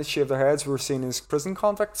 remember, men that shaved their heads were seen as prison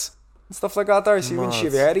convicts and stuff like that. There, so you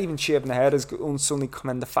shave your head, even shaving the head has only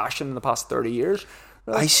come into fashion in the past 30 years.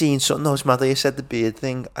 Really? I seen something. No, it's mad that you said the beard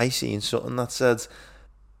thing. I seen something that said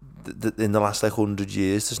that in the last like 100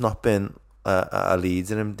 years, there's not been a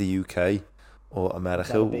leader in the UK or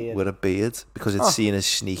America with a beard because it's seen as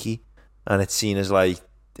sneaky and it's seen as like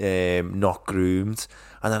not groomed.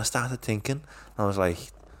 And then I started thinking, I was like,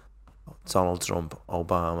 Donald Trump,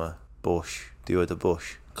 Obama, Bush,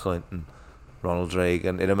 Bush, Clinton, Ronald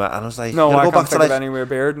Reagan, and I was like, no, I can't think of anywhere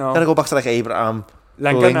beard. No, gonna go back to like Abraham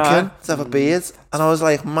Lincoln to have a beard, and I was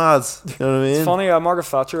like, mad. You know what I mean? It's funny. Margaret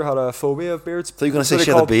Thatcher had a phobia of beards. So you're gonna say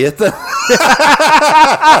she had a beard then?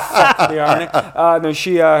 The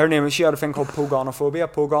irony. No, she had a thing called pogonophobia.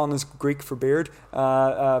 Pogon is Greek for beard.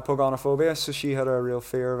 Pogonophobia. So she had a real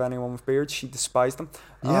fear of anyone with beards. She despised them.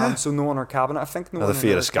 Yeah. So no one in her cabinet, I think. The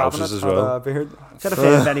fear of Scousers as well. She had a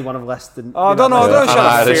fear of anyone of less than. Oh, no. She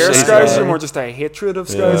had a fear of Scousers, more just a hatred of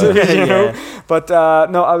Scousers. You know. But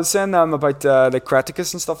no, I was saying about the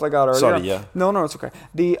Creticus and stuff like that earlier. Sorry, yeah. No, it's okay.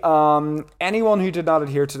 The anyone who did not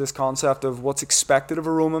adhere to this concept of what's expected of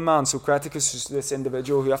a Roman man. So Creticus is this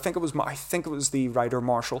individual who I think it was the writer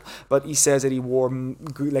Martial, but he says that he wore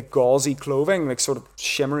like gauzy clothing, like sort of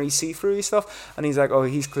shimmery, see-through stuff, and he's like, oh,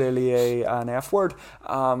 he's clearly an F word.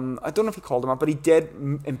 I don't know if he called him out, but he did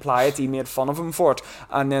imply it. He made fun of him for it.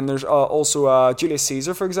 And then there's also Julius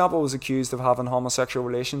Caesar, for example, was accused of having homosexual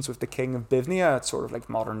relations with the king of Bithynia. It's sort of like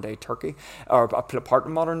modern-day Turkey, or a part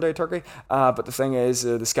of modern-day Turkey. But the thing is,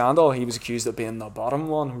 the scandal, he was accused of being the bottom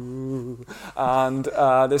one. Ooh. And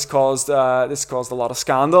this caused a lot of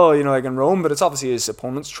scandal, like in Rome. But it's obviously his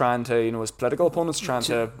opponents trying to, his political opponents trying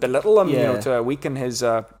to belittle him, to weaken his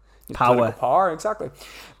power, exactly.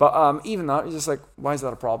 But even that, you're just like, why is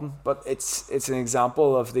that a problem? But it's an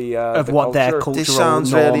example of the what their cultural This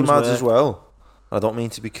sounds really mad were. as well. I don't mean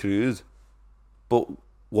to be crude, but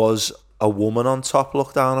was a woman on top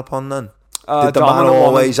looked down upon then? Did the man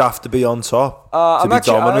always have to be on top to be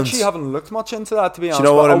dominant? I actually haven't looked much into that, to be honest. Do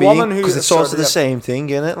you know what I mean? Because it's sort of the same thing,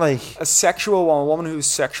 isn't it? Like a sexual woman, a woman who's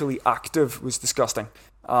sexually active was disgusting.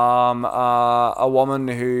 A woman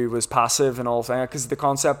who was passive and all things, because the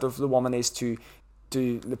concept of the woman is to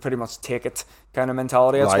pretty much take it kind of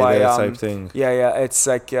mentality. That's why type thing. Yeah, it's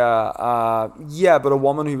like but a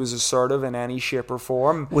woman who was assertive in any shape or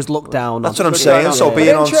form was looked down. That's what I'm saying. So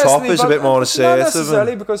being on top is a bit more assertive. Not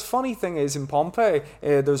necessarily, because funny thing is, in Pompeii,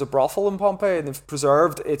 there's a brothel in Pompeii, and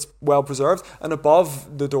it's well preserved, and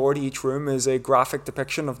above the door to each room is a graphic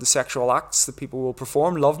depiction of the sexual acts that people will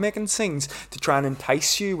perform, lovemaking scenes, to try and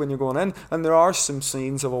entice you when you're going in. And there are some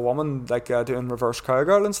scenes of a woman like doing reverse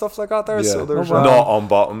cowgirl and stuff like that there. Yeah. So there's not on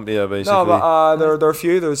bottom, basically. No, but there are a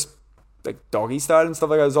few. There's like doggy style and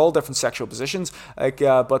stuff like that. There's all different sexual positions.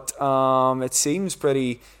 But it seems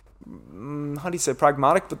pretty,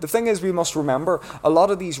 pragmatic. But the thing is, we must remember, a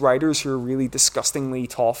lot of these writers who are really disgustingly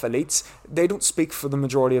tough elites, they don't speak for the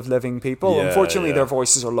majority of living people. Unfortunately, their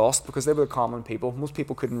voices are lost because they were the common people. Most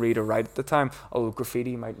people couldn't read or write at the time, although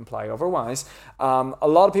graffiti might imply otherwise. A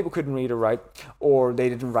lot of people couldn't read or write, or they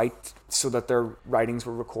didn't write so that their writings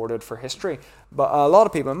were recorded for history. But a lot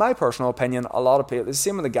of people, in my personal opinion, it's the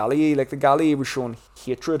same with the Galliae. Like the Galliae was showing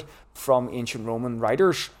hatred from ancient Roman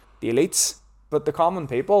writers, the elites. But the common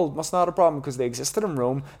people must not have a problem because they existed in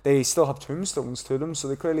Rome. They still have tombstones to them, so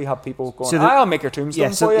they clearly have people going, I'll make your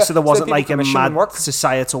tombstone for you. So there wasn't like a mad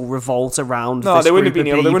societal revolt around. No, this they wouldn't group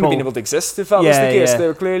have been able to exist if that was the case.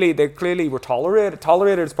 Yeah. They clearly were tolerated.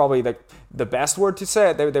 Tolerated is probably the best word to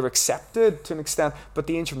say it. They were accepted to an extent, but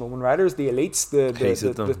the ancient Roman writers, the elites,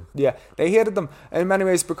 they hated them in many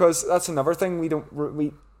ways, because that's another thing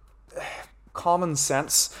we common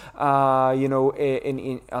sense,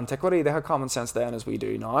 in antiquity, they had common sense then as we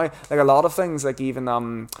do now. Like a lot of things, like even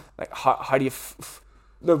like how do you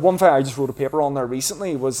the one thing I just wrote a paper on there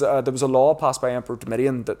recently was there was a law passed by Emperor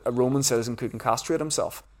Domitian that a Roman citizen couldn't castrate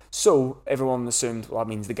himself. So everyone assumed, well, that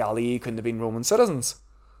means the Galliae couldn't have been Roman citizens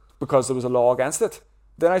because there was a law against it.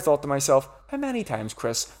 Then I thought to myself, how many times,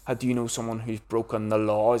 Chris, do you know someone who's broken the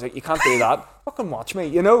law? He's like, you can't do that. Fucking watch me.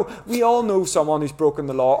 You know, we all know someone who's broken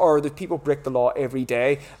the law, or that people break the law every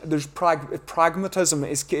day. There's pragmatism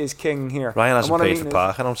is king here. Ryan hasn't paid for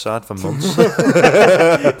parking outside for months.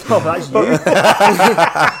 That's you.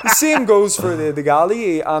 The same goes for the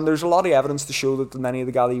Galii, and there's a lot of evidence to show that many of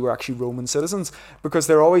the Galii were actually Roman citizens, because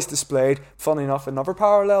they're always displayed. Funny enough, another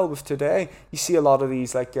parallel with today, you see a lot of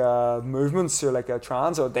these like movements or like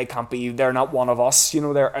trans, or they're not one of us, you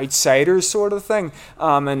know, they're outsiders sort of thing.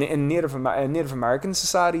 And in Native American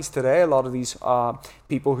societies today, a lot of these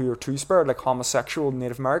people who are two-spirit, like homosexual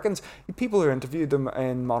Native Americans, people who interviewed them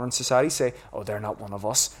in modern society say, oh, they're not one of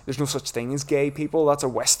us. There's no such thing as gay people. That's a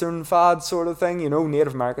Western fad sort of thing. You know,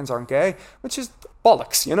 Native Americans aren't gay, which is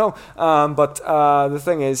bollocks, you know. But the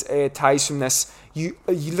thing is, it ties from this, you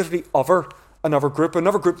literally other another group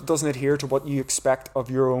that doesn't adhere to what you expect of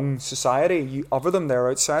your own society. You other them, they're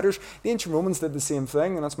outsiders. The ancient Romans did the same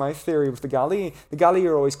thing, and that's my theory with the Galii. The Galii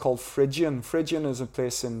are always called Phrygian. Phrygian is a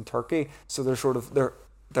place in Turkey, so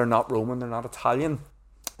they're not Roman, they're not Italian.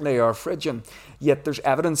 They are Phrygian. Yet there's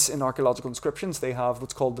evidence in archaeological inscriptions they have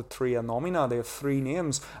what's called the tria nomina. They have three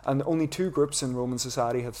names, and only two groups in Roman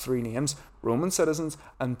society have three names: Roman citizens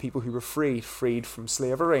and people who were freed from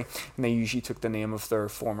slavery, and they usually took the name of their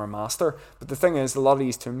former master. But the thing is, a lot of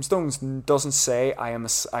these tombstones doesn't say I am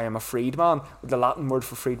a freedman. The Latin word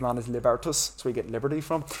for freedman is libertus, that's where you get liberty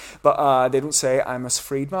from. But they don't say I'm a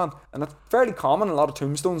freedman, and that's fairly common. A lot of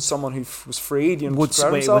tombstones, someone who was freed, would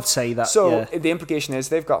say that. So the implication is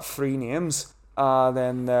they've got three names.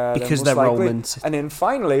 Because they're likely. Romans. And then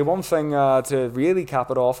finally, one thing to really cap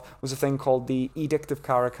it off was a thing called the Edict of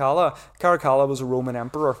Caracalla. Caracalla was a Roman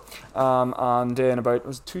emperor, and in about, it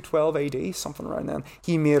was 212 AD, something around then,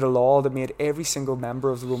 he made a law that made every single member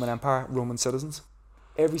of the Roman Empire Roman citizens.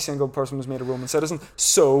 Every single person was made a Roman citizen.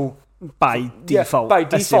 So by default.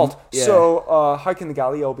 So how can the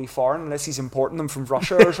Galii all be foreign unless he's importing them from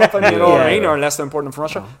Russia or something? You know what I mean? Or unless they're importing them from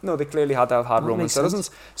Russia? No, they clearly had to have had Roman citizens.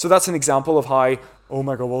 Sense. So that's an example of how, oh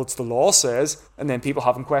my God, well, it's the law says, and then people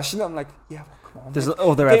haven't questioned it. I'm like, yeah, well, come on. There's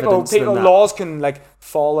other evidence than that. Laws can like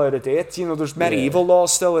fall out of date. You know, there's medieval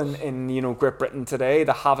laws still in you know, Great Britain today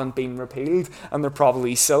that haven't been repealed, and they're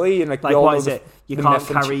probably silly. And like what is it? You can't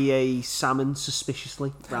carry a salmon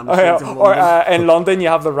suspiciously around the streets of London. Or in London, you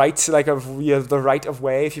have the right of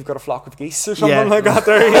way if you've got a flock of geese or something like that.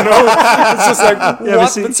 There, you know, it's just like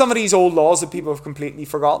what? But some of these old laws that people have completely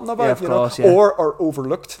forgotten about, or are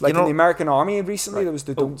overlooked. Like in the American Army recently, there was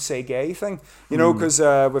the "don't say gay" thing. You know, because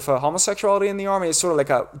with homosexuality in the army, it's sort of like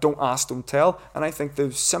a "don't ask, don't tell." And I think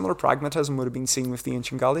the similar pragmatism would have been seen with the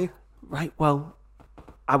ancient Galii. Right. Well,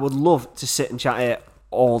 I would love to sit and chat here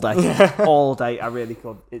all day. All day, I really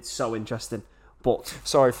could. It's so interesting. But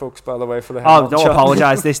sorry, folks, by the way, for the don't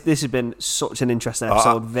apologise. This has been such an interesting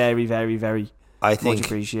episode. Very, very, very much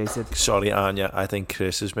appreciated. Sorry, Anya. I think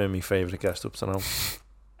Chris has been my favourite guest up to now.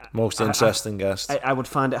 Most interesting guest. I would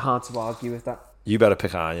find it hard to argue with that. You better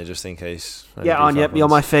pick Anya just in case. Yeah, Anya, you're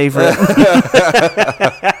my favourite.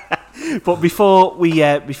 But before we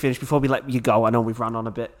finish, before we let you go, I know we've run on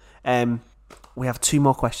a bit. We have two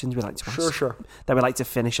more questions we'd like to ask. Sure. That we like to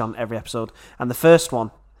finish on every episode. And the first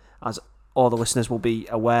one, as all the listeners will be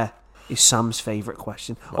aware, is Sam's favourite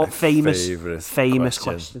question. Famous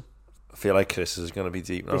question. I feel like Chris is going to be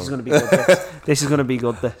deep now. This is going to be good. This is going to be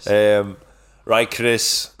good. Right,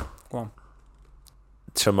 Chris. Go on.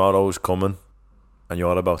 Tomorrow's coming, and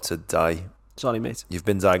you're about to die. Sorry, mate. You've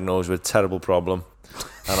been diagnosed with a terrible problem.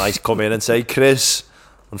 And I come in and say, Chris,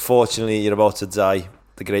 unfortunately, you're about to die.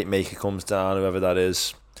 The great maker comes down, whoever that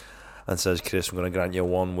is, and says, Chris, I'm going to grant you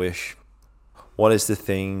one wish. What is the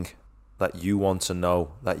thing that you want to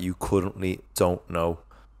know that you currently don't know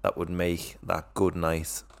that would make that good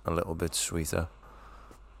night a little bit sweeter?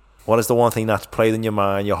 What is the one thing that's played in your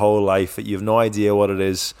mind your whole life that you have no idea what it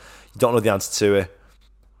is, you don't know the answer to it,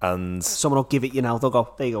 and someone will give it you now. They'll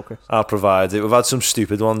go, there you go, Chris. I'll provide it. We've had some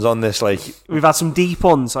stupid ones on this, like we've had some deep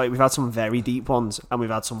ones, like we've had some very deep ones, and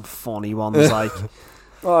we've had some funny ones, like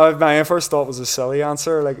well, my first thought was a silly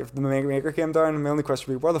answer. Like if the maker came down, my only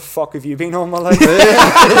question would be, where the fuck have you been all my life?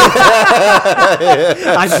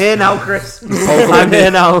 I'm here now, Chris. I'm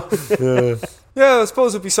here now. Yeah, I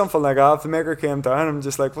suppose it'd be something like that. If the maker came down, I'm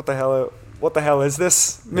just like, what the hell is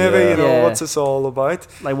this? Maybe, what's this all about?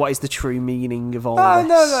 Like, what is the true meaning of all of this?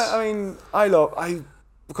 No, I mean,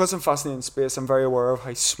 because I'm fascinated in space, I'm very aware of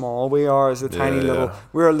how small we are as a tiny little.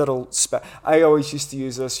 We're a little. I always used to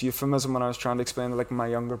use this euphemism when I was trying to explain to like my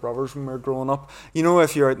younger brothers when we were growing up. You know,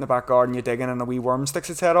 if you're out in the back garden, you're digging, and a wee worm sticks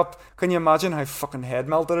its head up. Can you imagine how fucking head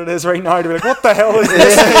melted it is right now to be like, what the hell is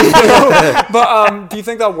this? You know? But do you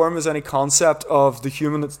think that worm has any concept of the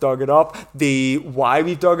human that's dug it up, the why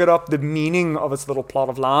we've dug it up, the meaning of its little plot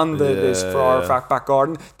of land that is for our back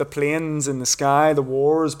garden, the planes in the sky, the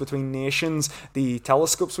wars between nations, the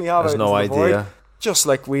telescopes we have? There's no idea. Just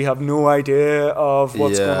like we have no idea of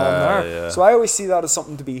what's going on there. So I always see that as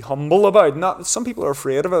something to be humble about. Not some people are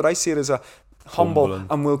afraid of it. I see it as a humble,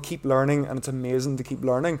 and we'll keep learning, and it's amazing to keep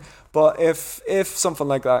learning. But if something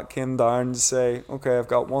like that came down to say, okay, I've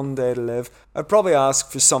got one day to live, I'd probably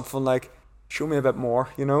ask for something like, show me a bit more,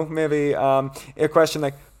 you know, maybe a question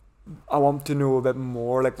like, I want to know a bit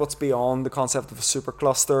more, like what's beyond the concept of a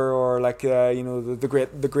supercluster, or like you know, the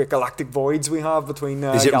great galactic voids we have between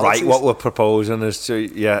is it galaxies. Right what we're proposing is to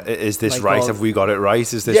is this like right? Have we got it right?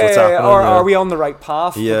 Is this what's happening? Or are we on the right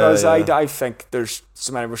path? Because I think there's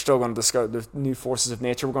so many. We're still going to discover the new forces of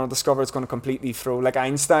nature. We're going to discover it's going to completely throw, like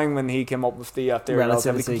Einstein when he came up with the theory of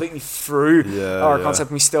relativity, completely threw our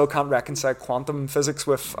concept. We still can't reconcile quantum physics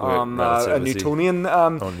with Newtonian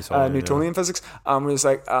physics. It was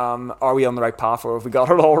like, are we on the right path, or have we got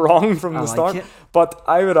it all wrong from the start? But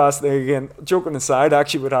I would ask, again, joking aside, I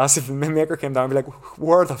actually would ask if the maker came down and be like,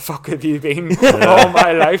 where the fuck have you been all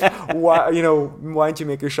my life? Why don't you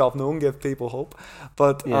make yourself known, give people hope?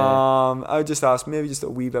 But I would just ask maybe just a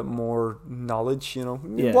wee bit more knowledge, you know.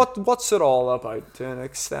 What's it all about to an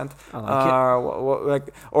extent?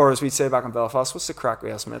 Or as we'd say back in Belfast, what's the crack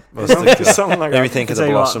with us, mate? Something like maybe think of the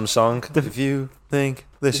Blossom song. If you think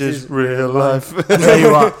this is real life. I'll tell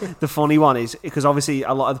you what, the funny one is, because obviously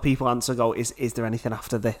a lot of the people answer go, is there anything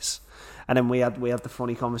after this? And then we had the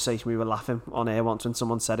funny conversation. We were laughing on air once when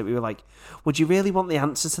someone said it. We were like, would you really want the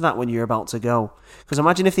answer to that when you're about to go? Because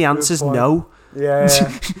imagine if the answer's no. Yeah.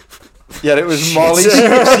 Yeah, it was Molly. She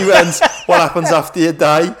went, what happens after you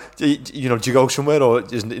die? Do you go somewhere, or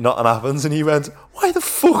is nothing happens? And he went, why the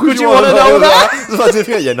fuck would you want to know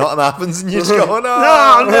that? Yeah, nothing happens, and you're just going,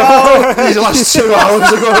 no. These last 2 hours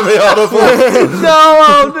are going to be horrible.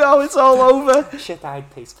 No, it's all over. Shit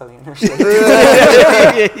died peacefully in her sleep.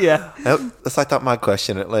 Yeah. It's like that mad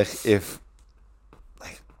question. If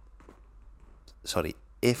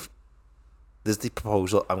there's the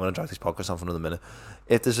proposal, I'm going to drag this podcast on for another minute.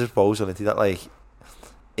 If there's a proposal into that, like,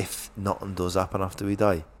 if nothing does happen after we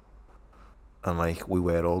die, and like we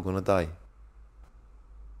were all going to die,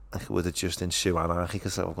 like would it just ensue anarchy?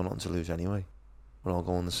 Because like, we've got nothing to lose anyway. We're all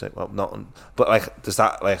going the same. Well, nothing. But like, does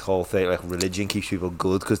that like whole thing, like religion keeps people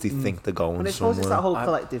good because they think they're going somewhere? I suppose it's that whole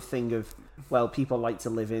collective thing of, well, people like to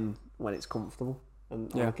live in when it's comfortable,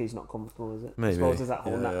 and anarchy's not comfortable, is it? Maybe. I suppose there's that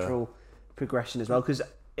whole natural progression as well. Because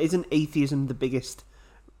isn't atheism the biggest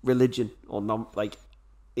religion, or not, like,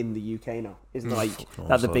 in the UK now? Isn't like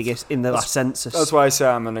that the biggest in the last census? That's why I say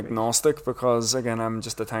I'm an agnostic, because again, I'm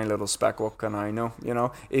just a tiny little speck. What can I know? You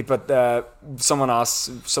know. But someone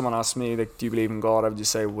asks me, like, do you believe in God? I would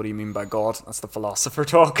just say, what do you mean by God? That's the philosopher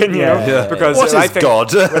talking, you know. Yeah. Because what is God?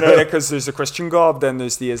 Because there's the Christian God, then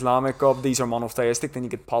there's the Islamic God. These are monotheistic. Then you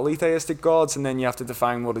get polytheistic gods, and then you have to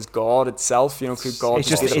define what is God itself. You know, could God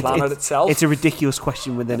just be the planet itself? It's a ridiculous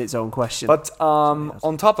question within its own question. But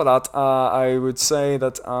on top of that, I would say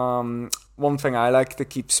that one thing I like that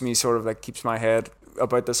keeps my head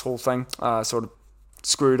about this whole thing sort of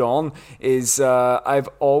screwed on is I've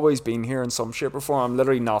always been here in some shape or form. I'm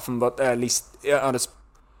literally nothing but, at least on its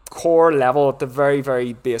core level, at the very,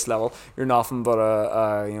 very base level, you're nothing but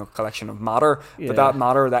a collection of matter. But that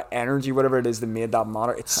matter, that energy, whatever it is that made that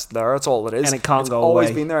matter, it's there. It's all it is, and it can't go away. It's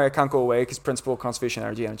always been there. It can't go away because principle of conservation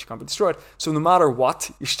energy can't be destroyed. So no matter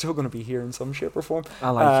what, you're still going to be here in some shape or form. I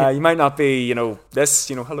like it. You might not be, this,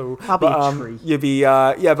 hello. I'll be a tree. You'll be,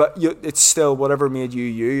 but it's still whatever made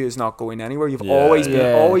you is not going anywhere. You've always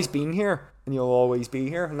been here, and you'll always be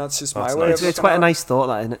here, and that's just my way. It's quite a nice thought,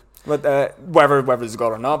 that, isn't it? But whether it's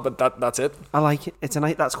God or not, but that's it. I like it.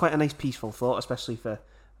 That's quite a nice peaceful thought, especially for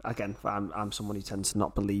I'm someone who tends to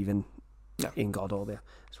not believe in God or there.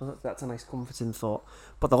 So that's a nice comforting thought.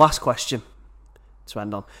 But the last question to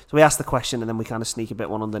end on. So we ask the question, and then we kind of sneak a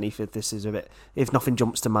bit one underneath it. This is a bit, if nothing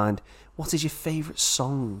jumps to mind, what is your favourite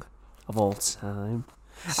song of all time?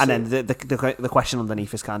 And then the question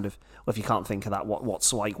underneath is kind of, well, if you can't think of that,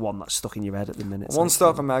 what's like one that's stuck in your head at the minute?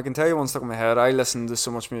 I can tell you one stuck in my head. I listen to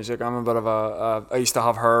so much music. I'm a bit of I used to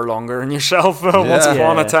have hair longer than yourself once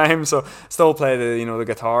upon a time, so still play the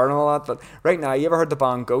guitar and all that. But right now, you ever heard the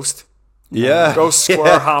band Ghost? Yeah. Ghost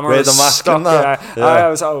Square Hammer. With the mask and that. Yeah. It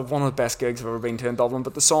was one of the best gigs I've ever been to in Dublin.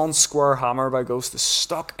 But the song Square Hammer by Ghost is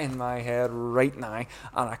stuck in my head right now, and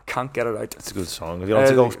I can't get it out. It's a good song. Have you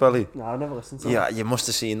listened to Ghost Belly? No, I've never listened to it. Yeah, you must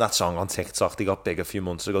have seen that song on TikTok. They got big a few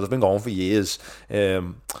months ago. They've been going for years.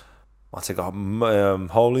 What's it called?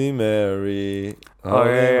 Holy Mary.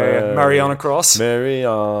 Mary on a Cross. Mary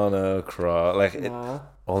on a Cross. Like,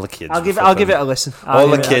 all the kids. I'll give it a listen. All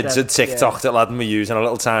the kids at TikTok that lad were using a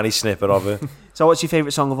little tiny snippet of it. So, what's your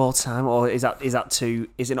favourite song of all time, or is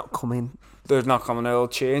it not coming? They're not coming. It'll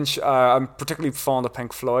change. I'm particularly fond of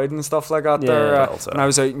Pink Floyd and stuff like that. There, when I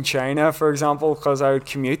was out in China, for example, because I would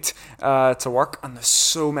commute to work, and there's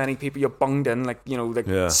so many people, you're bunged in, like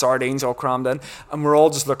sardines all crammed in, and we're all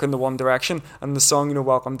just looking the one direction. And the song,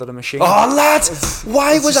 Welcome to the Machine. Oh, lad,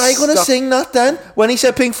 why was I going to sing that then? When he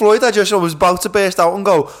said Pink Floyd, I was about to burst out and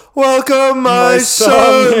go, "Welcome, my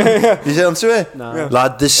son." You see onto it? No.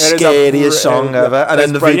 Lad, the scariest song ever. And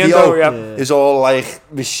then the video is all like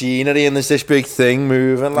machinery, and there's this big thing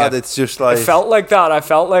moving, lad. It's just like, it felt like that. I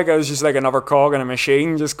felt like I was just like another cog in a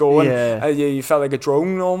machine just going. You felt like a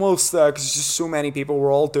drone almost, because just so many people were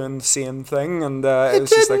all doing the same thing, and it was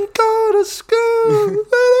just like, go to school.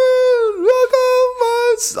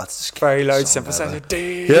 That's very loud synthesizer.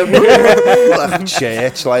 Like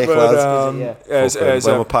church, like, lads.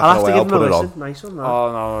 When we're packing away, I'll put it on. Nice one, man.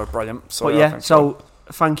 Oh no, brilliant. So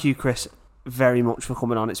thank you, Chris, very much for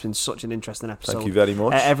coming on. It's been such an interesting episode. Thank you very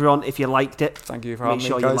much. Everyone, if you liked it, thank you for having me,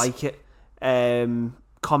 guys. Make sure you like it.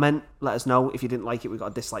 Comment, let us know. If you didn't like it, we've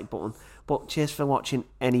got a dislike button. But cheers for watching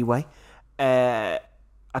anyway. I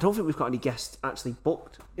don't think we've got any guests actually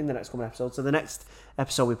booked in the next coming episode. So the next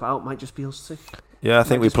episode we put out might just be us two. Yeah, I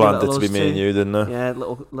think we planned it to be me and you, didn't we? Yeah,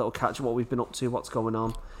 little catch up what we've been up to, what's going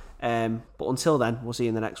on. But until then, we'll see you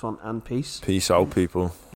in the next one, and peace. Peace out, people.